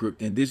was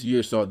bankrupt, and this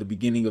year saw the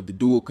beginning of the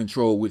dual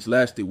control, which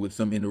lasted with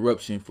some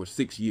interruption for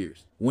 6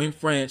 years, when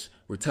France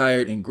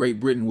retired and Great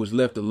Britain was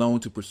left alone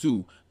to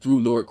pursue,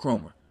 through Lord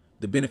Cromer,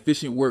 the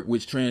beneficent work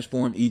which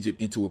transformed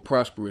Egypt into a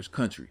prosperous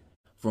country.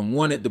 From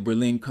one at the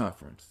Berlin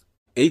Conference.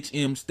 H.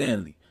 M.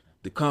 Stanley,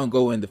 The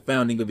Congo and the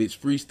Founding of its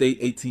Free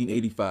State,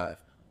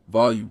 1885,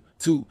 Volume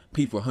 2,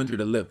 p.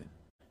 411.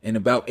 In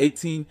about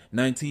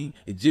 1819,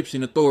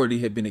 Egyptian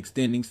authority had been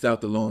extending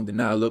south along the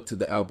Nile up to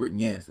the Albert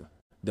Nyanza.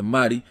 The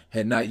Mahdi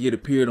had not yet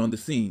appeared on the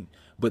scene,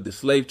 but the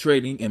slave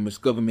trading and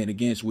misgovernment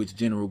against which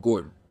General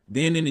Gordon,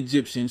 then in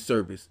Egyptian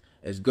service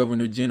as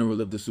Governor General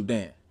of the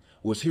Sudan,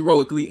 was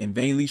heroically and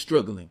vainly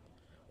struggling,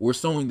 were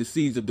sowing the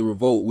seeds of the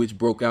revolt which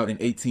broke out in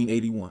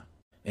 1881.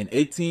 In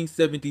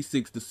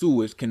 1876, the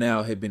Suez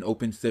Canal had been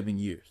opened 7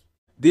 years.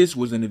 This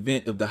was an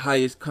event of the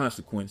highest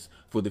consequence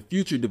for the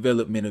future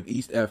development of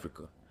East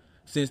Africa,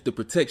 since the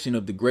protection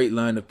of the great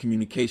line of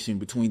communication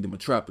between the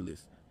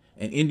metropolis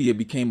and India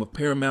became of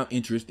paramount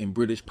interest in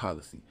British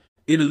policy.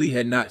 Italy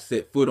had not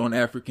set foot on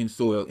African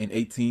soil in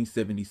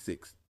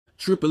 1876.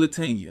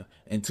 Tripolitania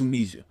and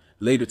Tunisia,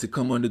 later to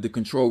come under the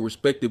control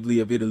respectively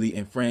of Italy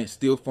and France,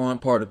 still formed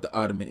part of the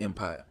Ottoman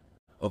Empire.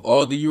 Of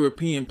all the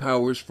European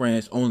powers,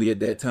 France only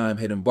at that time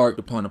had embarked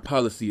upon a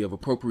policy of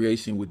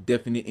appropriation with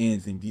definite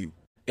ends in view.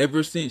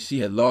 Ever since she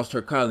had lost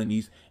her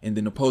colonies and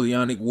the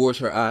Napoleonic Wars,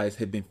 her eyes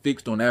had been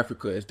fixed on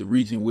Africa as the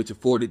region which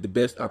afforded the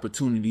best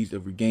opportunities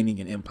of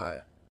regaining an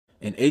empire.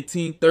 In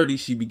 1830,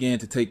 she began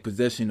to take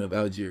possession of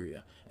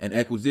Algeria, an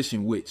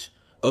acquisition which,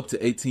 up to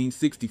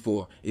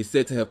 1864, is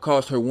said to have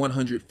cost her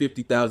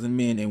 150,000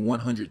 men and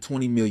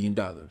 $120 million.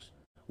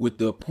 With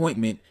the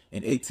appointment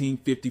in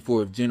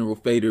 1854 of General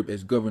Faidherbe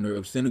as governor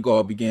of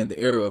Senegal began the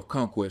era of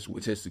conquest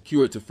which has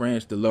secured to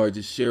France the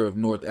largest share of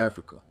North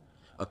Africa,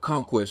 a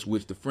conquest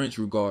which the French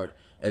regard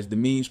as the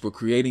means for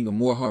creating a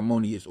more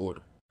harmonious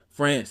order.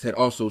 France had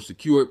also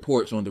secured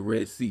ports on the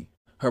Red Sea.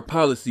 Her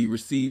policy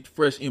received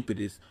fresh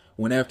impetus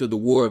when after the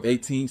War of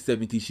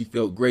 1870 she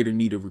felt greater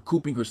need of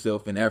recouping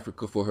herself in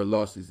Africa for her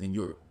losses in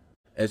Europe.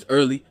 As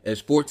early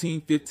as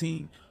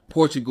 1415,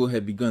 Portugal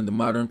had begun the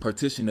modern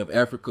partition of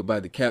Africa by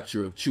the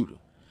capture of Ceuta.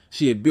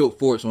 She had built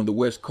forts on the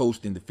west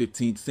coast in the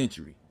 15th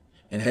century,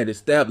 and had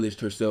established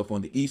herself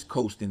on the east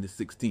coast in the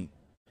 16th.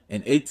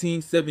 In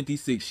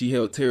 1876, she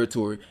held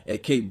territory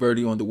at Cape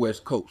Verde on the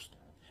west coast,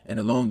 and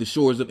along the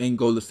shores of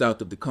Angola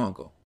south of the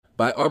Congo.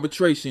 By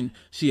arbitration,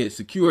 she had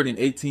secured in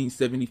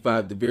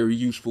 1875 the very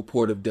useful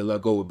port of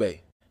Delagoa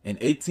Bay. In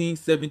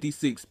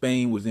 1876,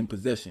 Spain was in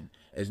possession,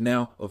 as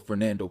now, of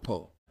Fernando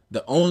Po.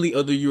 The only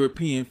other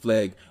European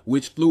flag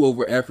which flew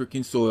over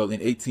African soil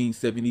in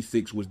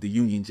 1876 was the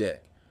Union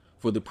Jack.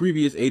 For the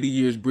previous 80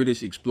 years,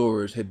 British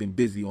explorers had been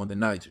busy on the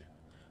Niger,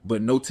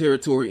 but no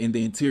territory in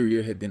the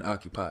interior had been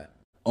occupied.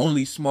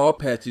 Only small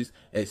patches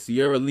at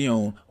Sierra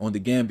Leone, on the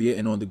Gambia,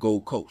 and on the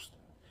Gold Coast,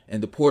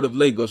 and the port of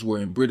Lagos were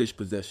in British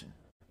possession.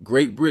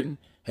 Great Britain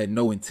had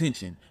no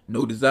intention,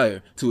 no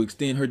desire to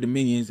extend her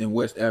dominions in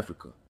West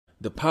Africa.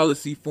 The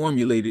policy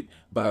formulated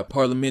by a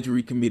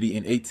parliamentary committee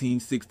in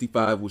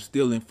 1865 was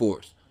still in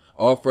force.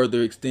 All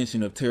further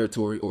extension of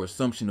territory or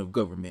assumption of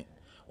government,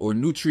 or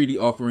new treaty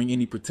offering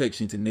any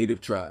protection to native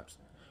tribes,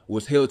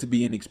 was held to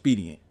be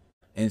inexpedient.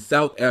 In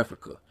South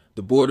Africa,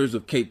 the borders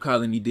of Cape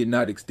Colony did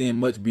not extend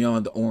much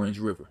beyond the Orange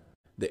River.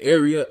 The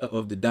area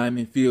of the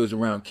diamond fields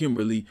around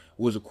Kimberley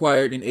was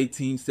acquired in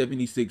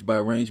 1876 by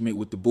arrangement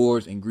with the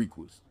Boers and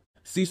Griquas.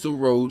 Cecil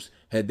Rhodes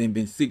had then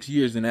been 6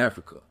 years in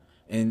Africa,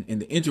 and in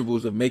the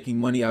intervals of making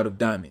money out of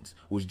diamonds,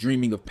 was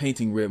dreaming of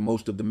painting red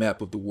most of the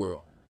map of the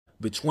world.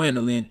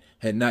 Bechuanaland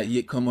had not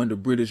yet come under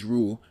British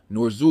rule,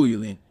 nor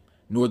Zululand,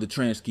 nor the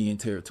Transkean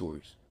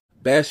territories.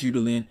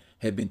 Basutoland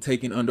had been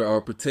taken under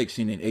our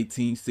protection in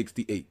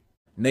 1868.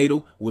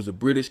 Natal was a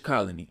British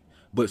colony,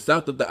 but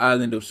south of the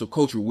island of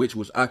Socotra, which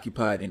was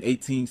occupied in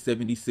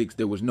 1876,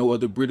 there was no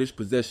other British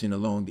possession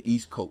along the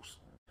east coast.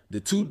 The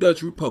two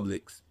Dutch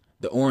republics,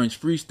 the Orange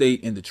Free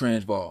State and the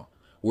Transvaal,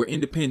 were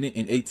independent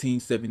in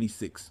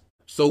 1876.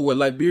 So were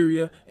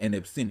Liberia and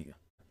Abyssinia.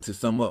 To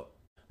sum up,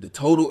 the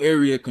total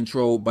area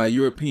controlled by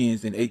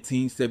Europeans in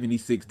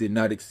 1876 did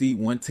not exceed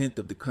 1/10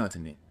 of the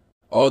continent.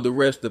 All the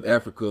rest of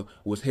Africa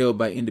was held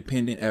by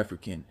independent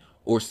African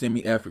or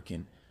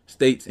semi-African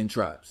states and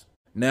tribes.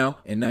 Now,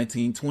 in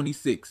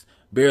 1926,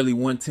 barely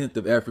 1/10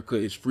 of Africa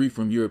is free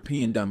from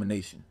European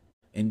domination.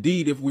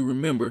 Indeed, if we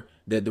remember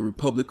that the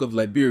Republic of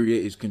Liberia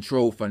is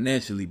controlled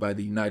financially by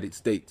the United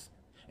States,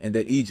 and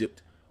that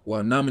Egypt,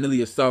 while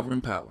nominally a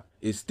sovereign power,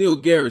 is still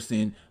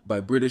garrisoned by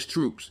British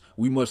troops,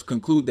 we must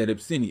conclude that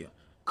Abyssinia,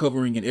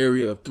 covering an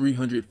area of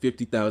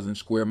 350,000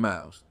 square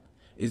miles,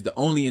 is the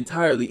only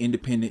entirely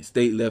independent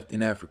state left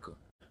in Africa.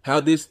 How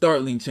this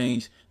startling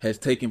change has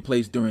taken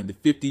place during the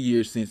 50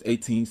 years since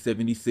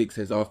 1876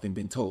 has often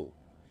been told,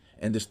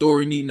 and the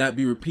story need not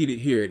be repeated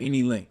here at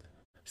any length.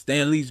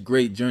 Stanley's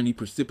great journey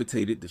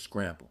precipitated the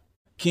scramble.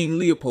 King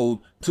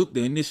Leopold took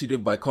the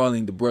initiative by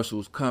calling the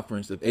Brussels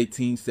Conference of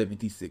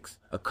 1876,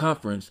 a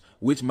conference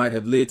which might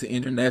have led to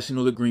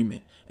international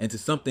agreement and to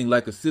something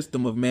like a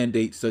system of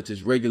mandates such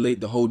as regulate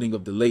the holding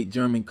of the late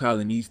German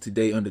colonies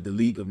today under the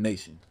League of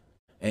Nations.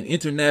 An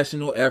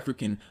International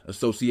African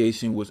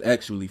Association was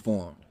actually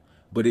formed,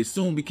 but it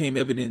soon became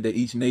evident that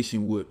each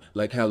nation would,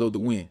 like Hallo the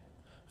Wind,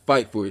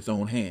 fight for its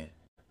own hand.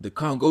 The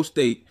Congo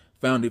state,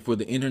 founded for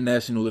the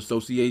International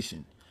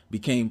Association,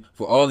 became,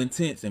 for all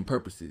intents and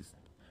purposes,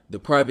 the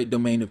private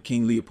domain of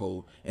King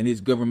Leopold and his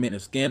government a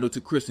scandal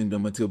to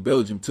Christendom until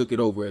Belgium took it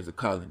over as a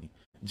colony.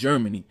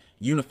 Germany,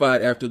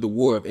 unified after the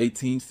War of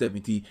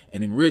 1870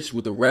 and enriched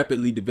with a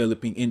rapidly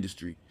developing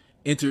industry,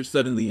 entered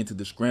suddenly into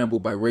the scramble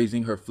by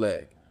raising her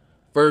flag,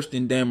 first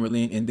in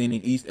Damerland and then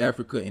in East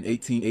Africa in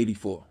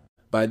 1884.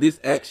 By this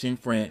action,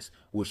 France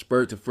was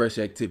spurred to fresh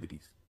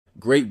activities.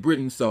 Great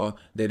Britain saw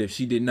that if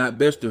she did not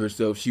bester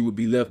herself, she would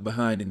be left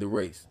behind in the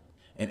race,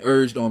 and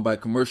urged on by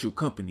commercial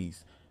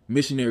companies,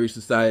 missionary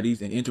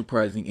societies, and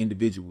enterprising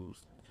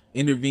individuals,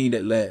 intervened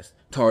at last,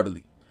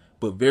 tardily,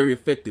 but very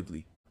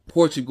effectively.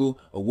 Portugal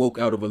awoke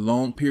out of a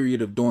long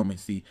period of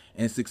dormancy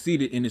and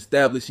succeeded in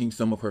establishing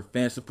some of her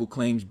fanciful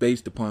claims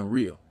based upon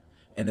real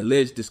and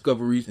alleged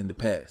discoveries in the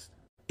past.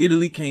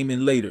 Italy came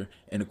in later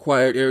and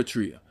acquired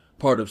Eritrea,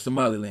 part of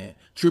Somaliland,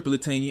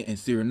 Tripolitania, and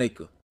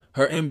Cyrenaica.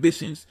 Her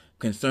ambitions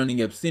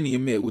concerning Abyssinia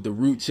met with a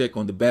rude check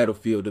on the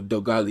battlefield of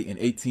Dogali in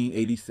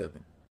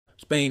 1887.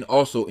 Spain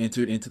also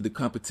entered into the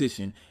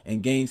competition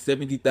and gained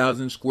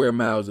 70,000 square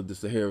miles of the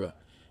Sahara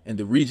and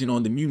the region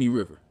on the Muni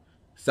River,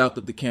 south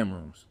of the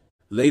Cameroons.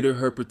 Later,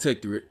 her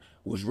protectorate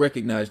was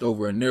recognized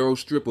over a narrow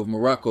strip of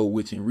Morocco,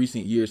 which in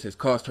recent years has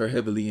cost her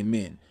heavily in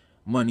men,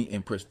 money,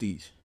 and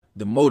prestige.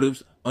 The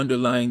motives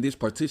underlying this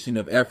partition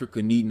of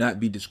Africa need not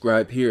be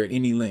described here at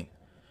any length.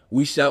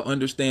 We shall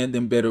understand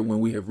them better when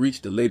we have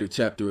reached a later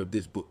chapter of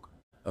this book.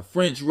 A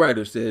French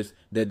writer says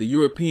that the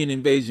European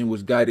invasion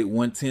was guided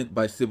 1/10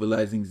 by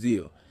civilizing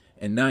zeal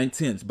and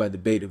 9/10 by the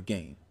bait of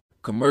gain.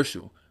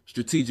 Commercial,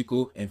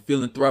 strategical, and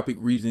philanthropic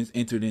reasons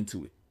entered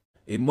into it.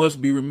 It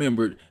must be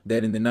remembered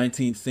that in the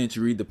 19th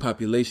century the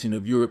population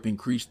of Europe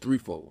increased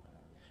threefold,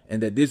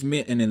 and that this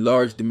meant an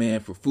enlarged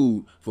demand for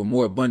food, for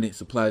more abundant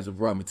supplies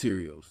of raw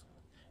materials,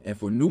 and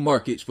for new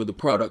markets for the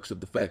products of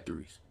the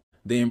factories.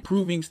 The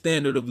improving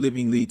standard of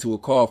living led to a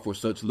call for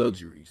such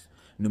luxuries,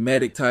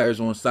 pneumatic tires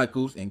on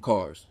cycles and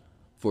cars,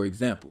 for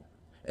example,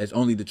 as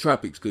only the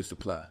tropics could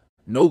supply.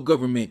 No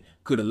government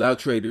could allow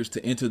traders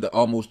to enter the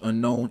almost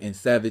unknown and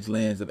savage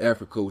lands of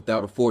Africa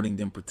without affording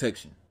them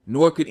protection.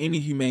 Nor could any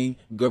humane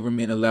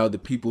government allow the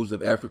peoples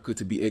of Africa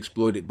to be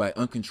exploited by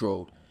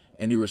uncontrolled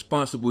and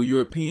irresponsible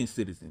European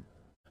citizens.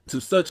 To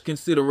such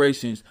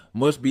considerations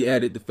must be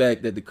added the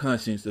fact that the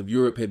conscience of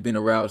Europe had been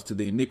aroused to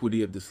the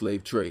iniquity of the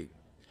slave trade,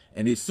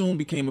 and it soon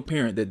became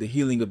apparent that the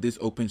healing of this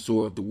open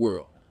sore of the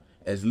world,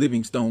 as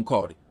Livingstone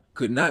called it,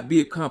 could not be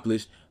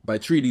accomplished by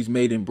treaties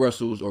made in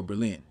Brussels or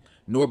Berlin,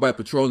 nor by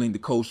patrolling the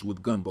coast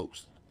with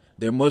gunboats.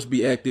 There must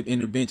be active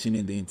intervention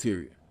in the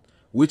interior,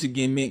 which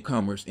again meant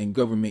commerce and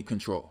government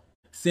control.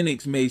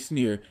 Cynics may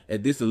sneer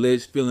at this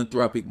alleged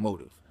philanthropic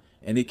motive,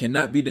 and it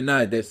cannot be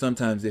denied that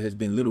sometimes it has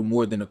been little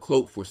more than a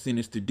cloak for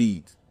sinister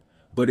deeds,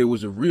 but it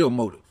was a real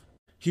motive.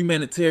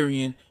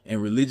 Humanitarian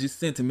and religious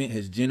sentiment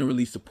has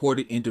generally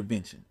supported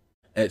intervention.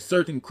 At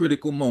certain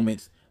critical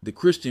moments, the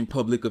Christian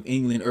public of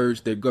England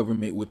urged their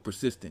government with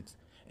persistence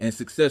and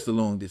success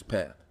along this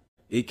path.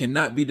 It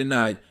cannot be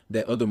denied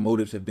that other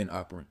motives have been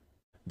operant.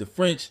 The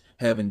French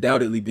have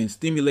undoubtedly been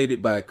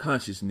stimulated by a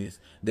consciousness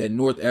that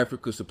North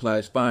Africa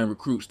supplies fine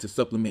recruits to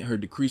supplement her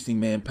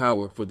decreasing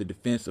manpower for the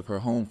defense of her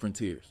home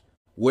frontiers.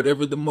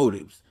 Whatever the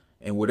motives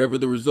and whatever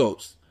the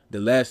results, the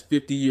last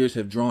 50 years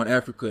have drawn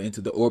Africa into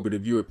the orbit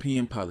of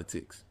European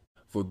politics.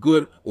 For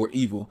good or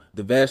evil,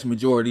 the vast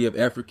majority of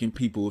African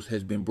peoples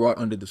has been brought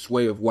under the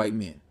sway of white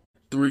men.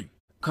 3.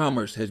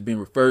 Commerce has been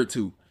referred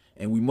to,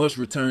 and we must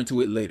return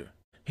to it later.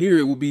 Here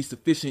it will be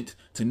sufficient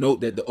to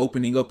note that the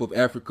opening up of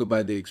Africa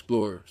by the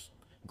explorers,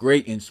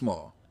 great and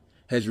small,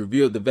 has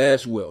revealed the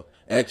vast wealth,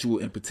 actual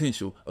and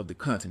potential of the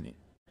continent.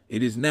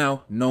 It is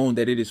now known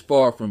that it is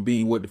far from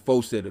being what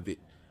Defoe said of it,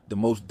 the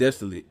most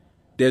desolate,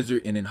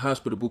 desert and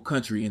inhospitable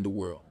country in the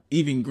world.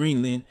 Even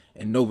Greenland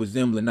and Nova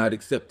Zembla not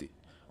accepted.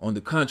 On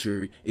the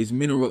contrary, its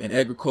mineral and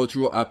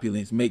agricultural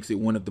opulence makes it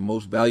one of the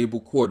most valuable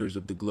quarters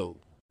of the globe.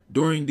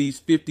 During these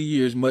 50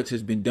 years, much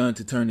has been done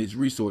to turn its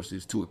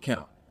resources to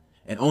account,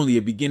 and only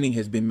a beginning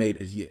has been made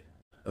as yet.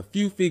 A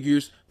few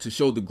figures to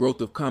show the growth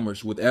of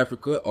commerce with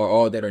Africa are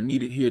all that are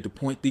needed here to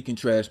point the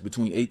contrast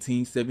between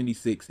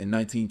 1876 and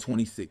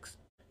 1926.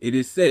 It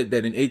is said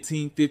that in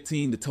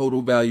 1815 the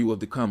total value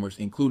of the commerce,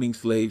 including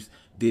slaves,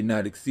 did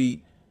not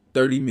exceed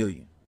 30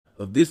 million.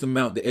 Of this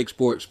amount, the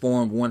exports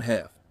formed one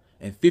half,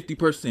 and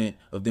 50%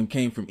 of them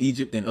came from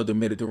Egypt and other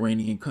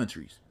Mediterranean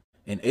countries.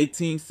 In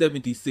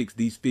 1876,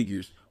 these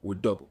figures were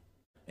double.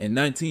 In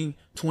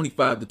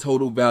 1925, the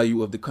total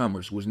value of the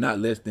commerce was not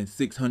less than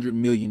 $600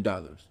 million.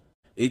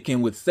 It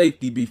can with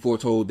safety be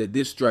foretold that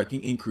this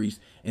striking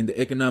increase in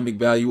the economic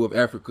value of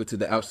Africa to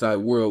the outside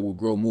world will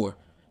grow more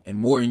and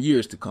more in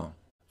years to come.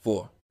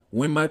 4.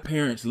 When my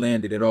parents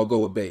landed at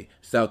Algoa Bay,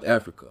 South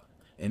Africa,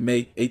 in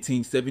May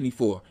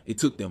 1874, it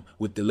took them,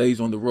 with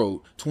delays on the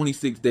road,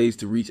 26 days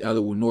to reach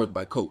Aliwal North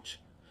by coach,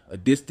 a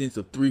distance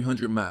of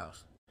 300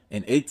 miles.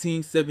 In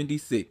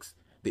 1876,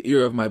 the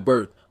year of my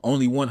birth,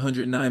 only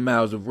 109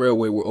 miles of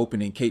railway were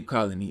open in Cape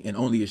Colony and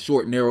only a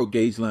short narrow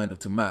gauge line of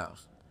 2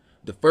 miles.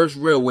 The first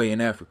railway in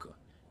Africa,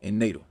 in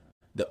Natal.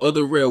 The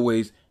other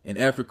railways in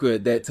Africa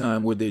at that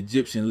time were the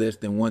Egyptian, less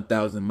than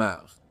 1,000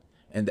 miles,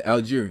 and the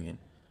Algerian,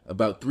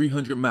 about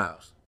 300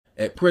 miles.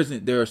 At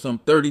present, there are some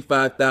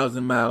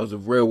 35,000 miles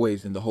of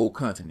railways in the whole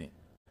continent.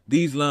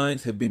 These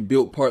lines have been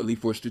built partly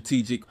for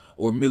strategic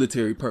or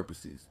military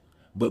purposes,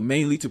 but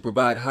mainly to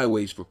provide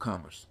highways for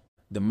commerce.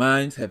 The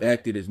mines have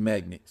acted as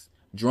magnets,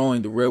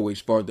 drawing the railways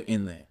farther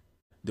inland.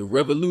 The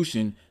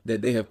revolution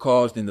that they have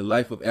caused in the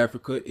life of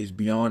Africa is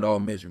beyond all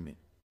measurement.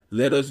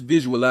 Let us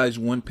visualize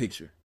one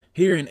picture.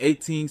 Here in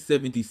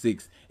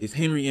 1876 is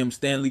Henry M.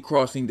 Stanley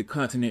crossing the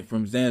continent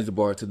from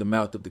Zanzibar to the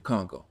mouth of the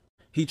Congo.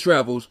 He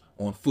travels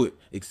on foot,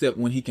 except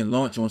when he can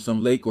launch on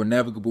some lake or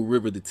navigable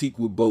river the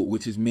teakwood boat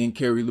which his men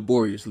carry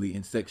laboriously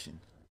in sections.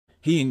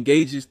 He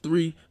engages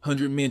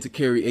 300 men to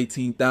carry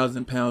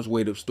 18,000 pounds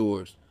weight of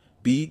stores,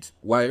 beads,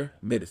 wire,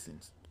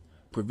 medicines,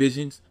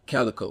 provisions,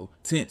 calico,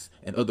 tents,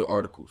 and other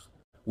articles.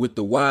 With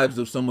the wives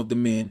of some of the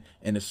men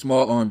and a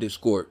small armed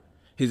escort,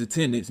 his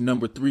attendants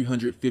number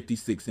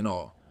 356 in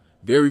all,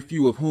 very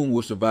few of whom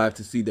will survive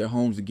to see their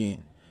homes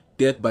again.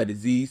 Death by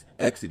disease,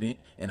 accident,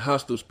 and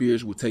hostile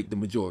spirits will take the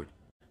majority.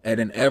 At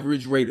an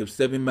average rate of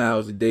 7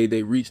 miles a day,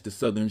 they reach the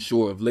southern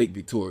shore of Lake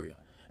Victoria,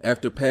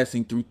 after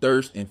passing through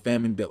thirst and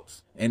famine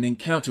belts, and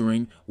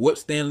encountering what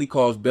Stanley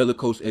calls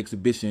bellicose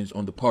exhibitions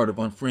on the part of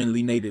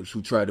unfriendly natives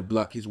who try to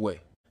block his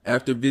way.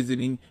 After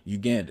visiting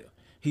Uganda,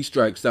 he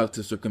strikes out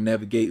to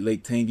circumnavigate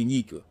Lake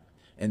Tanganyika,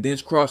 and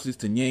thence crosses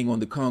to Nyang on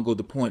the Congo,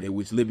 the point at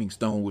which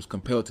Livingstone was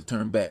compelled to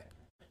turn back.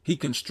 He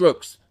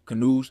constructs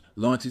canoes,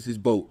 launches his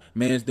boat,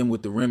 mans them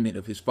with the remnant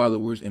of his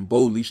followers, and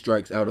boldly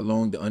strikes out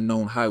along the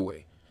unknown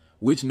highway,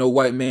 which no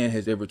white man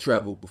has ever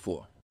traveled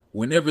before.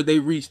 Whenever they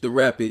reach the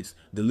rapids,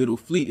 the little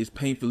fleet is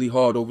painfully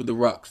hauled over the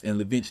rocks and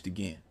lavinched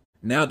again.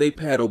 Now they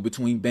paddle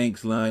between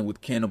banks lined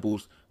with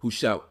cannibals who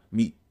shout,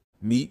 "Meat,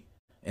 meat,"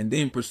 and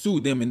then pursue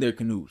them in their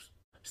canoes.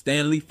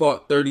 Stanley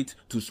fought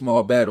 32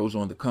 small battles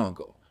on the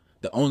Congo,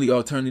 the only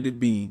alternative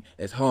being,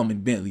 as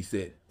Hallman Bentley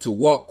said, to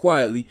walk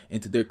quietly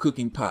into their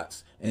cooking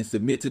pots and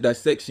submit to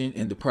dissection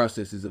and the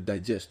processes of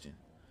digestion.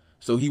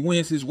 So he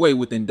wins his way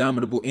with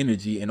indomitable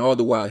energy, and all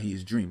the while he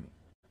is dreaming,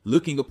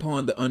 looking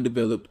upon the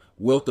undeveloped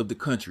wealth of the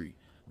country,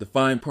 the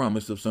fine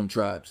promise of some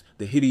tribes,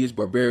 the hideous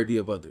barbarity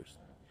of others.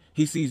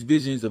 He sees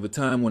visions of a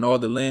time when all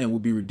the land will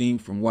be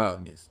redeemed from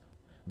wildness,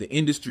 the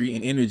industry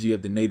and energy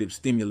of the natives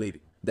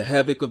stimulated, the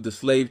havoc of the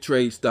slave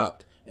trade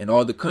stopped, and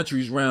all the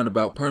countries round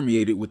about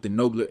permeated with the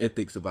nobler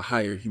ethics of a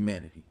higher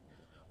humanity.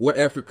 What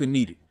Africa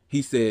needed,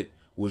 he said,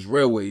 was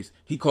railways.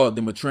 He called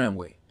them a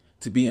tramway,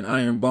 to be an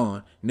iron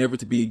bond, never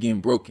to be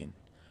again broken,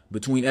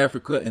 between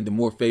Africa and the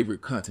more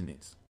favored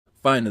continents.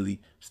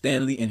 Finally,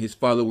 Stanley and his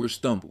followers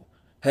stumble,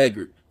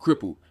 haggard,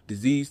 crippled,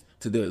 diseased,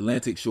 to the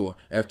Atlantic shore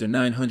after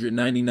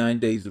 999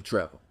 days of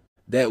travel.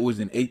 That was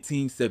in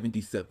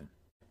 1877.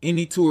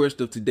 Any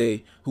tourist of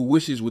today who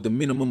wishes with a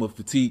minimum of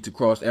fatigue to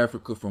cross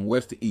Africa from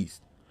west to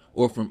east,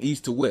 or from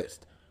east to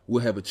west,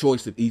 will have a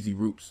choice of easy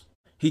routes.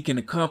 He can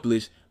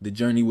accomplish the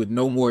journey with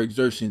no more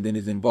exertion than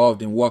is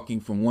involved in walking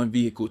from one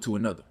vehicle to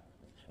another,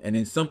 and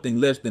in something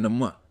less than a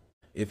month.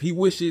 If he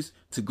wishes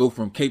to go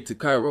from Cape to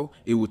Cairo,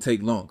 it will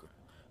take longer,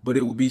 but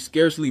it will be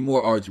scarcely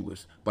more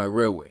arduous by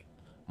railway,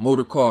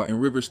 motor car,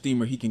 and river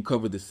steamer. He can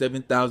cover the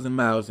 7,000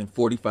 miles in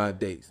 45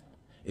 days,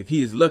 if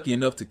he is lucky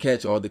enough to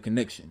catch all the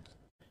connections.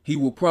 He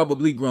will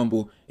probably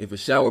grumble if a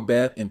shower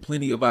bath and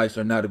plenty of ice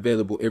are not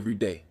available every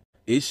day.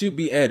 It should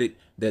be added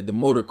that the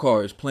motor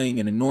car is playing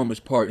an enormous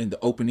part in the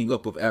opening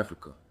up of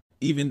Africa.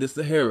 Even the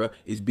Sahara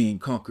is being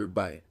conquered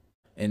by it.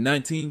 In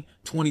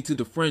 1922,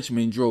 the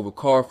Frenchman drove a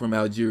car from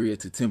Algeria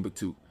to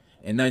Timbuktu.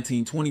 In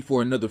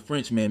 1924, another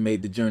Frenchman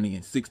made the journey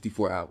in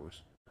 64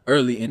 hours.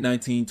 Early in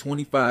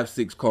 1925,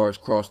 6 cars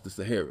crossed the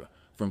Sahara,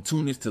 from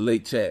Tunis to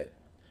Lake Chad,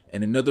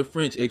 and another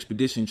French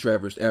expedition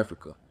traversed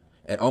Africa,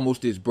 at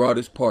almost its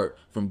broadest part,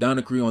 from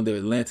Conakry on the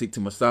Atlantic to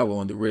Massawa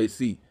on the Red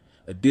Sea,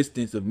 a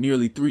distance of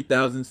nearly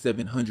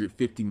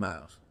 3,750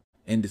 miles.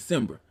 In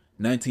December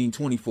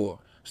 1924,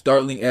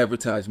 startling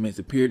advertisements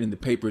appeared in the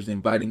papers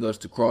inviting us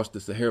to cross the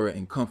Sahara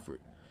in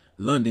comfort,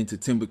 London to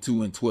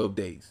Timbuktu in 12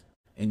 days.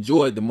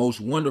 Enjoy the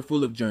most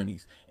wonderful of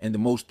journeys and the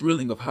most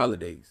thrilling of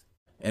holidays.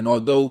 And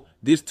although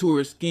this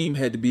tourist scheme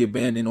had to be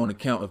abandoned on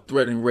account of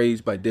threat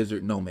raised by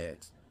desert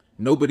nomads,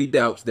 nobody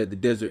doubts that the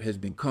desert has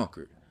been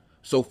conquered,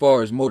 so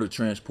far as motor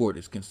transport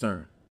is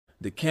concerned.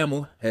 The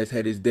camel has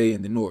had its day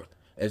in the north,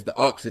 as the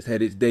ox has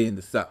had its day in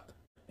the south.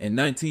 In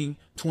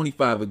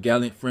 1925, a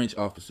gallant French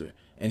officer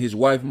and his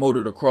wife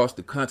motored across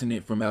the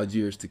continent from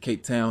Algiers to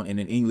Cape Town, and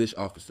an English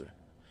officer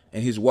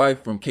and his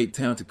wife from Cape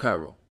Town to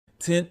Cairo.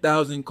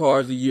 10,000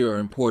 cars a year are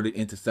imported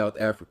into South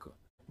Africa.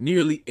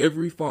 Nearly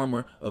every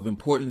farmer of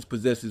importance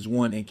possesses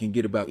one and can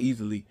get about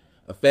easily,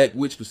 a fact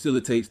which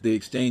facilitates the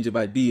exchange of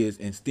ideas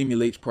and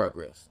stimulates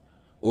progress,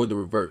 or the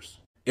reverse.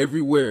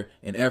 Everywhere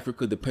in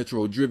Africa, the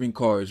petrol-driven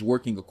car is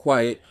working a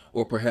quiet,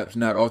 or perhaps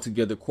not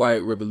altogether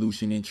quiet,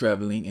 revolution in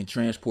traveling and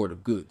transport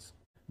of goods.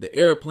 The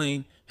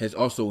airplane has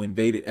also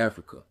invaded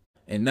Africa.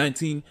 In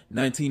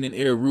 1919, an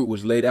air route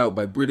was laid out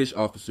by British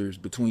officers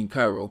between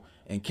Cairo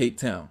and Cape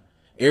Town,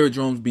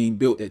 aerodromes being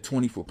built at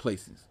 24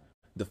 places.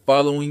 The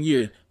following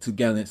year, 2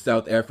 gallant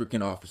South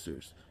African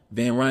officers,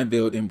 Van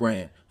Rynveld and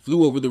Brand,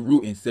 flew over the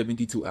route in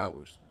 72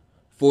 hours,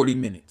 40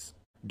 minutes.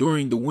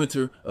 During the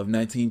winter of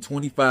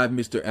 1925,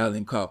 Mr.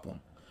 Alan Cobham,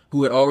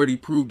 who had already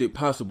proved it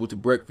possible to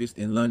breakfast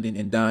in London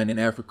and dine in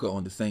Africa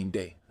on the same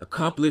day,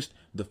 accomplished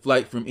the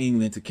flight from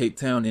England to Cape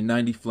Town in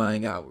 90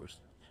 flying hours,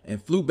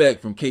 and flew back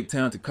from Cape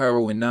Town to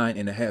Cairo in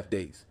 9.5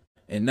 days.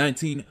 In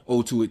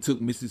 1902, it took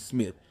Mrs.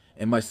 Smith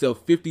and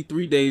myself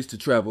 53 days to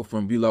travel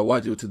from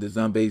Bulawayo to the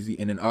Zambezi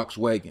in an ox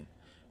wagon.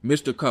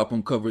 Mr.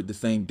 Cobham covered the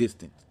same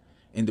distance,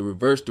 in the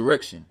reverse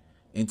direction,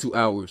 in 2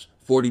 hours,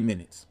 40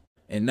 minutes.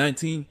 In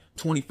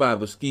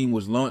 1925, a scheme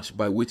was launched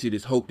by which it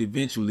is hoped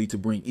eventually to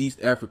bring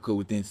East Africa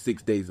within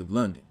 6 days of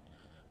London,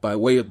 by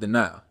way of the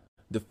Nile.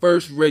 The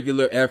first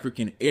regular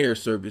African air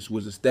service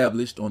was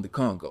established on the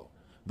Congo,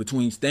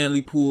 between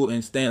Stanley Pool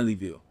and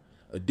Stanleyville,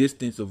 a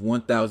distance of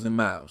 1,000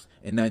 miles,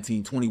 in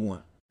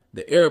 1921.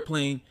 The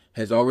airplane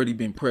has already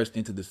been pressed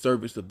into the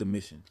service of the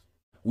missions.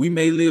 We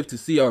may live to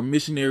see our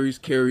missionaries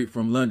carried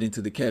from London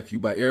to the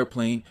Cape by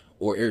airplane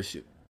or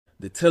airship.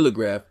 The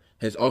telegraph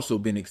has also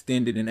been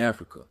extended in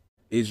Africa.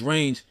 Its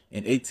range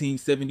in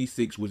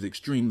 1876 was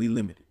extremely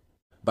limited.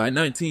 By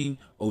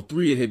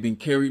 1903, it had been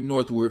carried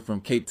northward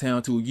from Cape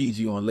Town to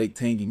Ujiji on Lake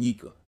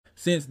Tanganyika.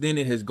 Since then,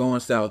 it has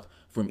gone south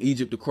from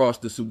Egypt across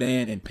the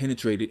Sudan and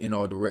penetrated in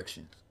all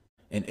directions.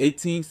 In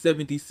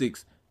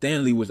 1876,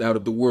 Stanley was out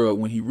of the world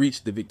when he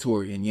reached the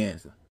Victoria in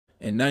Nyanza.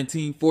 In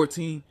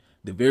 1914,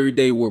 the very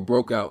day war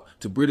broke out,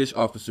 2 British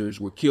officers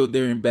were killed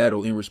there in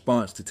battle in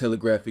response to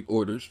telegraphic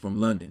orders from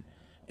London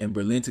and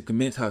Berlin to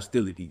commence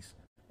hostilities.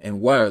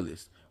 And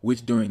wireless,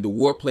 which during the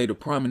war played a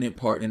prominent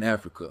part in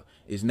Africa,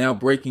 is now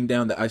breaking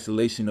down the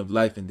isolation of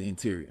life in the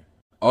interior.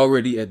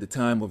 Already at the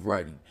time of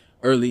writing,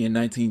 early in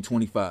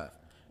 1925,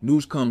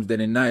 news comes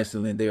that in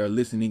Nyasaland they are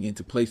listening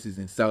into places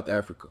in South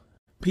Africa.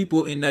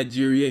 People in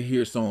Nigeria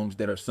hear songs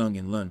that are sung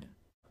in London.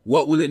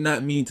 What will it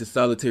not mean to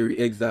solitary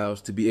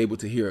exiles to be able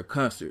to hear a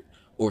concert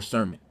or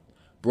sermon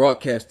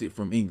broadcasted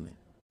from England?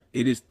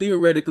 It is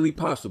theoretically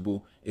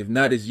possible, if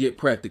not as yet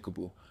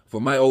practicable, for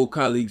my old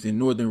colleagues in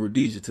Northern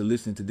Rhodesia to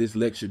listen to this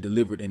lecture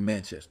delivered in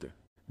Manchester.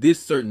 This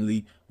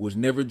certainly was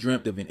never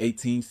dreamt of in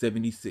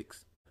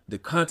 1876. The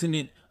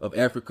continent of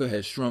Africa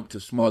has shrunk to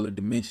smaller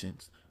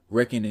dimensions,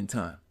 reckoned in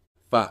time.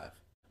 5.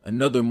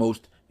 Another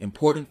most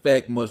important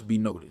fact must be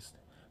noticed: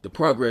 the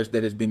progress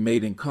that has been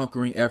made in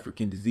conquering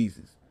African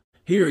diseases.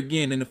 Here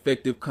again an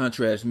effective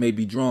contrast may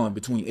be drawn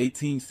between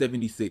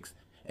 1876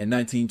 and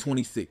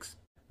 1926.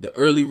 The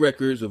early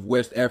records of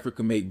West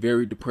Africa make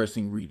very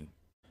depressing reading.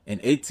 In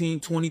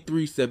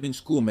 1823, 7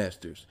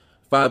 schoolmasters,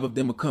 5 of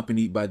them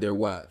accompanied by their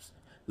wives,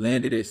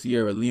 landed at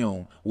Sierra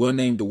Leone, well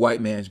named the White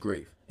Man's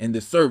Grave. In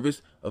the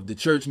service of the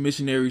Church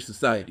Missionary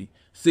Society,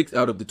 6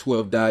 out of the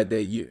 12 died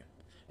that year,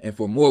 and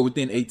for more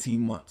within 18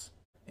 months.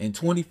 In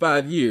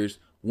 25 years,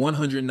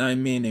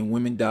 109 men and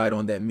women died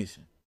on that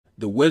mission.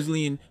 The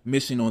Wesleyan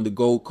mission on the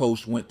Gold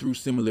Coast went through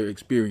similar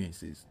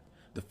experiences.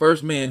 The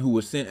first man who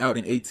was sent out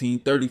in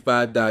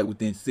 1835 died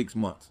within 6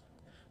 months,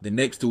 the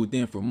next to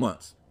within 4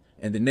 months,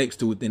 and the next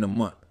to within a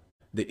month.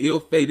 The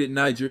ill-fated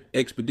Niger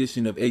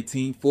expedition of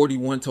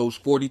 1841 told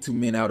 42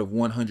 men out of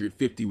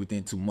 150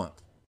 within 2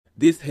 months.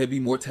 This heavy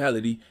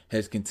mortality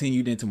has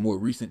continued into more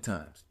recent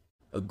times.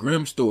 A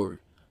grim story,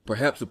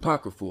 perhaps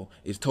apocryphal,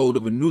 is told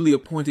of a newly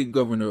appointed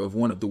governor of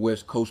one of the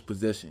West Coast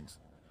possessions,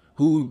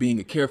 who, being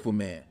a careful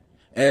man,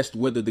 asked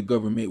whether the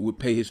government would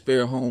pay his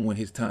fare home when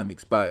his time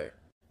expired.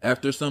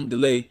 After some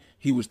delay,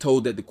 he was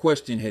told that the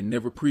question had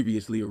never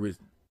previously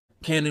arisen.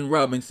 Canon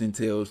Robinson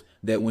tells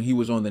that when he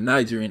was on the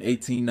Niger in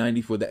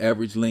 1894, the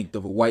average length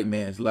of a white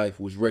man's life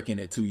was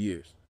reckoned at 2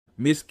 years.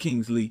 Miss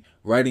Kingsley,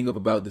 writing of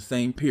about the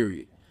same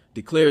period,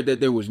 declared that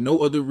there was no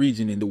other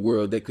region in the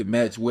world that could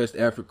match West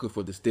Africa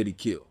for the steady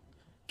kill.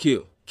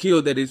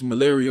 Kill that is,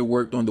 malaria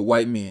worked on the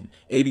white men.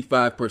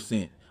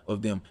 85%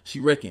 of them, she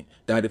reckoned,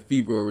 died of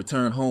fever or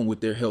returned home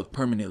with their health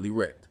permanently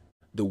wrecked.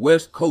 The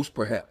West Coast,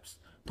 perhaps,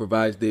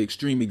 provides the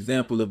extreme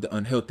example of the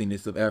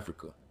unhealthiness of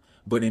Africa.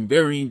 But in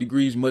varying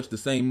degrees, much the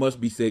same must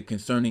be said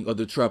concerning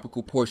other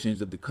tropical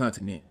portions of the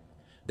continent.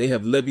 They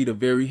have levied a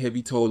very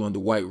heavy toll on the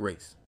white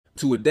race.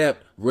 To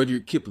adapt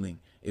Rudyard Kipling,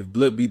 if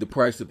blood be the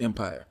price of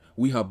empire,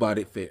 we have bought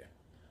it fair.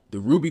 The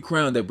ruby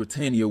crown that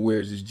Britannia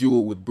wears is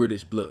jeweled with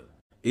British blood.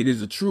 It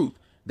is a truth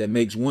that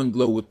makes one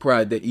glow with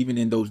pride that even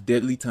in those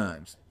deadly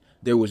times,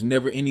 there was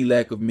never any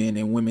lack of men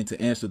and women to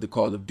answer the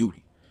call of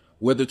duty,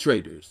 whether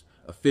traders,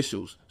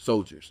 officials,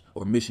 soldiers,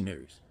 or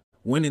missionaries.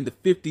 When in the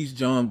 50s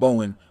John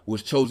Bowen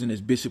was chosen as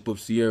Bishop of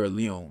Sierra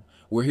Leone,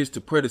 where his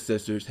two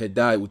predecessors had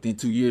died within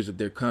 2 years of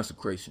their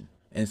consecration,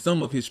 and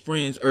some of his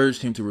friends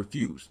urged him to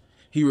refuse,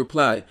 he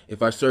replied,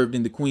 "If I served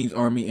in the Queen's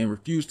army and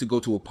refused to go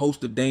to a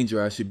post of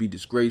danger, I should be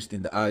disgraced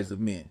in the eyes of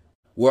men.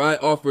 Were I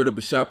offered a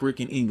bishopric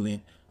in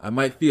England, I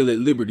might feel at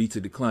liberty to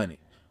decline it.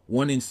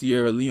 One in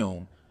Sierra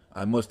Leone,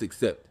 I must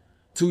accept."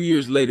 2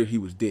 years later, he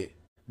was dead.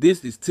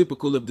 This is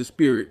typical of the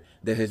spirit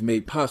that has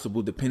made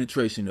possible the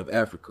penetration of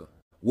Africa.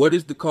 What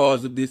is the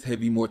cause of this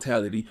heavy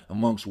mortality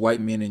amongst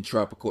white men in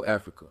tropical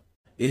Africa?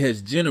 It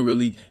has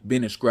generally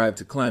been ascribed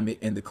to climate,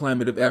 and the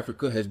climate of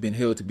Africa has been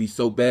held to be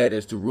so bad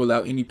as to rule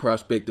out any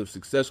prospect of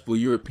successful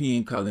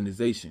European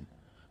colonization,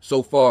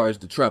 so far as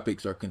the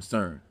tropics are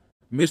concerned.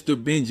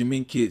 Mr.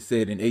 Benjamin Kidd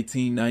said in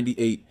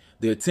 1898,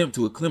 "The attempt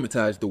to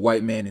acclimatize the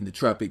white man in the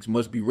tropics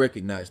must be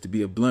recognized to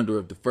be a blunder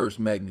of the first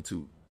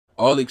magnitude.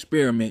 All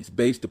experiments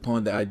based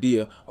upon the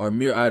idea are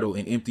mere idle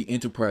and empty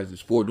enterprises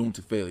foredoomed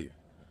to failure."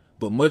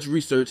 But much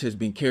research has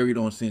been carried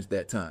on since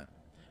that time,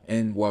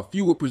 and while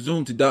few will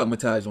presume to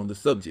dogmatize on the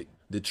subject,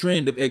 the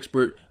trend of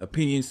expert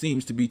opinion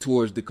seems to be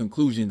towards the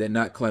conclusion that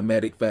not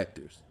climatic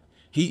factors,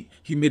 heat,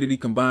 humidity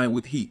combined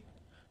with heat,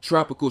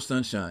 tropical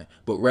sunshine,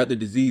 but rather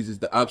disease is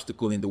the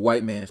obstacle in the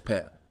white man's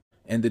path.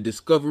 And the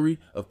discovery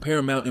of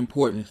paramount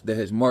importance that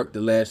has marked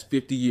the last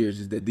 50 years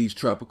is that these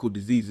tropical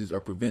diseases are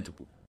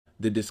preventable.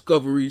 The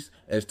discoveries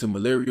as to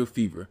malarial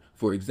fever,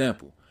 for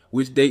example,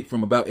 which date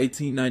from about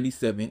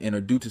 1897 and are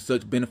due to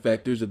such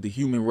benefactors of the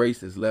human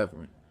race as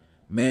Laveran,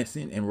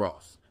 Manson, and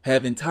Ross,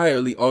 have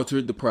entirely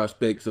altered the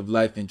prospects of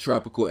life in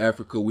tropical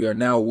Africa. We are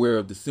now aware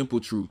of the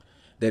simple truth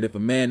that if a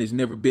man is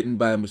never bitten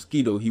by a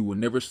mosquito, he will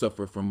never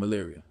suffer from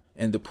malaria.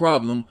 And the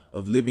problem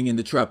of living in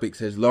the tropics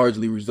has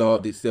largely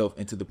resolved itself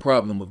into the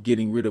problem of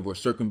getting rid of or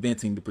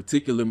circumventing the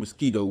particular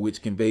mosquito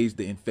which conveys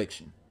the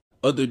infection.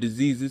 Other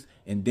diseases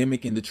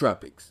endemic in the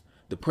tropics,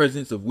 the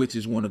presence of which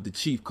is one of the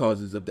chief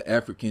causes of the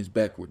Africans'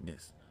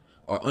 backwardness,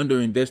 are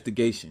under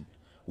investigation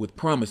with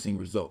promising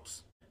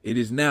results. It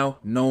is now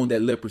known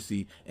that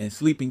leprosy and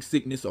sleeping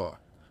sickness are,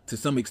 to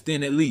some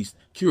extent at least,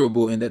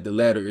 curable and that the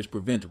latter is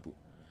preventable.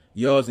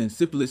 Yaws and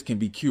syphilis can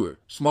be cured.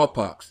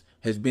 Smallpox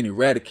has been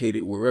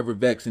eradicated wherever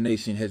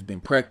vaccination has been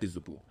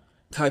practicable.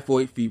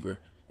 Typhoid fever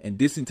and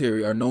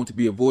dysentery are known to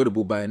be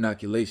avoidable by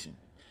inoculation.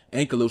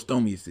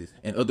 Ankylostomiasis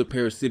and other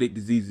parasitic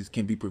diseases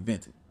can be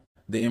prevented.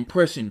 The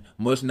impression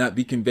must not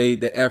be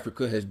conveyed that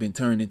Africa has been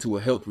turned into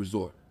a health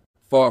resort.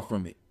 Far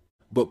from it.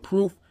 But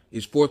proof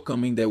is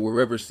forthcoming that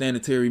wherever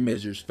sanitary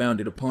measures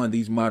founded upon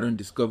these modern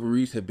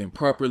discoveries have been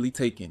properly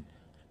taken,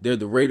 there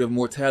the rate of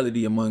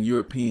mortality among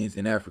Europeans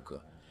in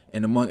Africa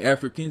and among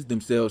Africans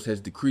themselves has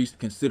decreased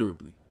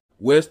considerably.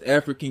 West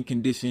African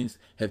conditions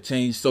have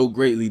changed so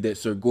greatly that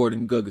Sir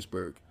Gordon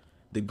Guggisberg,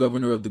 the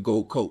governor of the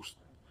Gold Coast,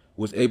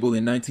 was able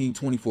in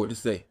 1924 to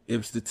say,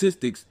 if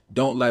statistics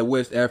don't lie,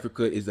 West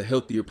Africa is a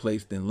healthier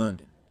place than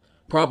London.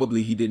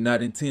 Probably he did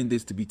not intend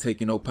this to be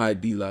taken au pied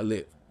de la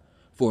lettre,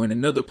 for in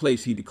another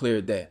place he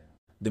declared that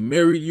the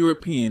married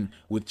European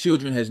with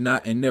children has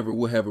not and never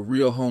will have a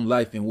real home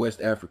life in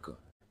West Africa.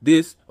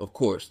 This, of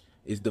course,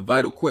 is the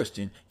vital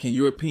question: can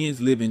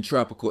Europeans live in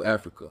tropical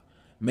Africa,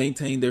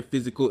 maintain their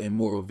physical and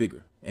moral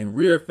vigor, and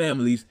rear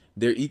families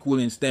their equal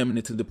in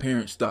stamina to the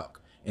parent stock,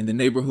 in the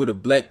neighborhood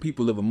of black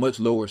people of a much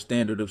lower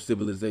standard of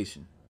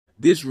civilization?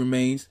 This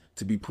remains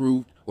to be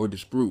proved or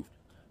disproved,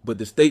 but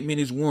the statement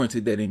is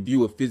warranted that in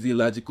view of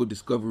physiological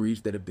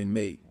discoveries that have been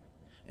made,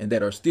 and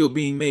that are still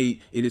being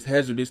made, it is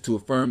hazardous to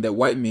affirm that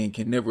white men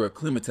can never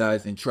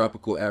acclimatize in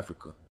tropical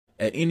Africa.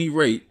 At any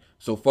rate,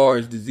 so far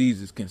as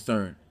disease is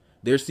concerned,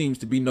 there seems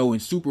to be no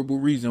insuperable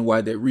reason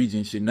why that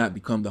region should not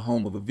become the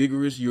home of a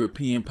vigorous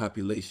European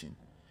population,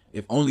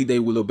 if only they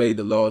will obey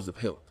the laws of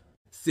health.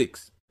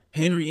 6.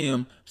 Henry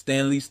M.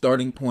 Stanley's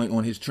starting point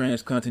on his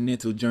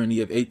transcontinental journey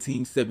of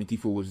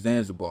 1874 was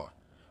Zanzibar,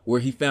 where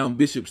he found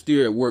Bishop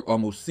Steer at work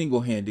almost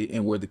single-handed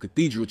and where the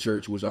cathedral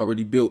church was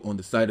already built on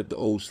the site of the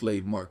old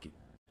slave market.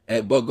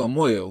 At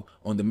Bagamoyo,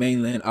 on the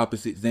mainland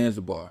opposite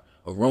Zanzibar,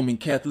 a Roman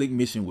Catholic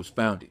mission was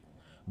founded,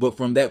 but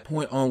from that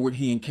point onward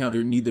he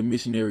encountered neither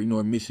missionary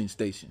nor mission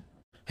station.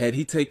 Had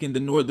he taken the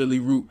northerly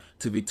route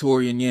to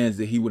Victoria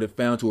Nyanza, he would have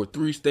found 2 or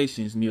 3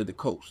 stations near the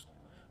coast,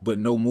 but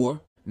no more.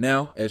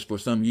 Now, as for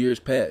some years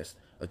past,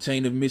 a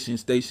chain of mission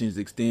stations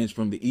extends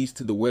from the east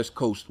to the west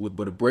coast with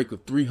but a break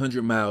of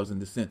 300 miles in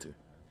the center,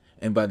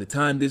 and by the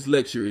time this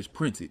lecture is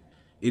printed,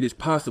 it is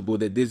possible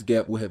that this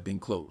gap will have been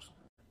closed.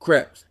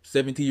 Krapp's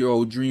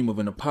 70-year-old dream of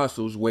an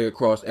apostle's way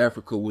across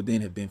Africa would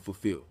then have been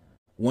fulfilled.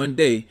 One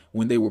day,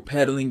 when they were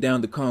paddling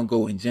down the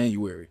Congo in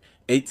January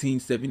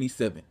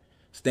 1877,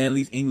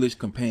 Stanley's English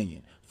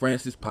companion,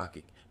 Francis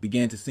Pocket,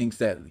 began to sing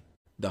sadly,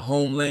 "The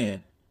home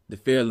land, the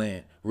fair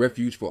land,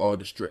 refuge for all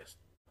distressed,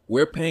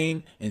 where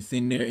pain and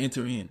sin ne'er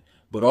enter in,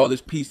 but all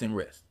is peace and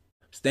rest."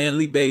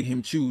 Stanley bade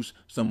him choose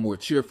some more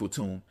cheerful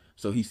tune,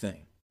 so he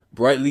sang,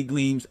 "Brightly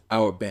gleams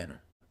our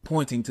banner,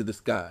 pointing to the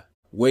sky,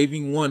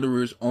 waving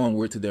wanderers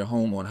onward to their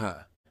home on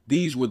high."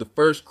 These were the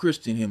first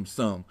Christian hymns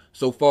sung,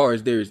 so far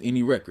as there is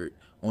any record,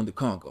 on the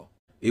Congo.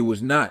 It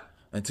was not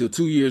until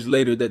 2 years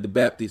later that the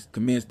Baptists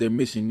commenced their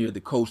mission near the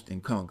coast in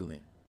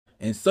Congoland.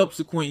 In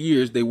subsequent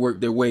years, they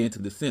worked their way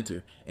into the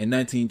center. In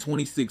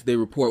 1926, they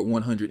report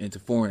 100 into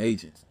foreign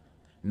agents,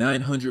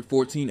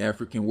 914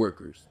 African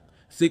workers,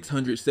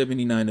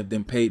 679 of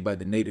them paid by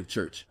the native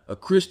church, a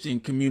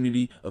Christian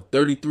community of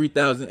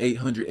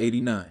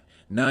 33,889,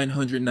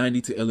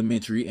 990 to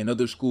elementary and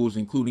other schools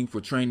including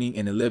for training,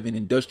 and 11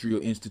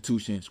 industrial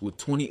institutions with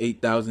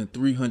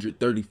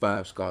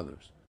 28,335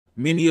 scholars.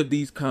 Many of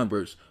these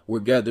converts were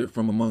gathered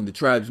from among the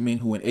tribesmen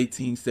who in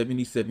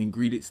 1877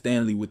 greeted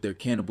Stanley with their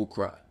cannibal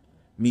cry,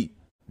 "Meat,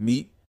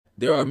 meat."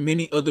 There are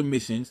many other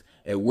missions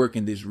at work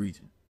in this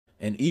region.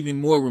 An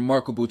even more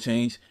remarkable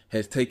change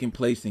has taken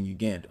place in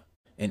Uganda.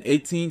 In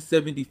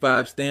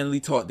 1875, Stanley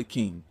taught the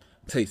king,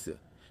 Tesa,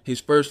 his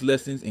first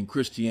lessons in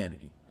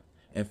Christianity,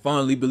 and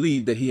fondly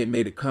believed that he had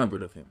made a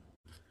convert of him,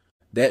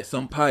 that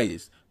some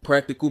pious,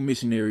 practical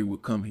missionary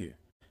would come here.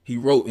 He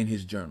wrote in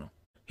his journal,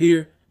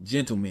 "Here,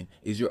 gentlemen,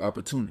 is your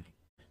opportunity."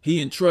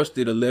 He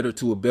entrusted a letter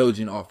to a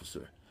Belgian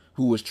officer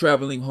who was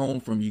traveling home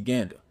from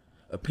Uganda,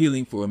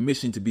 appealing for a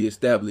mission to be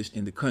established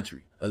in the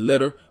country, a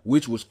letter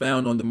which was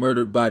found on the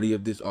murdered body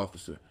of this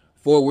officer,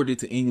 forwarded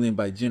to England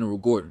by General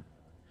Gordon,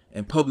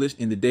 and published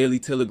in the Daily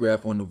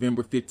Telegraph on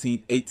November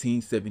 15,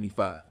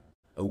 1875.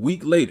 A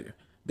week later,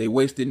 they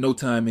wasted no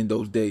time in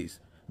those days.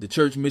 The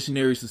Church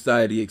Missionary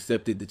Society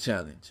accepted the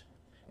challenge,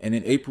 and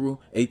in April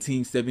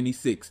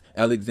 1876,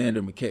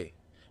 Alexander Mackay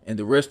and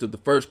the rest of the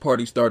first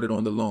party started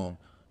on the long,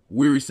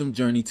 wearisome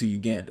journey to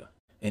Uganda.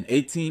 In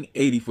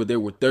 1880, for there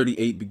were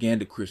 38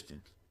 Baganda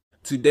Christians.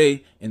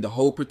 Today, in the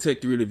whole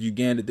protectorate of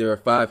Uganda, there are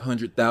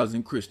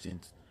 500,000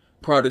 Christians,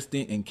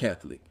 Protestant and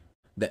Catholic.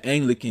 The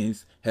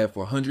Anglicans have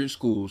 400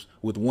 schools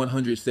with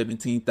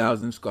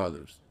 117,000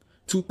 scholars,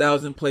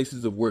 2,000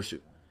 places of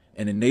worship,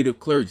 and a native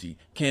clergy,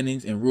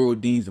 canons, and rural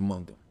deans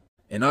among them.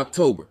 In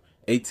October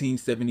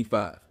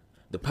 1875,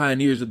 the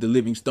pioneers of the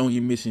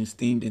Livingstonian mission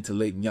steamed into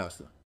Lake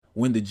Nyassa.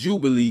 When the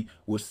Jubilee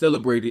was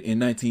celebrated in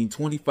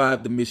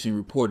 1925, the mission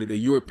reported a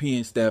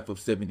European staff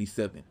of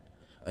 77,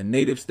 a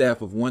native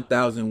staff of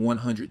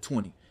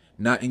 1,120,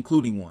 not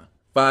including one,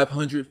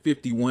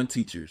 551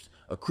 teachers,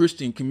 a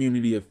Christian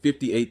community of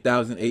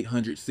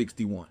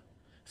 58,861,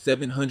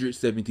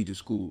 770 to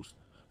schools,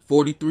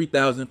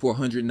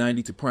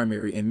 43,490 to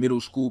primary and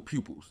middle school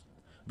pupils,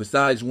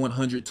 besides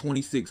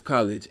 126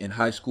 college and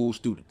high school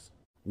students.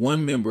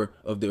 One member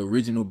of the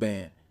original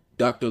band,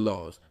 Dr.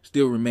 Laws,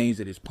 still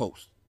remains at his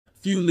post.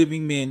 Few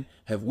living men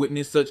have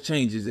witnessed such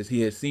changes as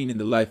he has seen in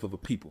the life of a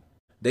people.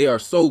 They are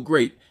so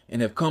great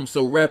and have come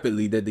so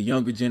rapidly that the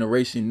younger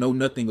generation know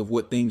nothing of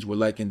what things were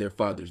like in their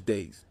father's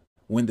days.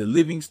 When the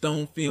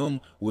Livingstone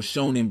film was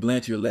shown in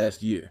Blantyre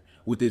last year,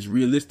 with its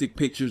realistic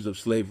pictures of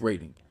slave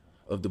raiding,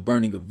 of the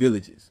burning of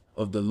villages,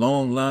 of the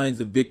long lines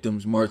of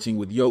victims marching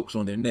with yokes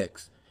on their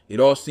necks. It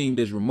all seemed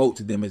as remote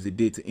to them as it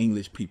did to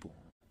English people.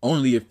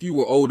 Only a few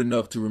were old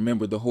enough to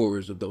remember the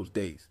horrors of those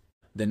days.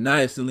 The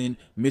Nyasaland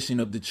Mission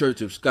of the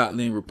Church of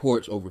Scotland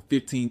reports over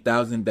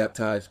 15,000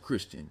 baptized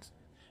Christians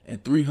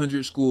and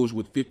 300 schools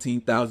with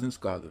 15,000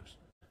 scholars.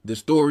 The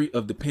story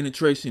of the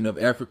penetration of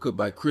Africa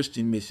by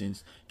Christian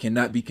missions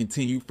cannot be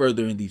continued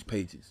further in these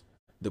pages.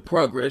 The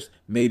progress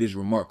made is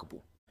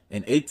remarkable.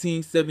 In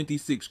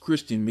 1876,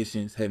 Christian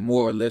missions had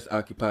more or less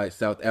occupied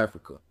South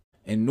Africa.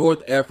 In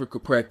North Africa,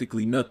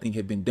 practically nothing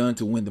had been done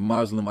to win the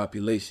Muslim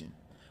population.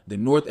 The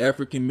North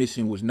African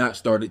mission was not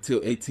started till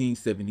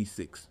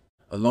 1876.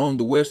 Along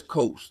the west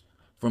coast,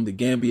 from the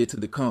Gambia to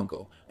the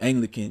Congo,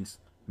 Anglicans,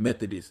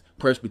 Methodists,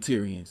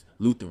 Presbyterians,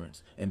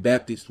 Lutherans, and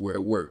Baptists were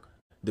at work.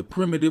 The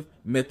primitive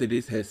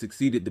Methodists had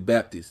succeeded the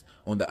Baptists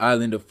on the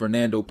island of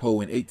Fernando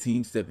Po in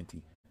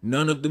 1870.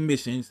 None of the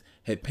missions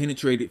had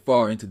penetrated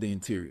far into the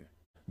interior.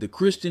 The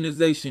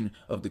Christianization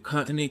of the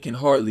continent can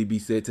hardly be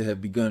said to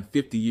have begun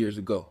 50 years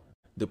ago.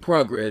 The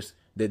progress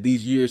that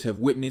these years have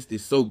witnessed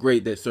is so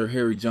great that Sir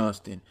Harry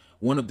Johnston,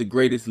 one of the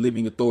greatest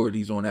living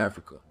authorities on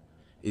Africa,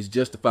 is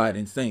justified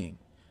in saying,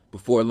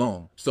 before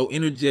long, so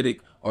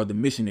energetic are the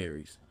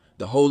missionaries,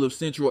 the whole of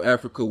Central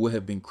Africa will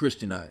have been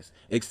Christianized,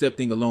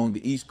 excepting along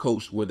the East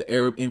Coast where the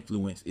Arab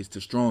influence is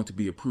too strong to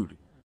be uprooted.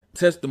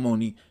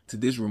 Testimony to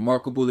this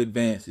remarkable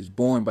advance is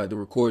borne by the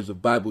records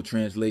of Bible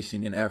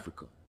translation in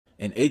Africa.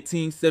 In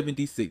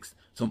 1876,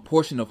 some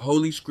portion of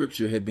Holy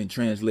Scripture had been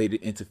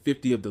translated into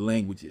 50 of the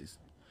languages.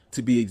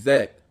 To be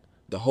exact,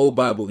 the whole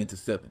Bible into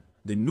 7,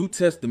 the New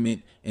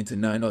Testament into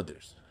 9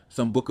 others,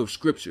 some book of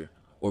Scripture,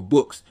 or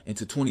books,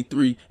 into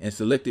 23, and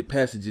selected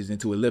passages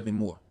into 11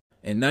 more.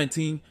 In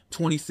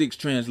 1926,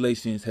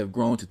 translations have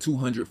grown to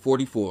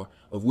 244,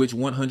 of which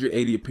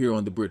 180 appear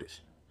on the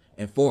British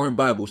and Foreign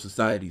Bible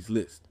Society's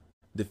list.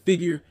 The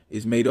figure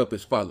is made up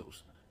as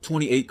follows: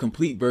 28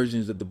 complete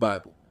versions of the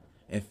Bible,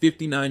 and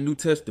 59 New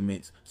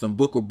Testaments, some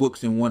book or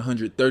books in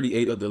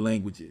 138 other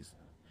languages,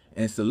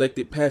 and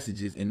selected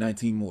passages in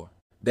 19 more.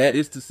 That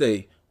is to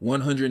say,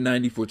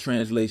 194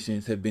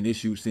 translations have been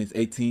issued since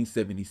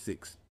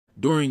 1876.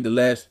 During the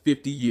last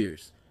 50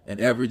 years, an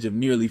average of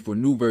nearly 4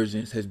 new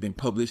versions has been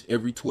published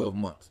every 12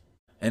 months.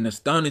 An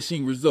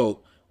astonishing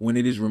result when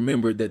it is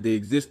remembered that the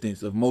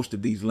existence of most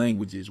of these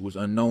languages was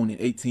unknown in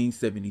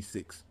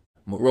 1876.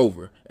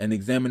 Moreover, an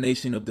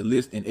examination of the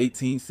list in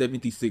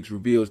 1876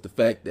 reveals the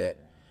fact that,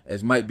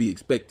 as might be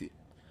expected,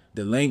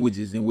 the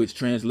languages in which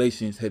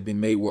translations had been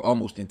made were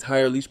almost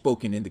entirely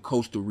spoken in the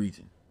coastal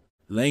region.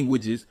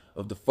 Languages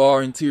of the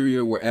far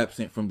interior were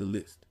absent from the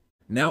list.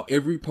 Now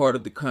every part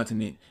of the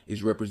continent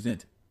is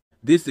represented.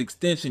 This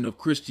extension of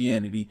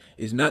Christianity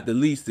is not the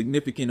least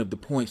significant of the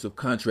points of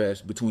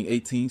contrast between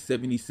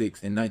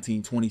 1876 and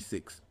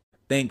 1926.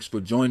 Thanks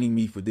for joining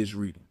me for this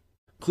reading.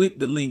 Click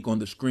the link on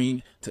the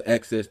screen to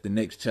access the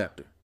next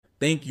chapter.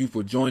 Thank you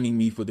for joining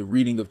me for the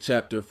reading of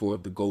Chapter 4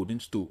 of The Golden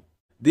Stool.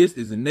 This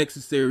is a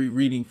necessary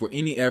reading for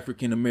any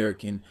African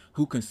American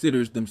who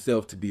considers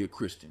themselves to be a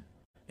Christian.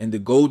 In The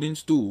Golden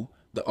Stool,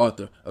 the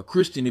author, a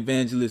Christian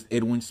evangelist,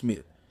 Edwin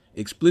Smith,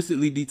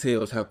 explicitly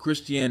details how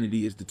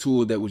Christianity is the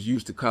tool that was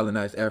used to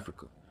colonize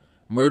Africa,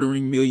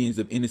 murdering millions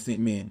of innocent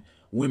men,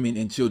 women,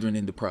 and children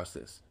in the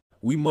process.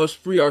 We must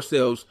free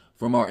ourselves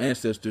from our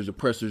ancestors'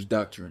 oppressors'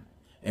 doctrine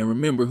and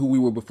remember who we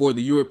were before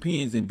the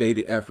Europeans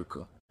invaded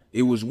Africa.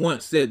 It was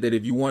once said that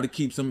if you want to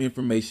keep some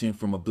information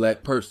from a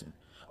black person,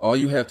 all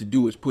you have to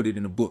do is put it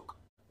in a book.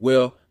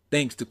 Well,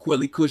 thanks to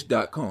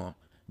QuellyCush.com,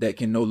 that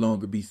can no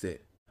longer be said.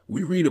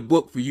 We read a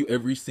book for you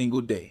every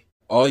single day.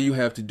 All you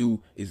have to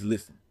do is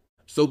listen.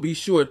 So be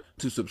sure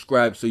to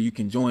subscribe so you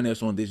can join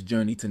us on this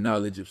journey to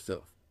knowledge of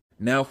self.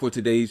 Now for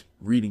today's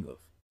reading of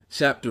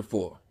Chapter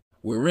 4,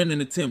 wherein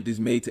an attempt is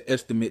made to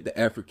estimate the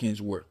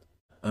African's worth.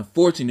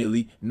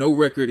 Unfortunately, no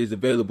record is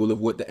available of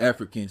what the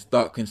Africans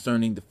thought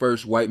concerning the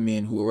first white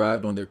men who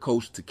arrived on their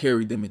coast to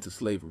carry them into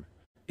slavery.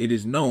 It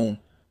is known,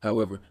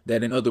 however,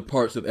 that in other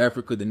parts of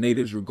Africa the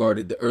natives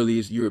regarded the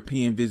earliest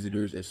European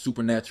visitors as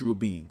supernatural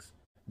beings.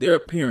 Their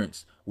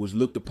appearance was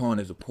looked upon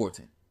as a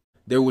portent.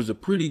 There was a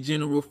pretty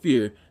general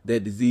fear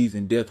that disease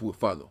and death would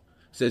follow,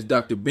 says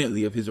Dr.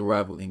 Bentley of his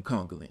arrival in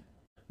Congoland.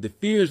 The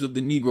fears of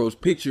the Negroes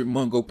pictured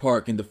Mungo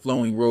Park in the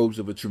flowing robes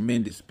of a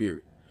tremendous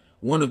spirit.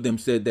 One of them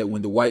said that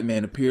when the white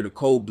man appeared, a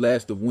cold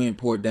blast of wind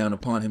poured down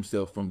upon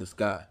himself from the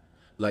sky,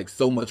 like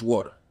so much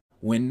water.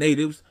 When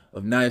natives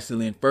of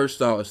Nyasaland first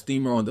saw a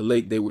steamer on the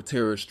lake, they were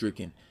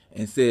terror-stricken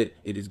and said,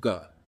 "It is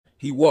God.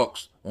 He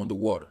walks on the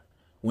water."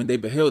 When they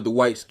beheld the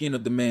white skin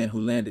of the man who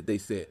landed, they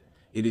said,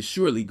 "It is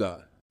surely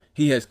God.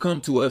 He has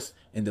come to us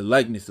in the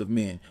likeness of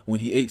men." When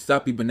he ate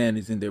sapi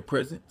bananas in their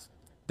presence,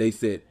 they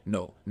said,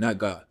 "No, not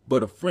God,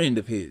 but a friend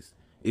of his."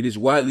 It is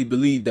widely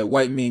believed that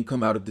white men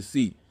come out of the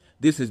sea.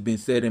 This has been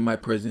said in my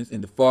presence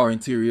in the far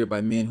interior by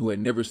men who had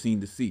never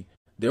seen the sea.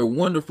 Their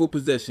wonderful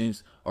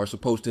possessions are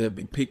supposed to have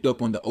been picked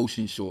up on the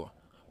ocean shore,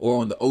 or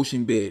on the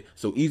ocean bed,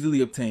 so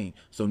easily obtained,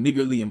 so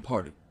niggardly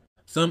imparted.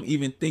 Some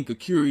even think a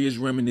curious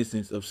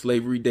reminiscence of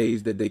slavery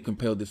days that they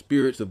compel the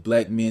spirits of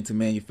black men to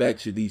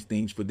manufacture these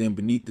things for them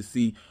beneath the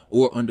sea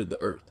or under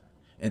the earth,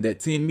 and that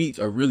tin meats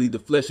are really the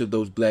flesh of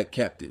those black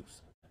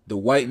captives. The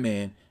white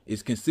man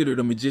is considered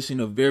a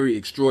magician of very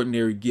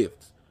extraordinary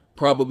gifts.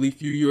 Probably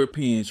few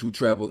Europeans who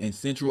travel in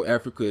Central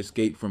Africa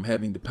escape from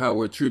having the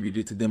power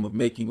attributed to them of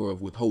making or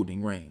of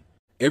withholding rain.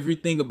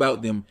 Everything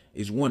about them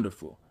is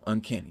wonderful,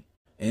 uncanny.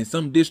 And in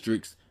some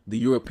districts, the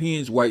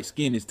European's white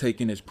skin is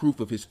taken as proof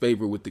of his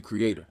favor with the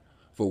Creator,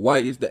 for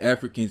white is the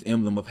African's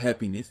emblem of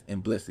happiness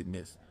and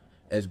blessedness,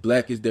 as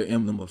black is their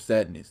emblem of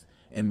sadness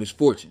and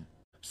misfortune.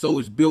 So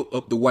is built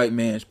up the white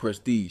man's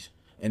prestige,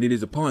 and it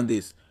is upon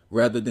this,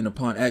 rather than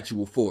upon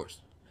actual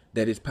force,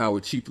 that his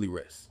power chiefly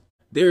rests.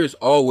 There is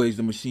always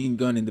a machine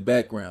gun in the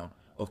background,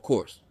 of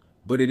course,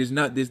 but it is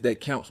not this that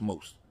counts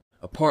most.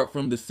 Apart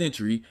from the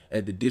sentry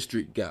at the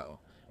district gaol,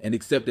 and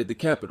except at the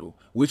capital,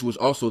 which was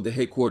also the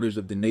headquarters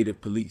of the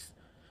native police,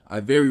 I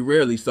very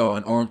rarely saw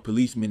an armed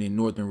policeman in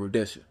northern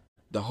Rhodesia.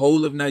 The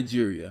whole of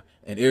Nigeria,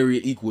 an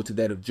area equal to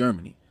that of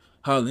Germany,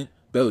 Holland,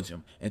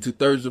 Belgium, and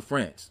 2/3 of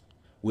France,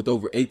 with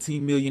over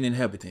 18 million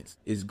inhabitants,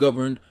 is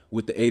governed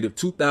with the aid of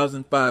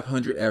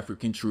 2,500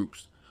 African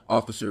troops,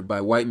 officered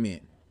by white men,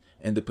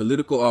 and the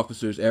political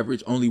officers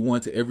average only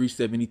 1 to every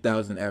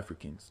 70,000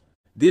 Africans.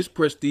 This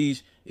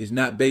prestige is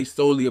not based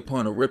solely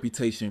upon a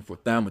reputation for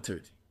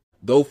thaumaturgy,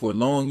 though for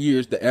long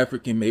years the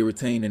African may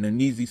retain an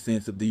uneasy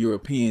sense of the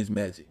European's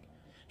magic.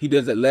 He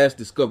does at last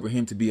discover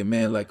him to be a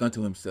man like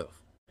unto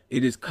himself.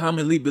 It is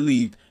commonly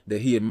believed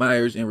that he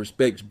admires and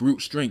respects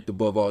brute strength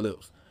above all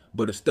else,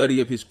 but a study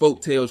of his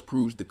folk tales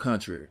proves the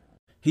contrary.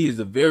 He is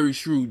a very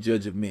shrewd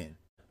judge of men.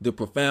 The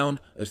profound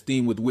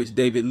esteem with which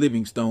David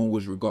Livingstone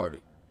was regarded,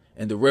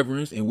 and the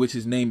reverence in which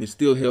his name is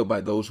still held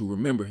by those who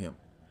remember him,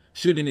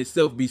 should in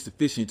itself be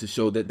sufficient to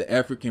show that the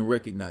African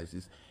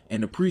recognizes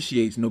and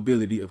appreciates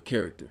nobility of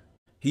character.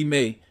 He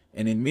may,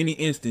 and in many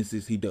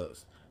instances he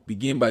does,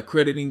 begin by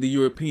crediting the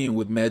European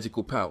with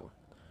magical power,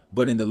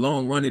 but in the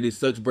long run it is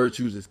such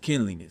virtues as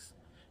cleanliness,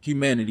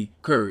 humanity,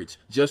 courage,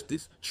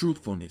 justice,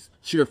 truthfulness,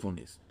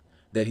 cheerfulness,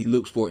 that he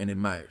looks for and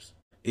admires.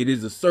 It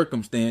is a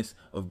circumstance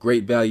of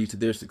great value to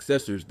their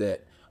successors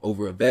that,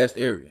 over a vast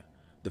area,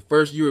 the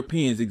first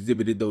Europeans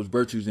exhibited those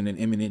virtues in an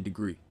eminent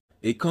degree.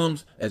 It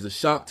comes as a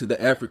shock to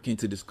the African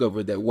to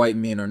discover that white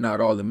men are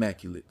not all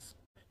immaculates.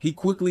 He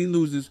quickly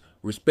loses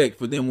respect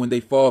for them when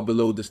they fall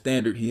below the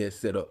standard he has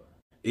set up.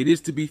 It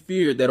is to be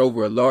feared that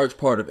over a large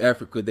part of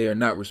Africa they are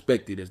not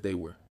respected as they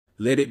were.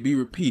 Let it be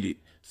repeated,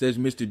 says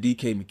Mr.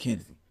 D.K.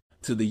 Mackenzie.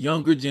 To the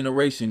younger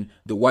generation,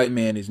 the white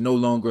man is no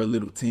longer a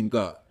little tin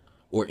god,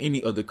 or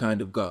any other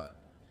kind of god.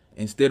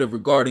 Instead of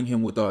regarding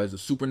him withal as a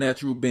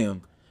supernatural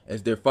being,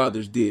 as their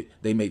fathers did,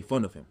 they make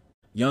fun of him.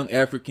 Young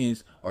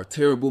Africans are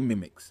terrible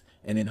mimics,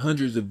 and in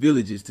hundreds of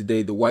villages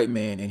today the white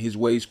man and his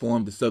ways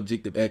form the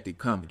subject of acted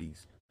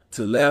comedies.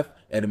 To laugh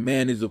at a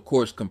man is of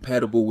course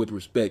compatible with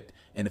respect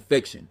and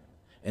affection,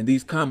 and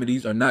these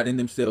comedies are not in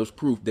themselves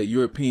proof that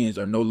Europeans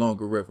are no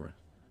longer reverent.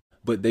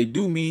 But they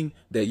do mean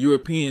that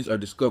Europeans are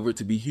discovered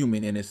to be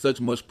human and as such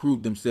must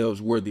prove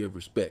themselves worthy of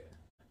respect.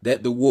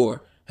 That the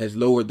war has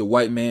lowered the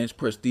white man's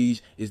prestige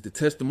is the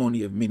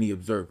testimony of many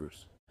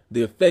observers.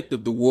 The effect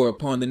of the war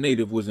upon the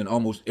native was in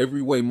almost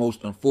every way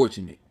most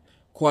unfortunate,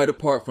 quite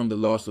apart from the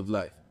loss of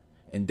life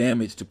and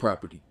damage to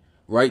property,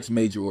 writes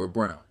Major Orr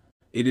Brown.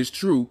 It is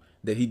true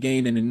that he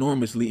gained an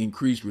enormously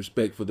increased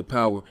respect for the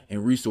power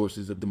and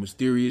resources of the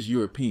mysterious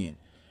European,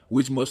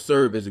 which must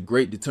serve as a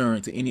great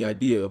deterrent to any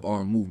idea of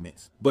armed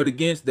movements. But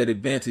against that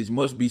advantage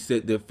must be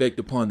set the effect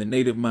upon the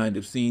native mind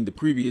of seeing the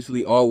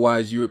previously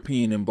all-wise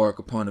European embark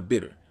upon a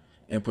bitter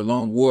and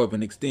prolonged war of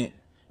an extent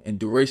and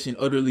duration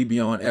utterly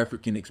beyond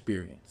African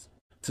experience.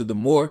 To the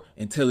more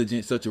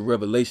intelligent, such a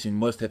revelation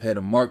must have had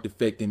a marked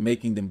effect in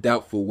making them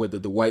doubtful whether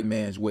the white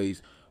man's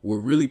ways were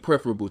really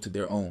preferable to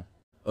their own.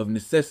 Of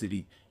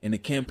necessity, in a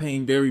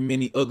campaign very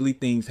many ugly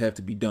things have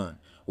to be done,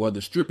 while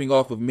the stripping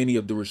off of many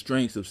of the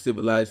restraints of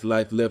civilized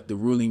life left the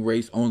ruling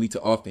race only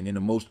to often in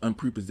a most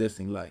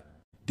unprepossessing light.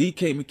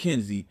 D.K.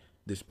 Mackenzie,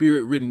 The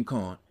Spirit-Ridden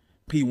Khan,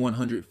 p.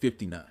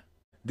 159.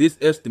 This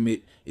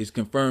estimate is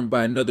confirmed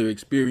by another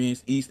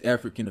experienced East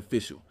African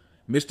official,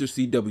 Mr.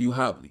 C.W.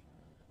 Hobley,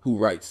 who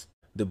writes,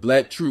 "The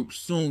black troops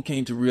soon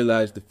came to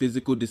realize the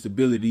physical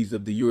disabilities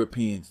of the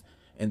Europeans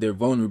and their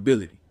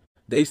vulnerability.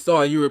 They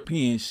saw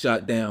Europeans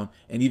shot down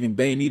and even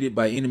bayoneted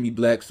by enemy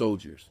black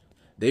soldiers.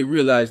 They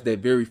realized that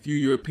very few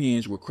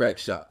Europeans were crack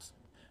shots.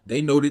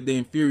 They noted the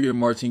inferior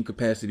marching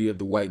capacity of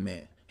the white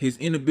man, his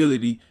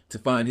inability to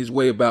find his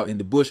way about in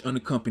the bush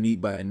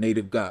unaccompanied by a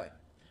native guide.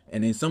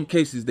 And in some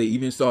cases they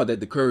even saw that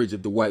the courage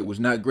of the white was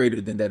not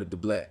greater than that of the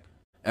black.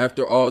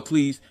 After all,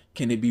 please,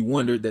 can it be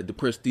wondered that the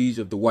prestige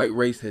of the white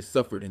race has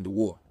suffered in the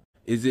war?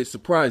 Is it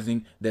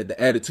surprising that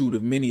the attitude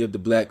of many of the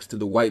blacks to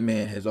the white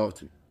man has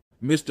altered?"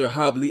 Mr.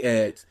 Hobley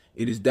adds,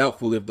 "It is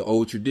doubtful if the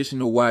old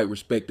traditional wide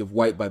respect of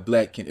white by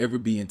black can ever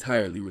be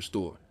entirely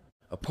restored.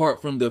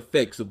 Apart from the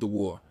effects of the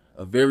war,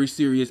 a very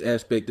serious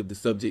aspect of the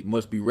subject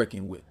must be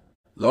reckoned with.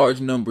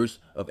 Large numbers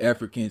of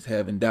Africans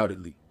have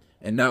undoubtedly,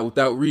 and not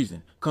without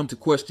reason, come to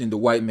question the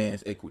white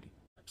man's equity.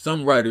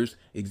 Some writers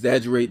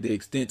exaggerate the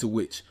extent to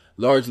which,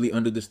 largely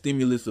under the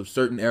stimulus of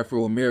certain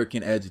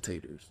Afro-American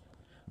agitators,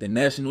 the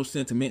national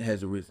sentiment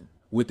has arisen,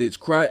 with its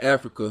cry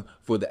Africa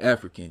for the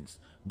Africans,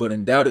 but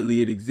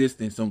undoubtedly it exists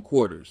in some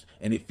quarters,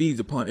 and it feeds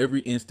upon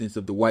every instance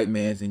of the white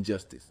man's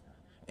injustice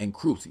and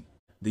cruelty.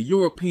 The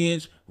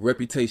European's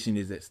reputation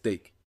is at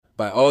stake.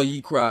 By all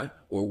ye cry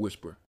or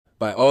whisper,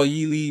 by all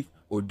ye leave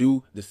or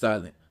do the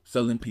silent,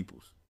 sullen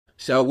peoples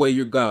shall weigh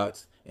your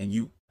gods, and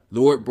you.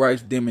 Lord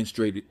Bryce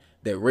demonstrated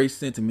that race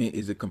sentiment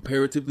is a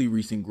comparatively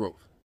recent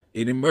growth.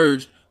 It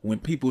emerged when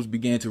peoples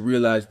began to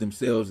realize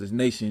themselves as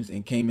nations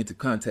and came into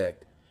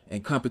contact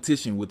and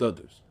competition with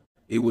others.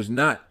 It was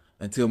not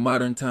until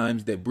modern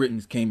times that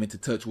Britons came into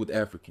touch with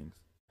Africans.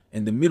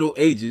 In the Middle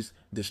Ages,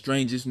 the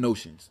strangest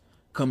notions,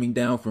 coming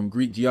down from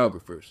Greek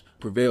geographers,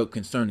 prevailed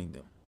concerning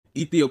them.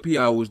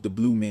 Ethiopia was the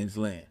blue men's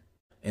land.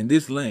 And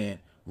this land,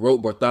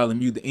 wrote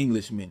Bartholomew the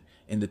Englishman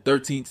in the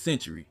 13th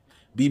century,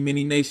 be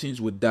many nations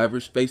with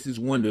divers faces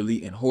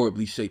wonderly and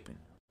horribly shapen.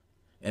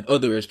 And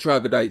other as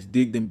troglodytes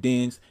dig them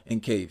dens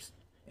and caves,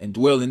 and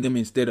dwell in them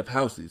instead of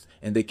houses,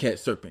 and they catch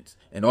serpents,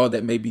 and all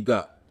that may be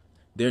got.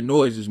 Their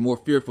noise is more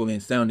fearful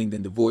and sounding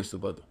than the voice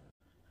of other.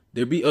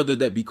 There be other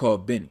that be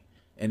called Beni,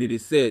 and it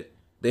is said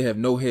they have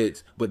no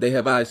heads, but they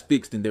have eyes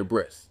fixed in their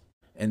breasts.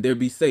 And there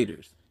be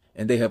satyrs,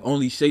 and they have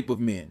only shape of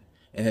men,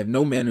 and have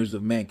no manners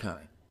of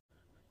mankind.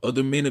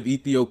 Other men of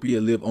Ethiopia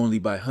live only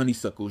by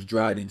honeysuckles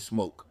dried in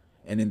smoke,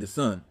 and in the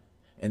sun,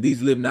 and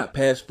these live not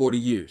past 40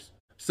 years.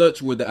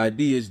 Such were the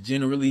ideas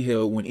generally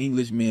held when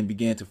Englishmen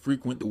began to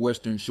frequent the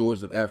western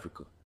shores of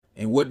Africa.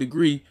 In what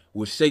degree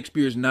was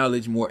Shakespeare's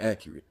knowledge more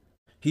accurate?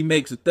 He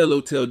makes Othello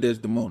tell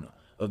Desdemona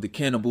of the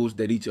cannibals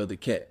that each other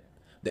cat,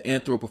 the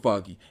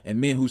anthropophagi, and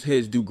men whose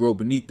heads do grow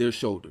beneath their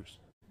shoulders.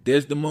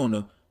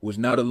 Desdemona was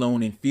not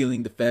alone in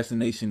feeling the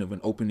fascination of an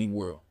opening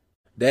world.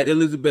 That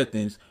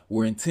Elizabethans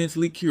were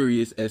intensely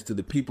curious as to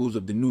the peoples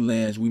of the new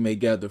lands we may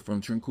gather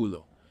from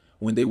Trinculo,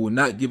 when they will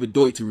not give a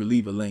doit to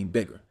relieve a lame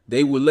beggar.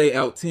 They will lay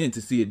out 10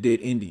 to see a dead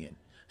Indian.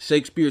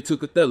 Shakespeare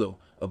took Othello,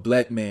 a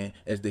black man,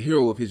 as the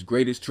hero of his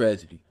greatest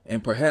tragedy,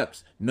 and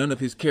perhaps none of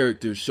his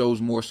characters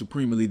shows more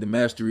supremely the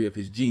mastery of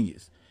his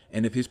genius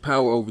and of his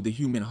power over the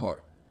human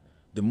heart.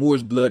 The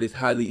Moor's blood is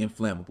highly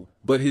inflammable,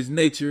 but his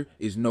nature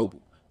is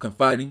noble,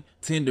 confiding,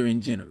 tender,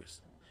 and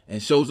generous,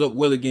 and shows up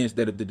well against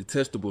that of the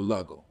detestable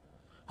Iago,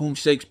 whom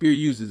Shakespeare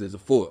uses as a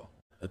foil.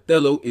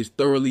 Othello is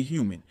thoroughly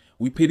human.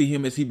 We pity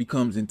him as he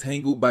becomes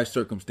entangled by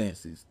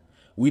circumstances.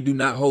 We do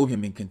not hold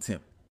him in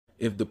contempt.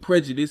 If the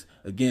prejudice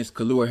against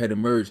color had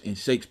emerged in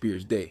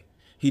Shakespeare's day,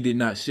 he did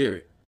not share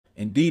it.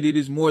 Indeed, it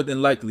is more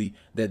than likely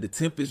that the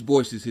Tempest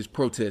voices his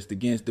protest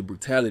against the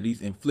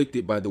brutalities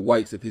inflicted by the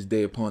whites of his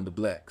day upon the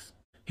blacks.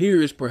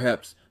 Here is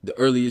perhaps the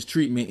earliest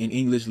treatment in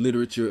English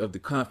literature of the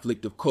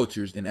conflict of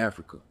cultures in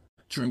Africa.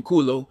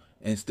 Trinculo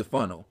and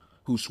Stefano,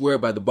 who swear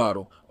by the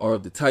bottle, are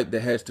of the type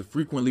that has to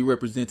frequently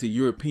represent a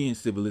European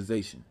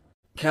civilization.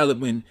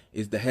 Caliban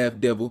is the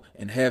half-devil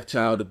and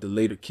half-child of the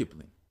later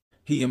Kipling.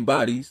 He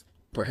embodies,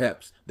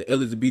 perhaps, the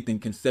Elizabethan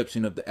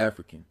conception of the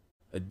African,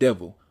 a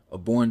devil, a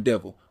born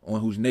devil,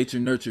 on whose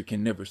nature-nurture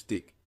can never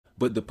stick.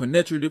 But the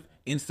penetrative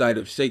insight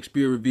of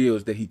Shakespeare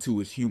reveals that he too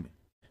is human.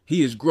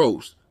 He is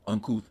gross,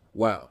 uncouth,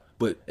 wild,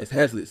 but, as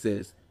Hazlitt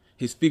says,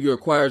 his figure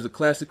acquires a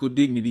classical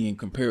dignity in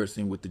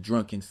comparison with the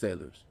drunken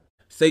sailors.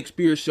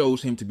 Shakespeare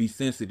shows him to be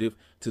sensitive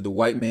to the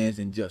white man's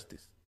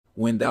injustice.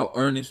 When thou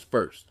earnest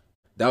first,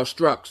 thou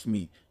struck'st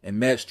me, and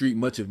mad street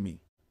much of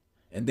me.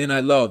 And then I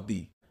loved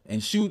thee,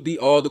 and shewed thee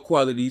all the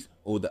qualities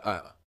o' the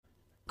isle.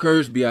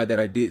 Cursed be I that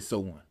I did so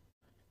one.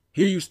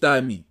 Here you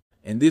stye me,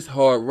 and this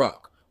hard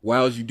rock,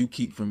 whiles you do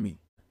keep from me,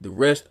 the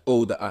rest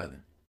o' the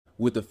island.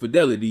 With a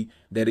fidelity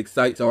that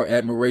excites our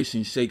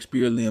admiration,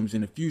 Shakespeare limns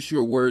in a few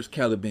short words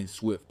Caliban's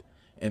swift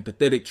and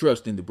pathetic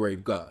trust in the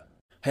brave God.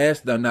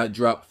 Hast thou not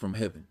dropped from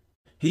heaven?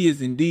 He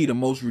is indeed a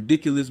most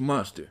ridiculous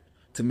monster,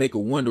 to make a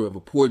wonder of a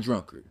poor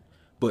drunkard.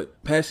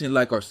 But, passionate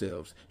like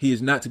ourselves, he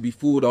is not to be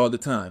fooled all the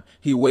time.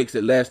 He awakes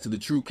at last to the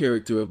true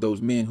character of those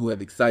men who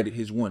have excited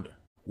his wonder.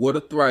 What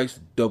a thrice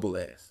double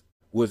ass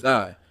was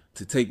I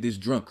to take this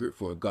drunkard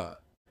for a god,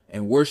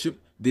 and worship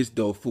this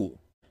dull fool.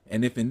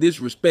 And if in this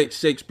respect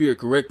Shakespeare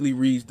correctly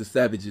reads the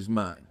savage's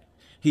mind,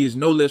 he is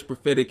no less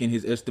prophetic in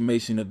his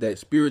estimation of that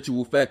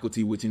spiritual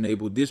faculty which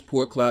enabled this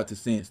poor clod to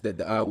sense that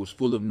the eye was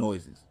full of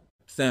noises,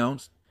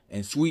 sounds,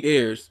 and sweet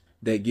airs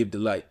that give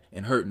delight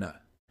and hurt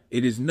not.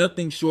 It is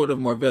nothing short of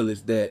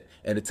marvelous that,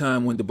 at a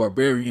time when the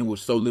barbarian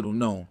was so little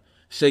known,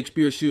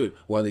 Shakespeare should,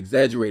 while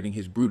exaggerating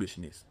his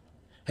brutishness,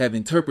 have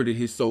interpreted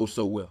his soul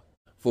so well.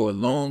 For a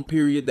long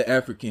period the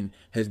African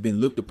has been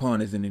looked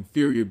upon as an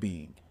inferior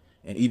being,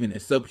 and even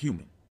as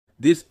subhuman.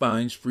 This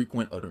finds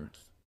frequent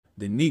utterance.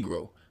 The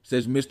Negro,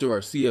 says Mr.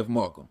 or C.F.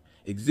 Markham,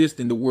 exists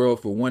in the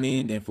world for one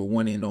end and for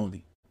one end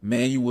only,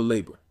 manual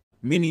labor.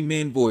 Many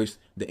men voice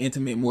the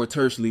intimate more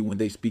tersely when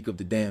they speak of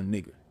the damned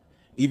nigger.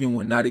 Even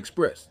when not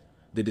expressed,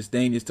 the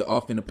disdain is too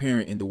often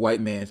apparent in the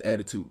white man's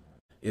attitude.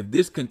 If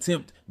this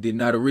contempt did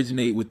not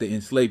originate with the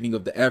enslaving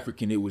of the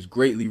African, it was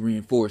greatly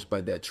reinforced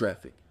by that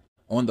traffic.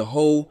 On the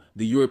whole,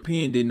 the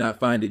European did not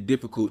find it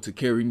difficult to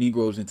carry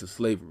Negroes into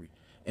slavery,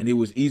 and it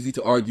was easy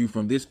to argue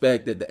from this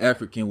fact that the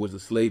African was a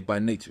slave by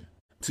nature.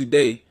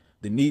 Today,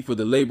 the need for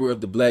the labor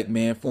of the black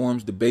man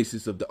forms the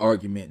basis of the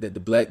argument that the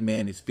black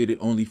man is fitted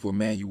only for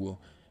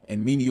manual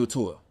and menial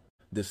toil.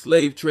 The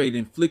slave trade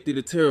inflicted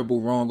a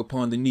terrible wrong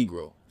upon the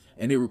Negro,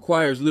 and it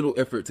requires little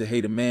effort to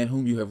hate a man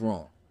whom you have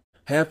wronged.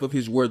 Half of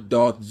his worth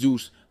doth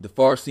Zeus the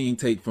far-seeing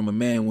take from a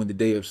man when the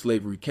day of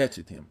slavery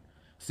catcheth him,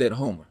 said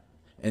Homer,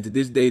 and to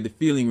this day the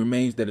feeling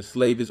remains that a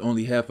slave is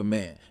only half a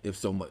man, if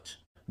so much.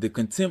 The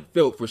contempt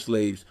felt for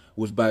slaves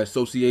was by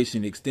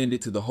association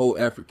extended to the whole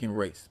African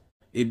race.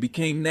 It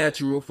became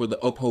natural for the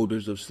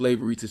upholders of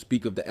slavery to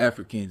speak of the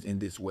Africans in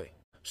this way.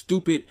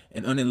 Stupid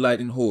and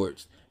unenlightened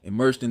hordes,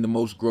 immersed in the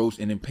most gross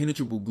and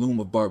impenetrable gloom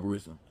of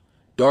barbarism,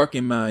 dark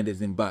in mind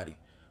as in body,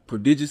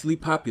 prodigiously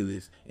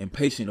populous,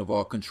 impatient of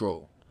all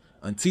control,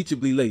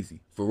 unteachably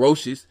lazy,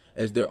 ferocious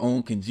as their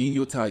own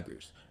congenial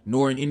tigers,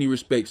 nor in any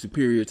respect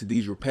superior to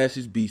these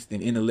rapacious beasts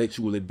in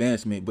intellectual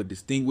advancement, but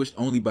distinguished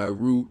only by a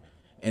rude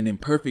and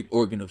imperfect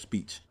organ of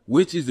speech,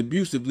 which is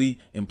abusively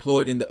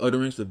employed in the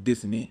utterance of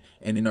dissonant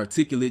and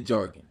inarticulate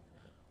jargon.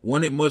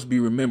 One, it must be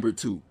remembered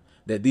too,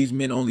 that these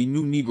men only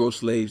knew Negro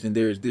slaves, and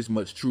there is this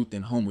much truth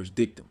in Homer's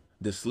dictum.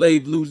 The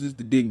slave loses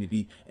the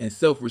dignity and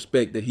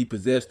self-respect that he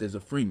possessed as a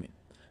freeman.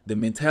 The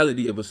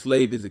mentality of a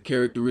slave is a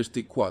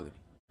characteristic quality.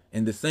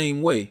 In the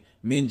same way,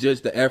 men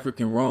judge the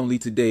African wrongly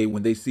today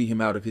when they see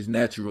him out of his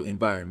natural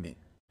environment.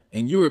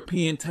 In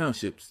European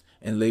townships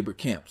and labor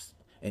camps,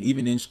 and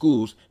even in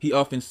schools, he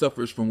often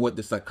suffers from what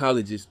the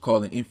psychologists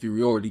call an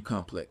inferiority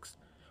complex,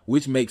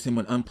 which makes him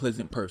an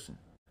unpleasant person.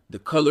 The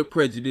color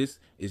prejudice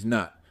is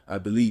not, I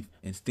believe,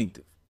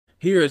 instinctive.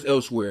 Here as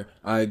elsewhere,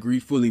 I agree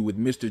fully with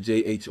Mr. J.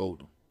 H.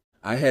 Oldham.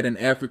 I had an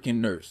African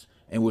nurse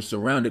and was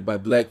surrounded by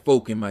black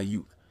folk in my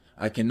youth.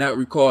 I cannot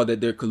recall that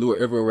their color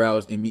ever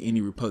aroused in me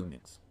any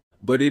repugnance.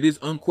 But it is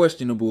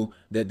unquestionable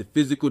that the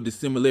physical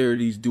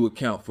dissimilarities do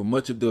account for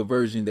much of the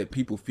aversion that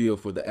people feel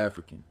for the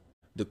African.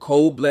 The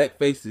cold black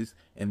faces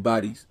and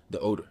bodies, the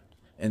odor,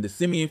 and the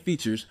simian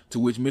features to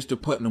which Mr.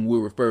 Putnam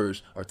will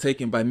refers are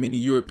taken by many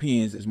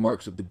Europeans as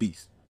marks of the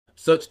beast.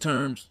 Such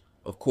terms,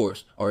 of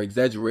course, are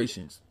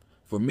exaggerations,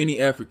 for many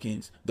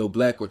Africans, though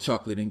black or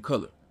chocolate in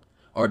color,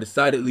 are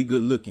decidedly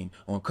good looking.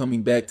 On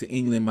coming back to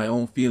England, my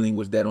own feeling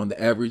was that on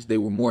the average they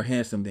were more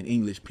handsome than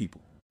English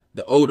people.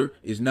 The odor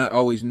is not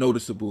always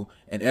noticeable,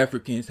 and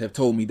Africans have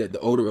told me that the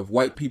odor of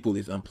white people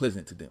is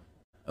unpleasant to them.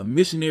 A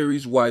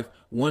missionary's wife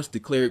once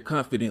declared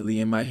confidently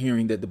in my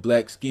hearing that the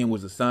black skin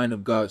was a sign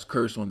of God's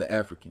curse on the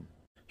African.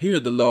 Here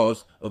the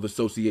laws of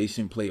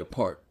association play a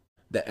part.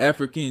 The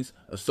Africans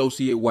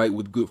associate white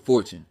with good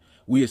fortune.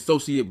 We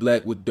associate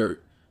black with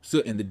dirt,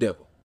 soot, and the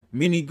devil.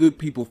 Many good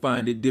people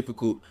find it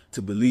difficult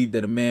to believe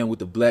that a man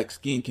with a black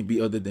skin can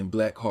be other than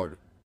black-hearted.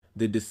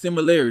 The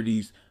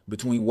dissimilarities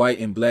between white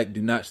and black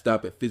do not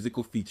stop at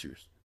physical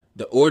features.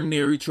 The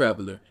ordinary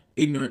traveler,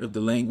 ignorant of the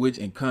language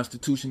and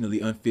constitutionally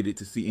unfitted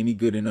to see any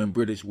good in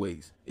un-British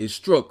ways, is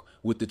struck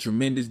with the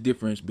tremendous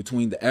difference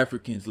between the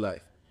African's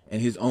life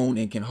and his own,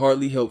 and can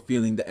hardly help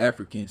feeling the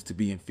Africans to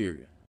be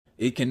inferior.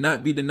 It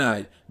cannot be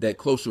denied that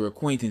closer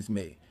acquaintance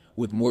may,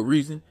 with more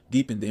reason,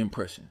 deepen the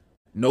impression.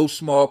 No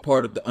small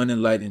part of the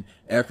unenlightened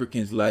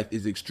African's life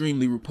is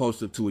extremely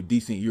repulsive to a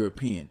decent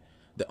European.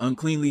 The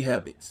uncleanly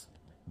habits,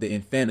 the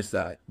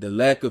infanticide, the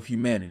lack of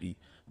humanity,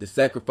 the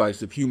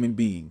sacrifice of human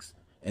beings,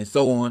 and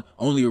so on.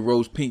 Only a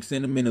rose-pink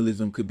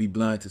sentimentalism could be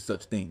blind to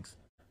such things.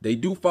 They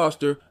do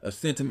foster a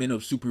sentiment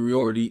of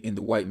superiority in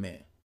the white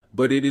man.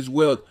 But it is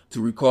well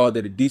to recall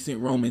that a decent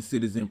Roman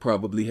citizen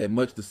probably had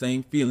much the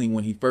same feeling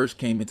when he first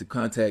came into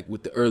contact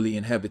with the early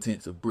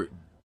inhabitants of Britain.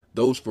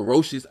 Those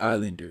ferocious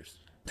islanders,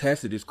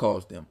 Tacitus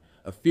calls them,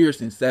 a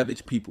fierce and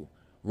savage people,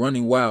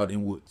 running wild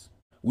in woods.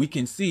 We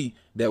can see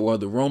that while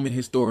the Roman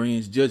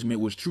historian's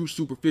judgment was true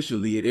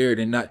superficially, it erred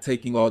in not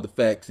taking all the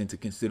facts into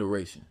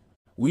consideration.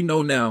 We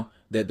know now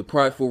that the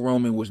prideful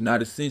Roman was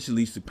not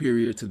essentially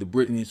superior to the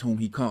Britons whom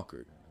he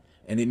conquered,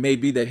 and it may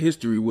be that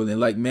history will in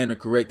like manner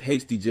correct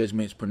hasty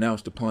judgments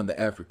pronounced upon the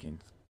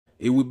Africans.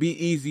 It would be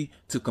easy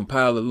to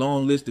compile a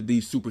long list of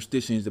these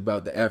superstitions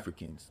about the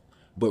Africans,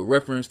 but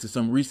reference to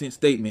some recent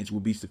statements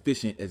will be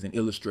sufficient as an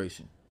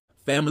illustration.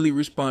 Family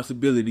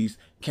responsibilities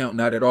count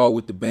not at all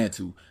with the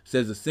Bantu,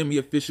 says a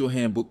semi-official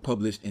handbook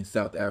published in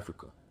South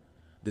Africa.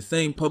 The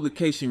same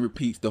publication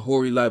repeats the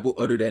hoary libel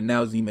uttered ad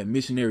nauseam at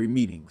missionary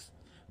meetings,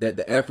 that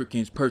the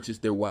Africans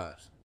purchased their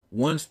wives.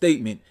 One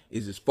statement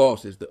is as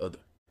false as the other.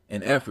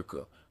 In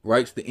Africa,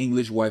 writes the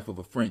English wife of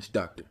a French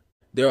doctor,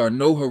 there are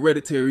no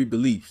hereditary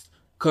beliefs,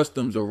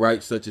 customs, or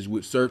rites such as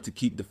would serve to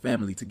keep the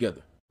family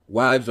together.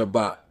 Wives are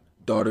bought,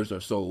 daughters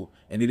are sold,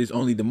 and it is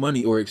only the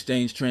money or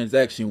exchange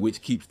transaction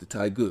which keeps the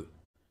tie good.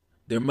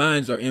 Their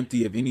minds are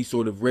empty of any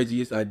sort of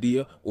religious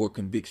idea or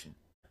conviction.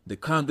 The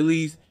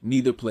Congolese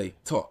neither play,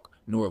 talk,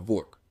 nor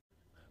vork.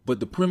 But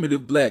the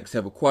primitive blacks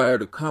have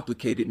acquired a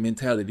complicated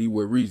mentality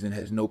where reason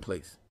has no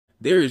place.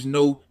 There is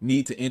no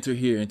need to enter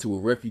here into a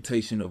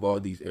refutation of all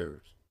these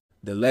errors.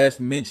 The last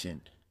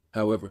mentioned,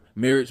 however,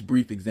 merits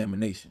brief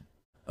examination.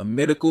 A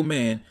medical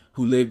man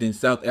who lived in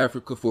South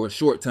Africa for a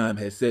short time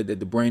has said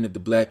that the brain of the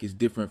black is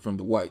different from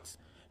the whites,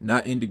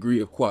 not in degree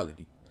of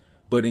quality,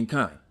 but in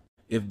kind.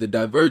 If the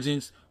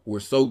divergence were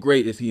so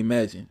great as he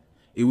imagined,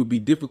 it would be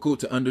difficult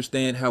to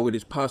understand how it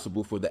is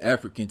possible for the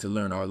African to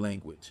learn our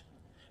language,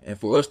 and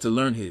for us to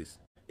learn his.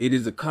 It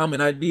is a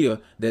common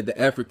idea that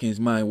the African's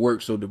mind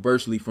works so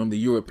diversely from the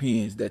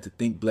Europeans that to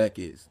think black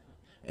is,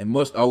 and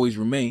must always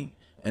remain,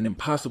 an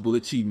impossible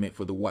achievement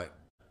for the white.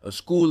 A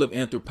school of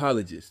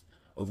anthropologists,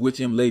 of which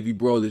M.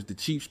 Lévi-Breuil is the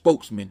chief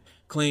spokesman,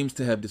 claims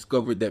to have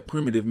discovered that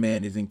primitive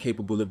man is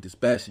incapable of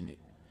dispassionate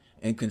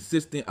and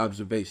consistent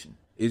observation,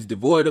 is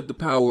devoid of the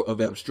power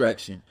of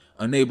abstraction,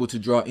 unable to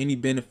draw any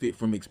benefit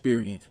from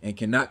experience, and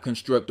cannot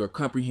construct or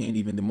comprehend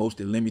even the most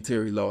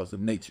elementary laws of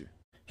nature.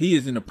 He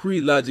is in a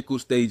pre-logical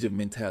stage of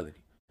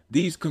mentality.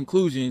 These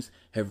conclusions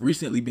have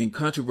recently been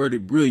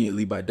controverted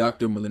brilliantly by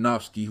Dr.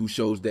 Malinowski, who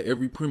shows that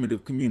every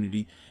primitive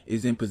community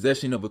is in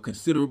possession of a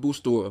considerable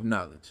store of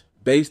knowledge,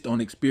 based on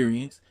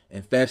experience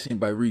and fashioned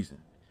by reason.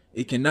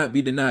 It cannot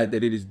be denied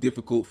that it is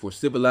difficult for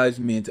civilized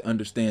men to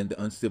understand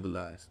the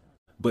uncivilized,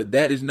 but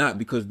that is not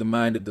because the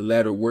mind of the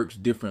latter works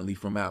differently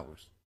from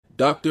ours.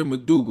 Dr.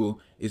 McDougall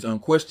is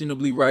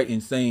unquestionably right in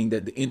saying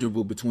that the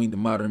interval between the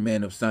modern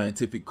man of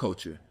scientific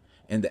culture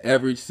and the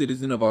average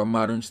citizen of our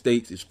modern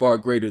states is far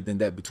greater than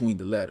that between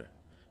the latter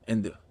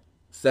and the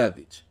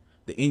savage,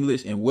 the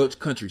English and Welsh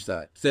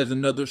countryside. Says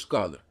another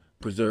scholar,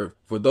 preserve,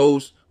 for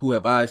those who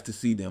have eyes to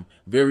see them,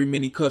 very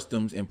many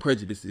customs and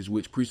prejudices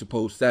which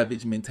presuppose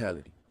savage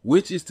mentality,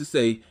 which is to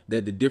say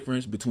that the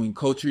difference between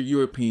cultured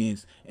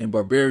Europeans and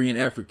barbarian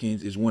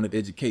Africans is one of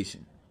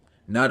education,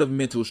 not of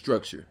mental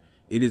structure.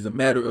 It is a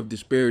matter of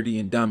disparity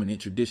in dominant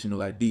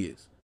traditional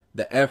ideas.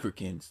 The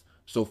Africans,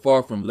 so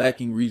far from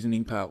lacking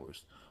reasoning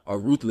powers, are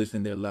ruthless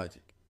in their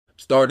logic,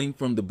 starting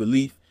from the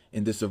belief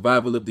in the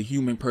survival of the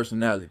human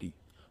personality.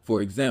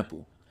 For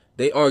example,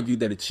 they argue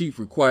that a chief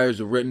requires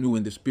a retinue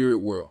in the spirit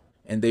world,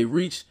 and they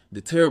reach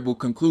the terrible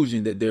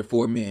conclusion that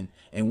therefore men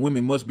and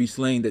women must be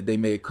slain that they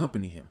may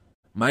accompany him.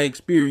 My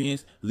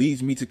experience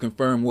leads me to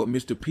confirm what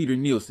Mr. Peter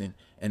Nielsen,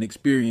 an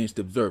experienced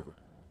observer,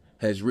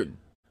 has written.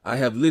 I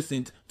have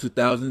listened to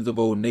thousands of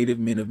old native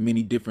men of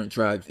many different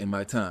tribes in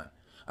my time.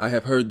 I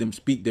have heard them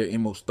speak their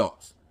inmost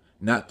thoughts,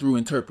 not through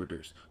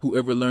interpreters, who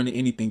ever learned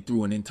anything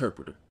through an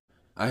interpreter.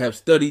 I have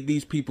studied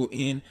these people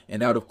in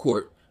and out of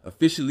court,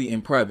 officially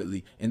and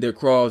privately, in their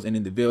kraals and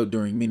in the Vale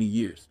during many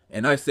years,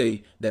 and I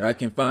say that I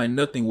can find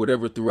nothing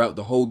whatever throughout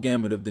the whole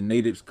gamut of the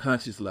native's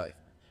conscious life,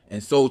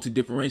 and so to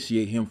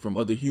differentiate him from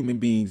other human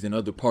beings in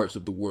other parts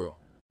of the world.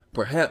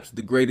 Perhaps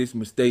the greatest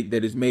mistake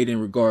that is made in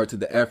regard to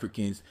the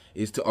Africans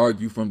is to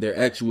argue from their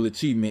actual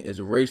achievement as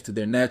a race to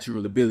their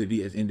natural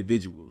ability as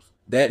individuals.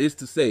 That is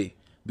to say,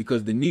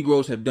 because the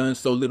Negroes have done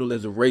so little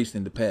as a race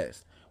in the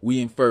past, we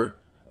infer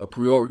a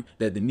priori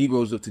that the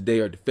Negroes of today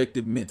are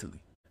defective mentally.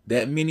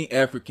 That many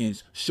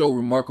Africans show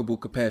remarkable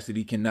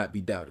capacity cannot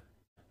be doubted.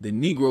 The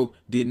Negro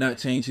did not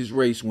change his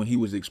race when he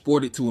was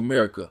exported to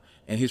America,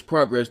 and his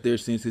progress there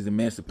since his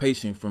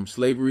emancipation from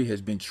slavery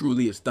has been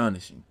truly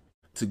astonishing.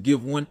 To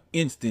give one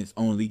instance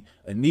only,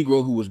 a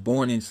Negro who was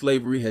born in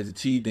slavery has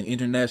achieved an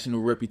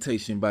international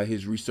reputation by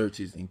his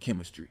researches in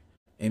chemistry.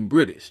 In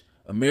British,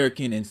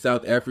 American, and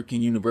South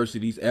African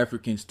universities,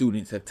 African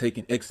students have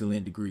taken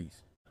excellent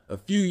degrees. A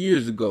few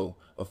years ago,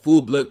 a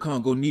full-blood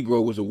Congo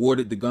Negro was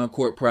awarded the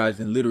Goncourt Prize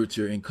in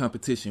Literature in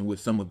competition with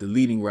some of the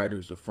leading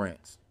writers of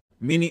France.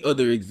 Many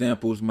other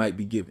examples might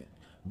be given,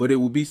 but it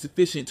will be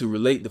sufficient to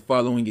relate the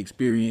following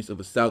experience of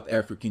a South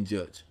African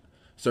judge,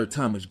 Sir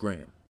Thomas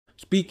Graham.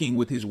 Speaking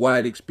with his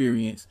wide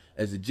experience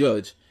as a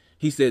judge,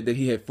 he said that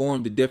he had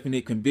formed a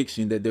definite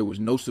conviction that there was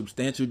no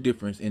substantial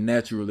difference in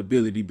natural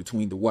ability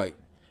between the white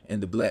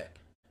and the black.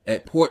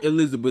 At Port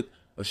Elizabeth,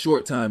 a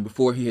short time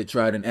before he had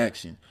tried an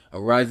action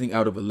arising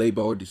out of a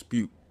labor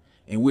dispute,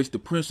 in which the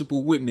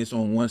principal witness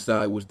on one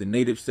side was the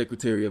native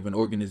secretary of an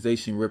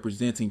organization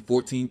representing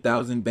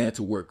 14,000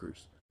 Bantu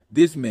workers.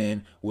 This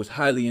man was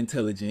highly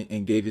intelligent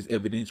and gave his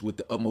evidence with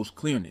the utmost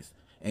clearness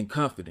and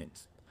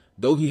confidence.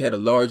 Though he had a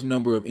large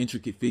number of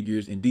intricate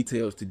figures and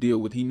details to deal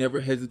with, he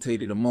never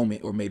hesitated a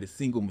moment or made a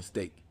single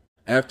mistake.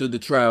 After the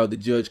trial, the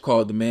judge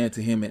called the man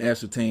to him and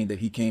ascertained that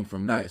he came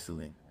from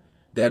Nyasaland.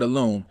 That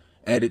alone,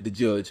 added the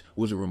judge,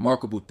 was a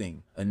remarkable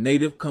thing. A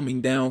native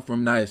coming down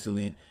from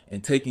Nyasaland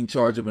and taking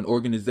charge of an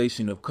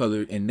organization of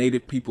colored and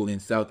native people in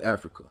South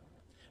Africa.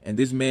 And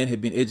this man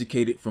had been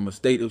educated from a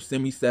state of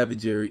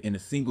semi-savagery in a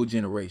single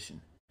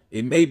generation.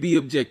 It may be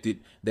objected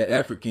that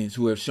Africans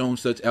who have shown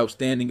such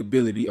outstanding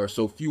ability are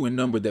so few in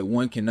number that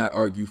one cannot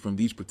argue from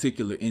these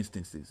particular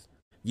instances.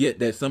 Yet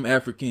that some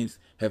Africans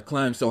have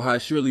climbed so high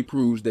surely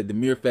proves that the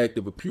mere fact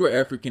of a pure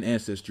African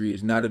ancestry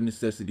is not of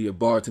necessity a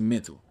bar to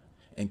mental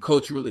and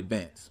cultural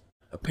advance.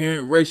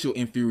 Apparent racial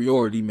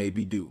inferiority may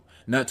be due,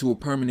 not to a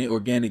permanent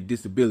organic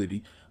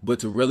disability, but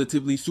to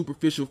relatively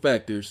superficial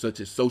factors such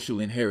as social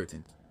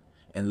inheritance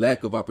and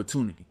lack of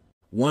opportunity.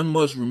 One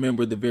must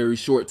remember the very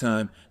short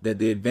time that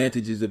the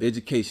advantages of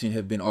education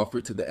have been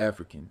offered to the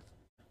Africans.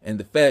 And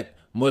the fact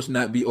must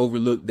not be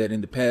overlooked that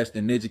in the past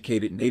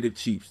uneducated native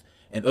chiefs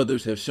and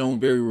others have shown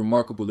very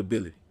remarkable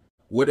ability.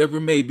 Whatever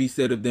may be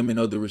said of them in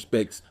other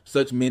respects,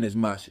 such men as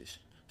Mashish,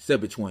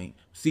 Sebachwain,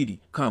 Sidi,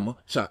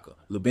 Chaka,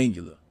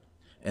 Lubangula,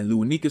 and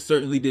Luanika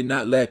certainly did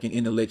not lack in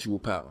intellectual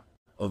power.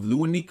 Of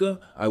Luanika,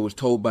 I was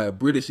told by a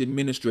British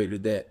administrator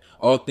that,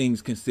 all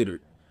things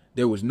considered,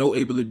 there was no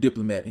abler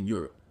diplomat in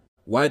Europe.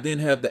 Why then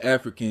have the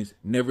Africans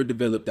never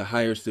developed a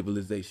higher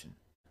civilization?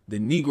 The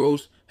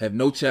Negroes have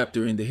no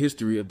chapter in the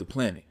history of the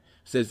planet,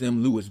 says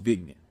M. Lewis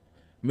Vignan.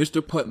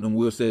 Mr. Putnam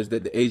Will says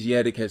that the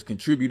Asiatic has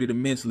contributed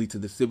immensely to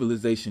the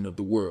civilization of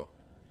the world,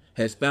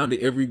 has founded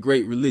every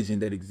great religion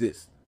that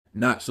exists.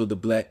 Not so the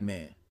black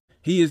man.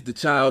 He is the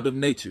child of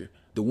nature,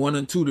 the one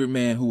untutored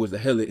man who was a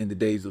helot in the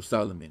days of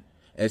Solomon,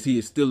 as he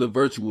is still a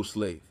virtual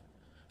slave.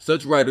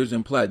 Such writers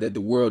imply that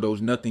the world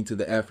owes nothing to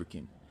the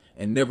African,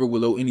 and never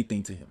will owe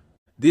anything to him.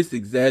 This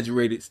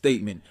exaggerated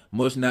statement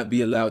must not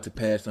be allowed to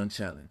pass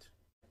unchallenged.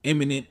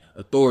 Eminent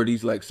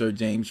authorities like Sir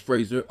James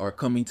Fraser are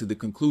coming to the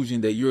conclusion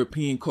that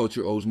European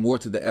culture owes more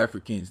to the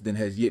Africans than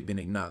has yet been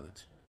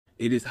acknowledged.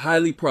 It is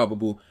highly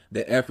probable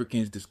that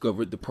Africans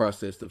discovered the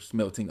process of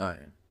smelting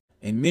iron.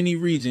 In many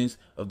regions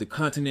of the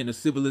continent, a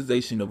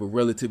civilization of a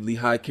relatively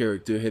high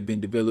character had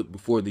been developed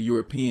before the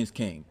Europeans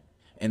came,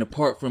 and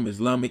apart from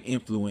Islamic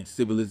influence,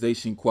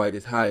 civilization quite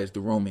as high as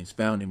the Romans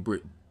found in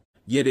Britain.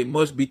 Yet it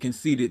must be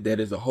conceded that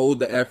as a whole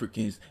the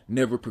Africans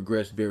never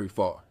progressed very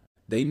far.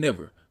 They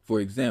never, for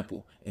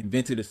example,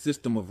 invented a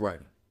system of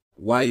writing.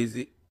 Why is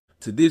it?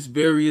 To this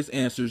various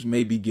answers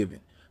may be given,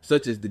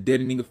 such as the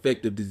deadening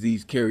effect of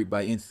disease carried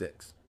by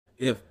insects.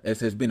 If, as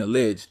has been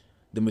alleged,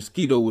 the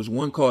mosquito was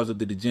one cause of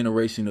the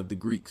degeneration of the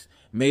Greeks,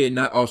 may it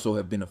not also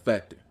have been a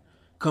factor,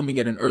 coming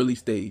at an early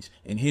stage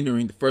and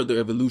hindering the further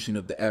evolution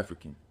of the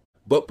African?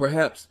 But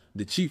perhaps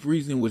the chief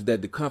reason was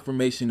that the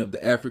conformation of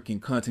the African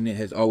continent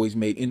has always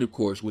made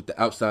intercourse with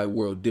the outside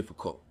world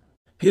difficult.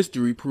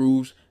 History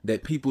proves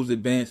that peoples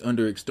advance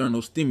under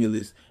external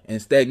stimulus and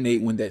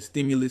stagnate when that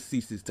stimulus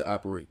ceases to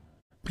operate.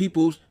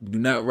 Peoples do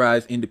not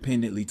rise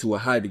independently to a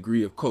high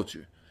degree of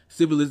culture.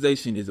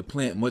 Civilization is a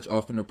plant much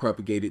oftener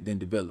propagated than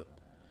developed.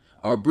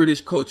 Our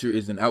British culture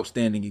is an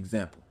outstanding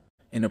example.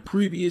 In a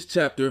previous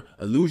chapter,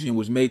 allusion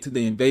was made to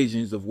the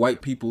invasions of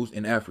white peoples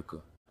in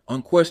Africa.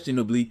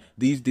 Unquestionably,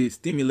 these did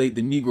stimulate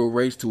the Negro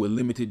race to a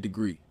limited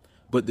degree,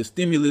 but the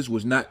stimulus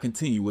was not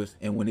continuous,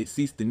 and when it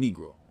ceased, the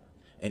Negro,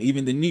 and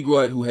even the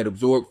Negroid who had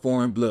absorbed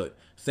foreign blood,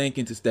 sank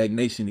into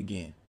stagnation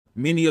again.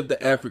 Many of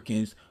the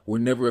Africans were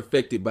never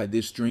affected by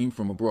this stream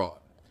from abroad,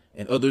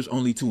 and others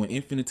only to an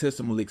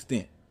infinitesimal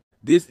extent.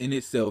 This in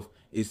itself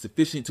is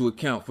sufficient to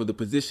account for the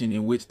position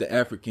in which the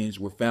Africans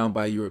were found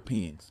by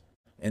Europeans.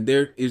 And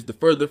there is the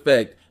further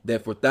fact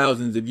that for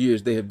thousands of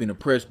years they have been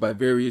oppressed by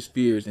various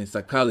fears, and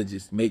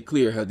psychologists make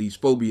clear how these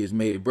phobias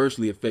may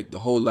adversely affect the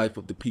whole life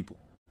of the people.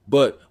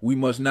 But we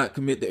must not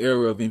commit the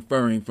error of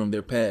inferring from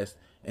their past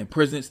and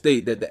present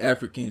state that the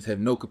Africans have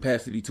no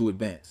capacity to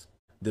advance.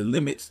 The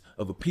limits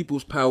of a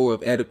people's power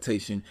of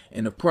adaptation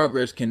and of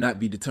progress cannot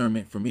be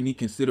determined from any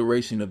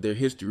consideration of their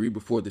history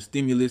before the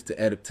stimulus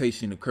to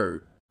adaptation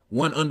occurred.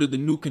 One under the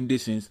new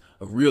conditions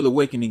of real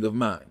awakening of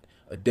mind,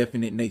 a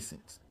definite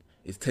nascence,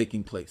 is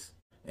taking place,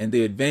 and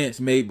the advance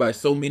made by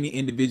so many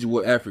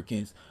individual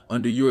Africans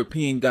under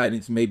European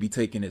guidance may be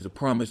taken as a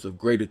promise of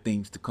greater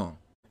things to come.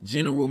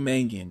 General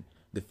Mangin,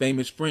 the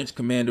famous French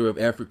commander of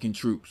African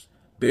troops,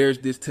 bears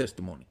this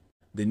testimony.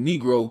 The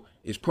Negro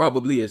is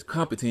probably as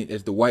competent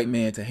as the white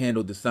man to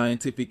handle the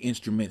scientific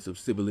instruments of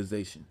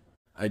civilization.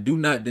 I do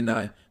not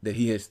deny that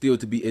he has still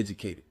to be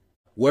educated.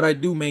 What I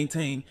do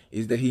maintain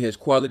is that he has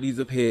qualities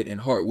of head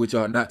and heart which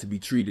are not to be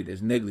treated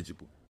as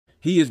negligible.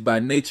 He is by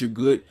nature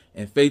good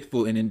and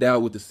faithful and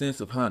endowed with a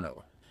sense of honor,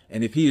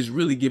 and if he is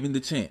really given the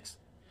chance,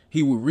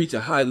 he will reach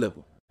a high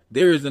level.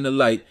 There is an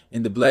elite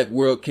in the black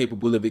world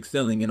capable of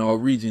excelling in all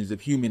regions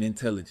of human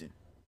intelligence.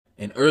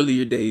 In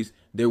earlier days,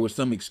 there was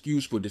some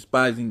excuse for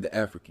despising the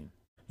African.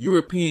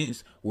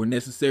 Europeans were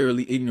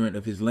necessarily ignorant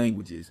of his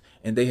languages,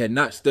 and they had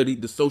not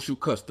studied the social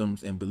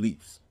customs and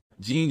beliefs.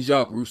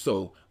 Jean-Jacques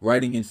Rousseau,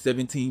 writing in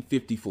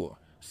 1754,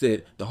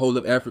 said the whole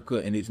of Africa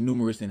and its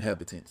numerous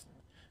inhabitants,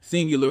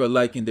 singular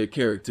alike in their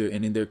character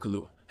and in their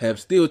color, have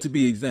still to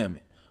be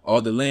examined.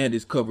 All the land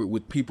is covered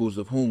with peoples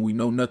of whom we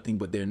know nothing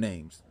but their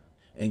names,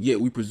 and yet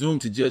we presume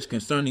to judge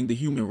concerning the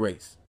human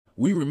race.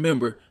 We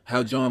remember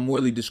how John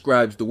Morley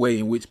describes the way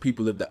in which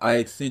people of the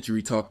 8th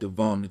century talked of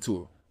von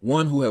nature.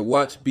 One who had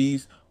watched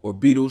bees or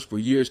beetles for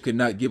years could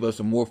not give us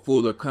a more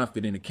full or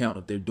confident account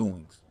of their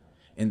doings.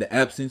 In the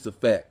absence of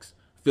facts,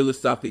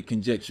 philosophic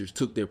conjectures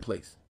took their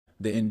place.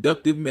 The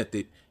inductive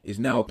method is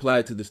now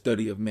applied to the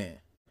study of man,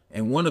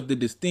 and one of the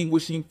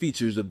distinguishing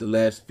features of the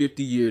last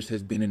 50 years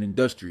has been an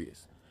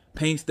industrious,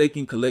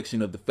 painstaking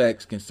collection of the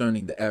facts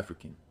concerning the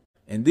African.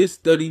 In this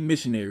study,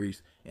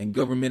 missionaries and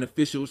government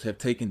officials have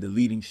taken the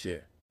leading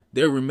share.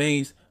 There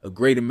remains a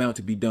great amount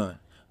to be done,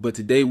 but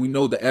today we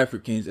know the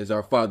Africans as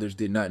our fathers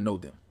did not know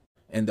them.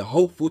 And the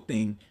hopeful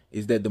thing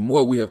is that the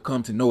more we have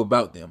come to know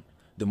about them,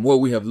 the more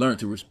we have learned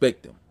to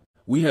respect them.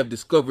 We have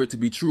discovered to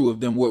be true of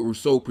them what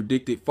Rousseau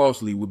predicted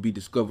falsely would be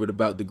discovered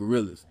about the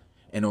gorillas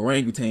and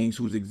orangutans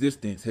whose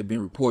existence had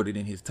been reported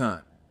in his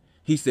time.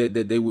 He said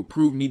that they would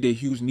prove ni de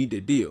Hughes ni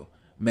de deal,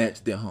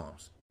 match their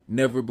harms.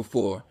 Never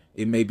before,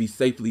 it may be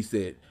safely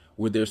said,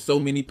 were there so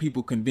many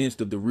people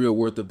convinced of the real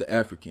worth of the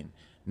African,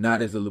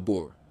 not as a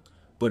laborer,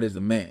 but as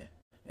a man.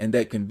 And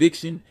that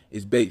conviction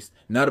is based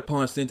not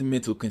upon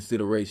sentimental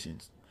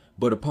considerations,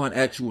 but upon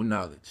actual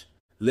knowledge.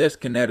 Less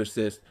Kanatter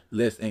says,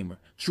 less Aimer.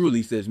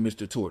 Truly, says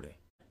Mr. Torde.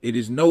 It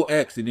is no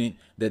accident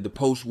that the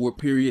post-war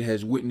period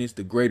has witnessed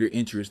a greater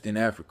interest in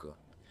Africa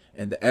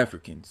and the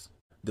Africans.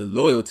 The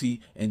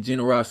loyalty and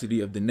generosity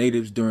of the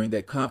natives during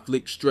that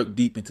conflict struck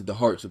deep into the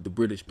hearts of the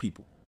British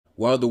people.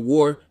 While the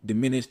war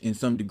diminished in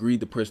some degree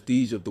the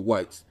prestige of the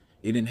whites,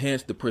 it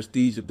enhanced the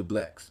prestige of the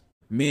blacks.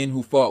 Men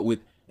who fought with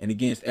and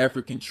against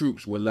African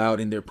troops were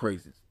loud in their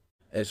praises.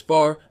 As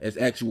far as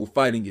actual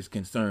fighting is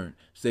concerned,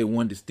 said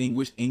one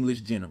distinguished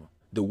English general,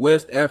 the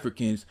West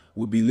Africans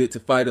would be lit to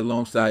fight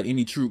alongside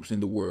any troops in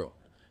the world,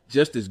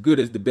 just as good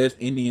as the best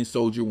Indian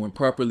soldier when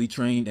properly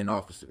trained and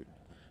officered,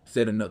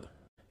 said another.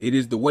 It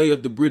is the way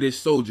of the British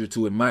soldier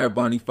to admire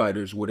bonny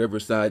fighters, whatever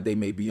side they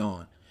may be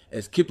on,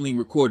 as Kipling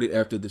recorded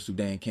after the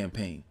Sudan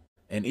campaign.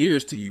 And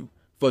ears to you,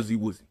 Fuzzy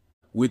Wuzzy,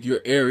 with your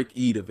Eric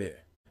Eid of air,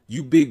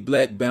 you big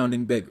black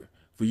bounding beggar,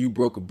 for you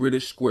broke a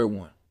British square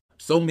one.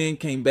 So men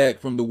came back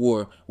from the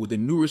war with a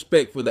new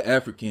respect for the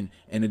African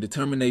and a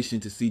determination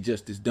to see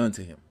justice done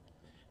to him.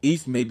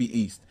 East may be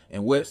east,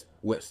 and west,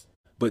 west.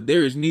 But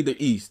there is neither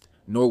east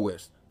nor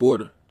west,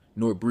 border,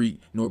 nor breed,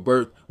 nor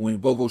birth, when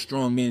Vovo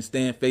strong men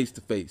stand face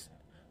to face,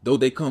 though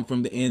they come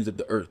from the ends of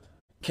the earth.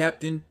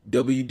 Captain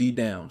W.D.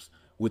 Downs,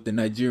 with the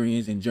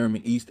Nigerians in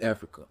German East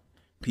Africa,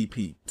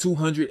 pp.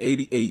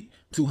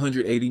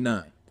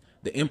 288-289.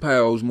 The empire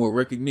owes more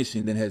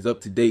recognition than has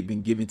up to date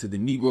been given to the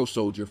Negro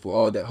soldier for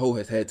all that Ho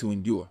has had to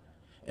endure,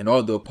 and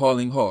all the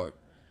appalling hard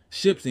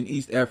ships in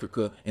East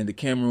Africa and the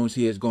Cameroons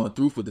he has gone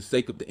through for the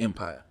sake of the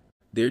empire.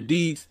 Their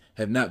deeds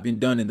have not been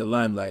done in the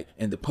limelight,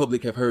 and the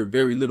public have heard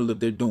very little of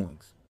their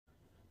doings.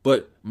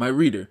 But, my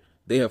reader,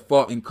 they have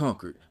fought and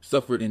conquered,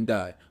 suffered and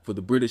died for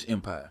the British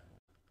Empire.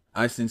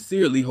 I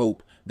sincerely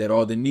hope that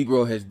all the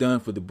Negro has done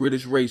for the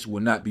British race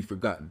will not be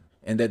forgotten,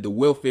 and that the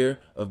welfare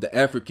of the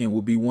African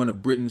will be one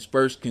of Britain's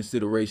first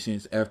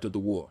considerations after the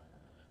war.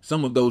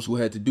 Some of those who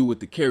had to do with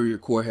the Carrier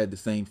Corps had the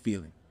same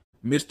feeling.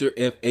 Mr.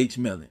 F. H.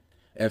 Mellon,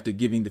 after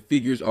giving the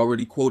figures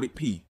already quoted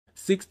p.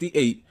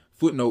 68,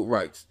 footnote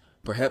writes,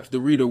 perhaps the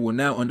reader will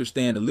now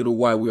understand a little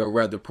why we are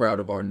rather proud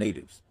of our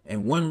natives,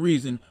 and one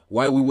reason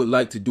why we would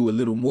like to do a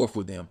little more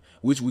for them,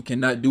 which we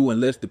cannot do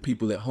unless the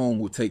people at home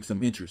will take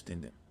some interest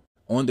in them.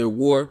 On their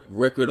war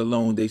record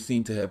alone they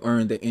seem to have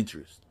earned their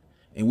interest,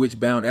 in which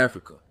bound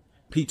Africa,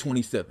 p.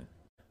 27.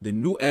 The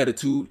new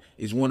attitude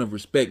is one of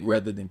respect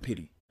rather than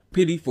pity.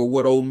 Pity for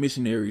what old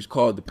missionaries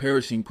called the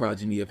perishing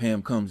progeny of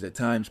Ham comes at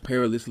times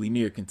perilously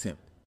near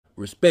contempt.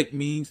 Respect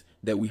means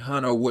that we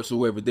honor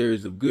whatsoever there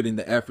is of good in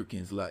the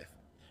African's life,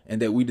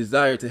 and that we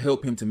desire to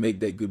help him to make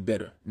that good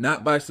better,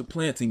 not by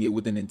supplanting it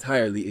with an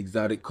entirely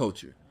exotic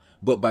culture,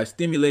 but by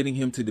stimulating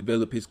him to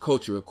develop his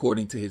culture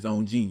according to his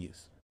own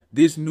genius.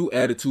 This new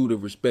attitude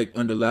of respect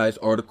underlies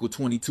Article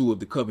 22 of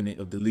the Covenant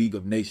of the League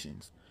of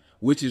Nations,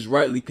 which is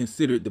rightly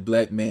considered the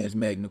black man's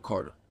Magna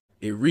Carta.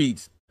 It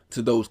reads,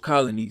 to those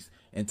colonies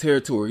and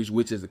territories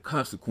which as a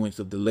consequence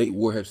of the late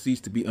war have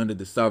ceased to be under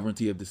the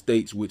sovereignty of the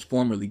states which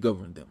formerly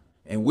governed them,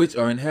 and which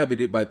are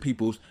inhabited by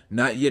peoples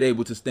not yet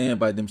able to stand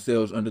by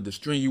themselves under the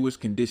strenuous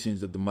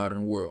conditions of the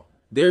modern world.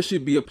 There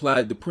should be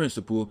applied the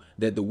principle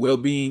that the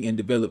well-being and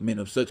development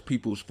of such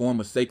peoples form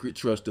a sacred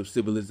trust of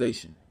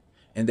civilization,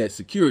 and that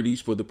securities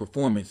for the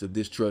performance of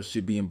this trust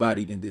should be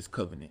embodied in this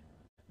covenant.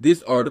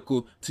 This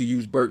article, to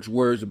use Burke's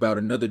words about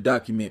another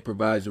document,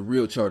 provides a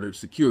real chartered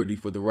security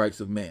for the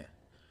rights of man.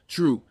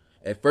 True,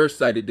 at first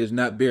sight it does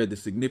not bear the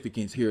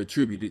significance here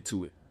attributed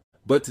to it.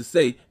 But to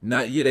say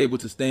not yet able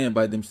to stand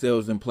by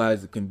themselves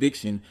implies a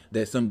conviction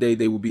that someday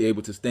they will be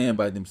able to stand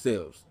by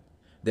themselves,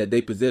 that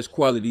they possess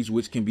qualities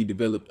which can be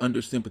developed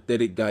under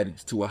sympathetic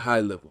guidance to a high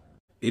level.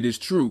 It is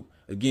true,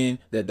 again,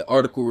 that the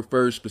article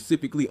refers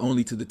specifically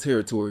only to the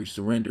territories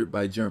surrendered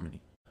by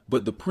Germany.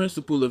 But the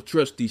principle of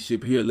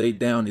trusteeship here laid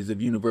down is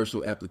of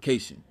universal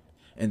application,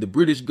 and the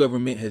British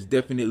government has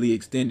definitely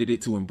extended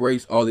it to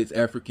embrace all its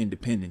African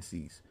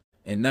dependencies.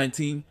 In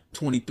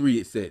 1923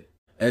 it said,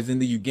 as in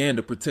the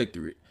Uganda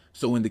Protectorate,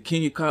 so in the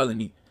Kenya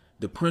colony,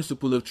 the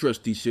principle of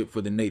trusteeship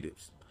for the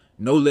natives,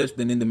 no less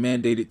than in the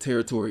mandated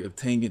territory of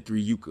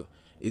Tanganyika,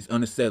 is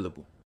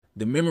unassailable.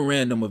 The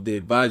memorandum of the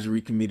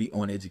Advisory Committee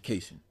on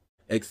Education,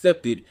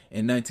 accepted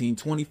in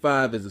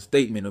 1925 as a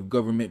statement of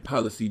government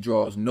policy,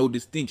 draws no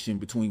distinction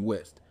between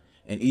West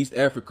and East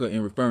Africa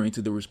in referring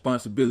to the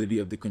responsibility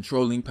of the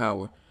controlling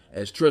power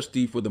as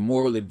trustee for the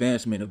moral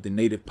advancement of the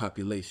native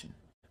population.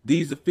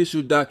 These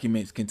official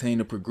documents contain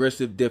a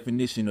progressive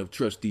definition of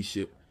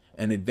trusteeship,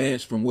 an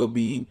advance from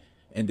well-being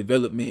and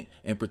development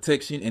and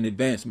protection and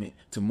advancement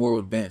to moral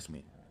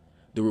advancement.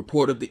 The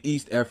report of the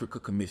East Africa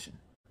Commission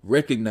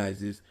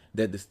recognizes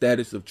that the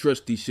status of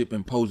trusteeship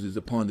imposes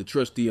upon the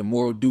trustee a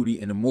moral duty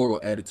and a moral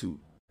attitude.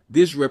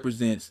 This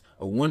represents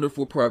a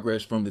wonderful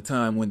progress from the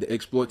time when the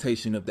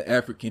exploitation of the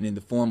African in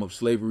the form of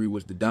slavery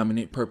was the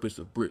dominant purpose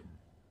of Britain.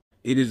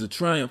 It is a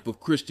triumph of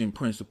Christian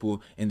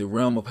principle in the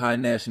realm of high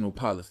national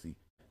policy.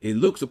 It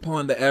looks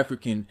upon the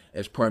African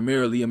as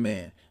primarily a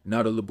man,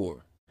 not a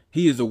laborer.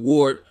 He is a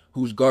ward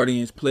whose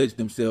guardians pledge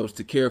themselves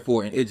to care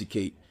for and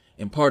educate,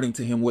 imparting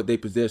to him what they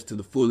possess to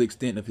the full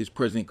extent of his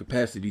present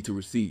capacity to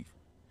receive,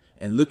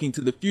 and looking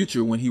to the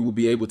future when he will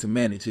be able to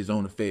manage his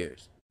own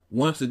affairs.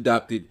 Once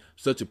adopted,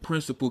 such a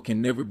principle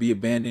can never be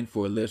abandoned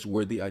for a less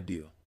worthy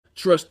ideal.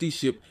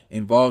 Trusteeship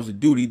involves a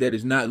duty that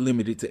is not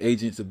limited to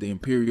agents of the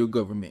imperial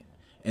government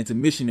and to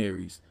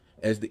missionaries,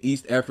 as the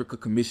East Africa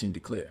Commission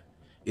declare.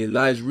 It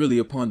lies really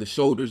upon the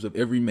shoulders of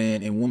every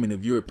man and woman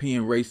of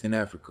European race in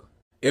Africa.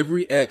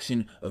 Every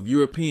action of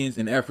Europeans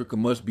in Africa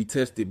must be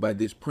tested by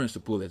this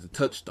principle as a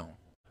touchstone.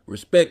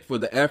 Respect for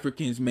the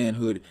African's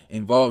manhood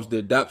involves the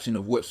adoption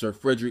of what Sir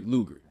Frederick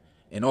Lugard,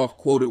 in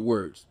oft-quoted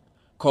words,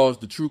 calls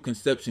the true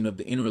conception of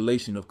the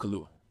interrelation of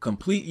Kalua.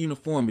 Complete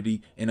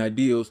uniformity in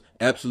ideals,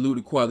 absolute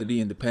equality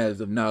in the paths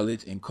of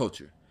knowledge and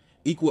culture,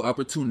 equal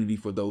opportunity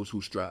for those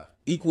who strive,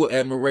 equal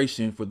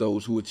admiration for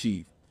those who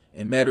achieve,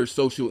 in matters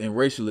social and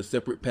racial a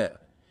separate path,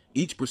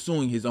 each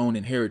pursuing his own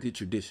inherited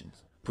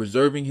traditions,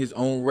 preserving his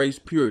own race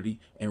purity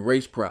and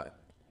race pride,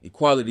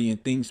 equality in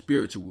things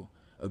spiritual,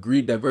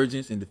 agreed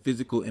divergence in the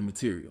physical and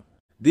material.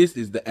 This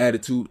is the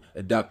attitude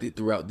adopted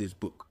throughout this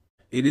book.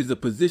 It is a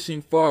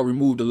position far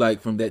removed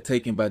alike from that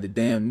taken by the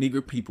damned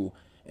nigger people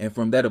and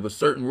from that of a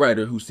certain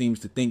writer who seems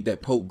to think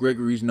that Pope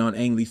Gregory's Non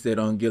Angli Sed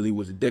Angeli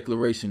was a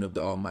declaration of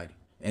the Almighty,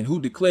 and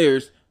who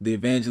declares the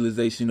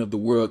evangelization of the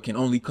world can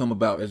only come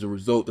about as a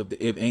result of the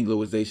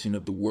Angloization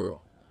of the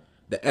world.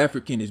 The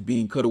African is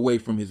being cut away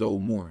from his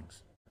old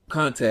moorings.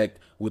 Contact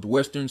with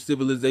Western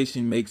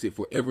civilization makes it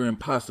forever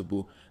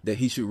impossible that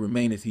he should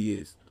remain as he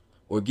is,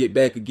 or get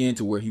back again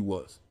to where he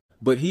was.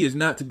 But he is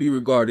not to be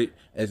regarded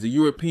as a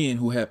European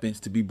who happens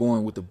to be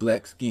born with a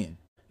black skin.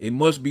 It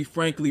must be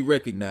frankly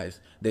recognized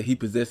that he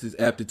possesses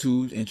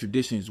aptitudes and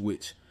traditions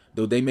which,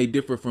 though they may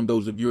differ from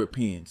those of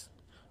Europeans,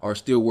 are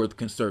still worth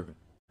conserving.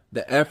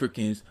 The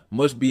Africans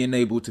must be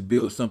enabled to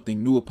build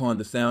something new upon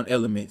the sound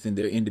elements in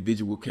their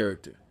individual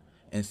character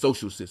and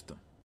social system.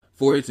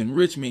 For its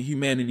enrichment,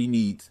 humanity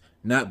needs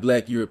not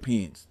black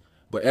Europeans,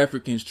 but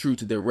Africans true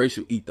to their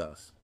racial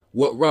ethos.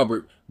 What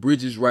Robert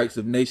Bridges writes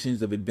of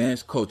nations of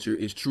advanced culture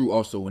is true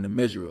also in a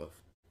measure of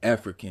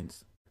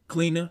Africans.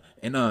 Kleene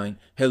and Ein,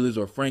 Hellers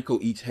or Franco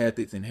each hath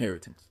its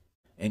inheritance,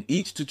 and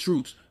each to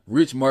truth's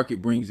rich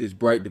market brings its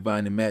bright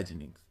divine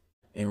imaginings,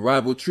 and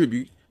rival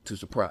tribute to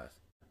surprise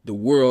the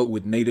world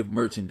with native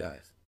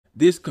merchandise.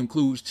 This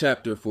concludes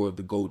chapter 4 of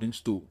The Golden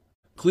Stool.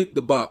 Click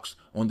the box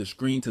on the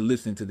screen to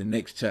listen to the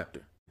next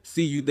chapter.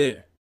 See you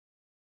there.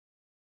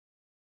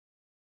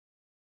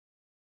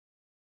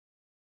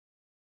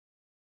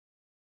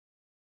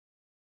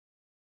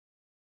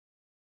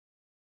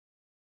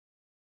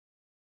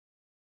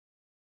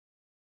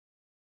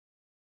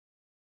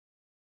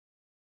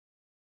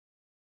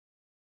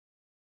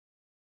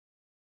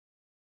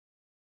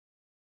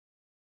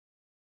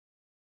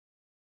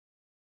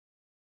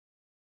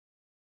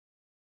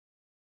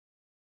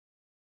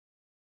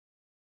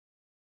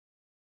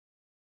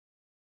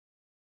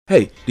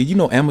 Hey, did you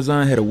know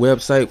Amazon had a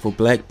website for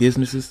black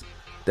businesses?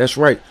 That's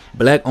right,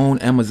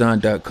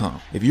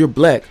 blackownedamazon.com. If you're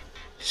black,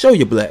 show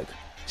you're black.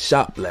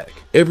 Shop black.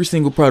 Every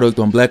single product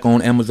on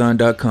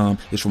blackownedamazon.com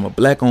is from a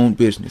black-owned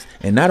business.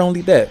 And not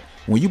only that,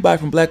 when you buy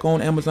from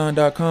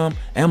blackownedamazon.com,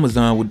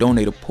 Amazon will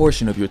donate a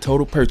portion of your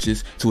total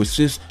purchase to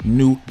assist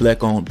new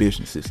black-owned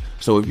businesses.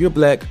 So if you're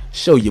black,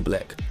 show you're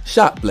black.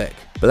 Shop black.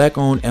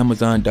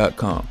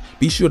 blackownedamazon.com.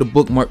 Be sure to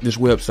bookmark this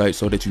website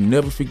so that you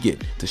never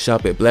forget to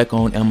shop at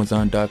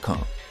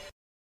blackownedamazon.com.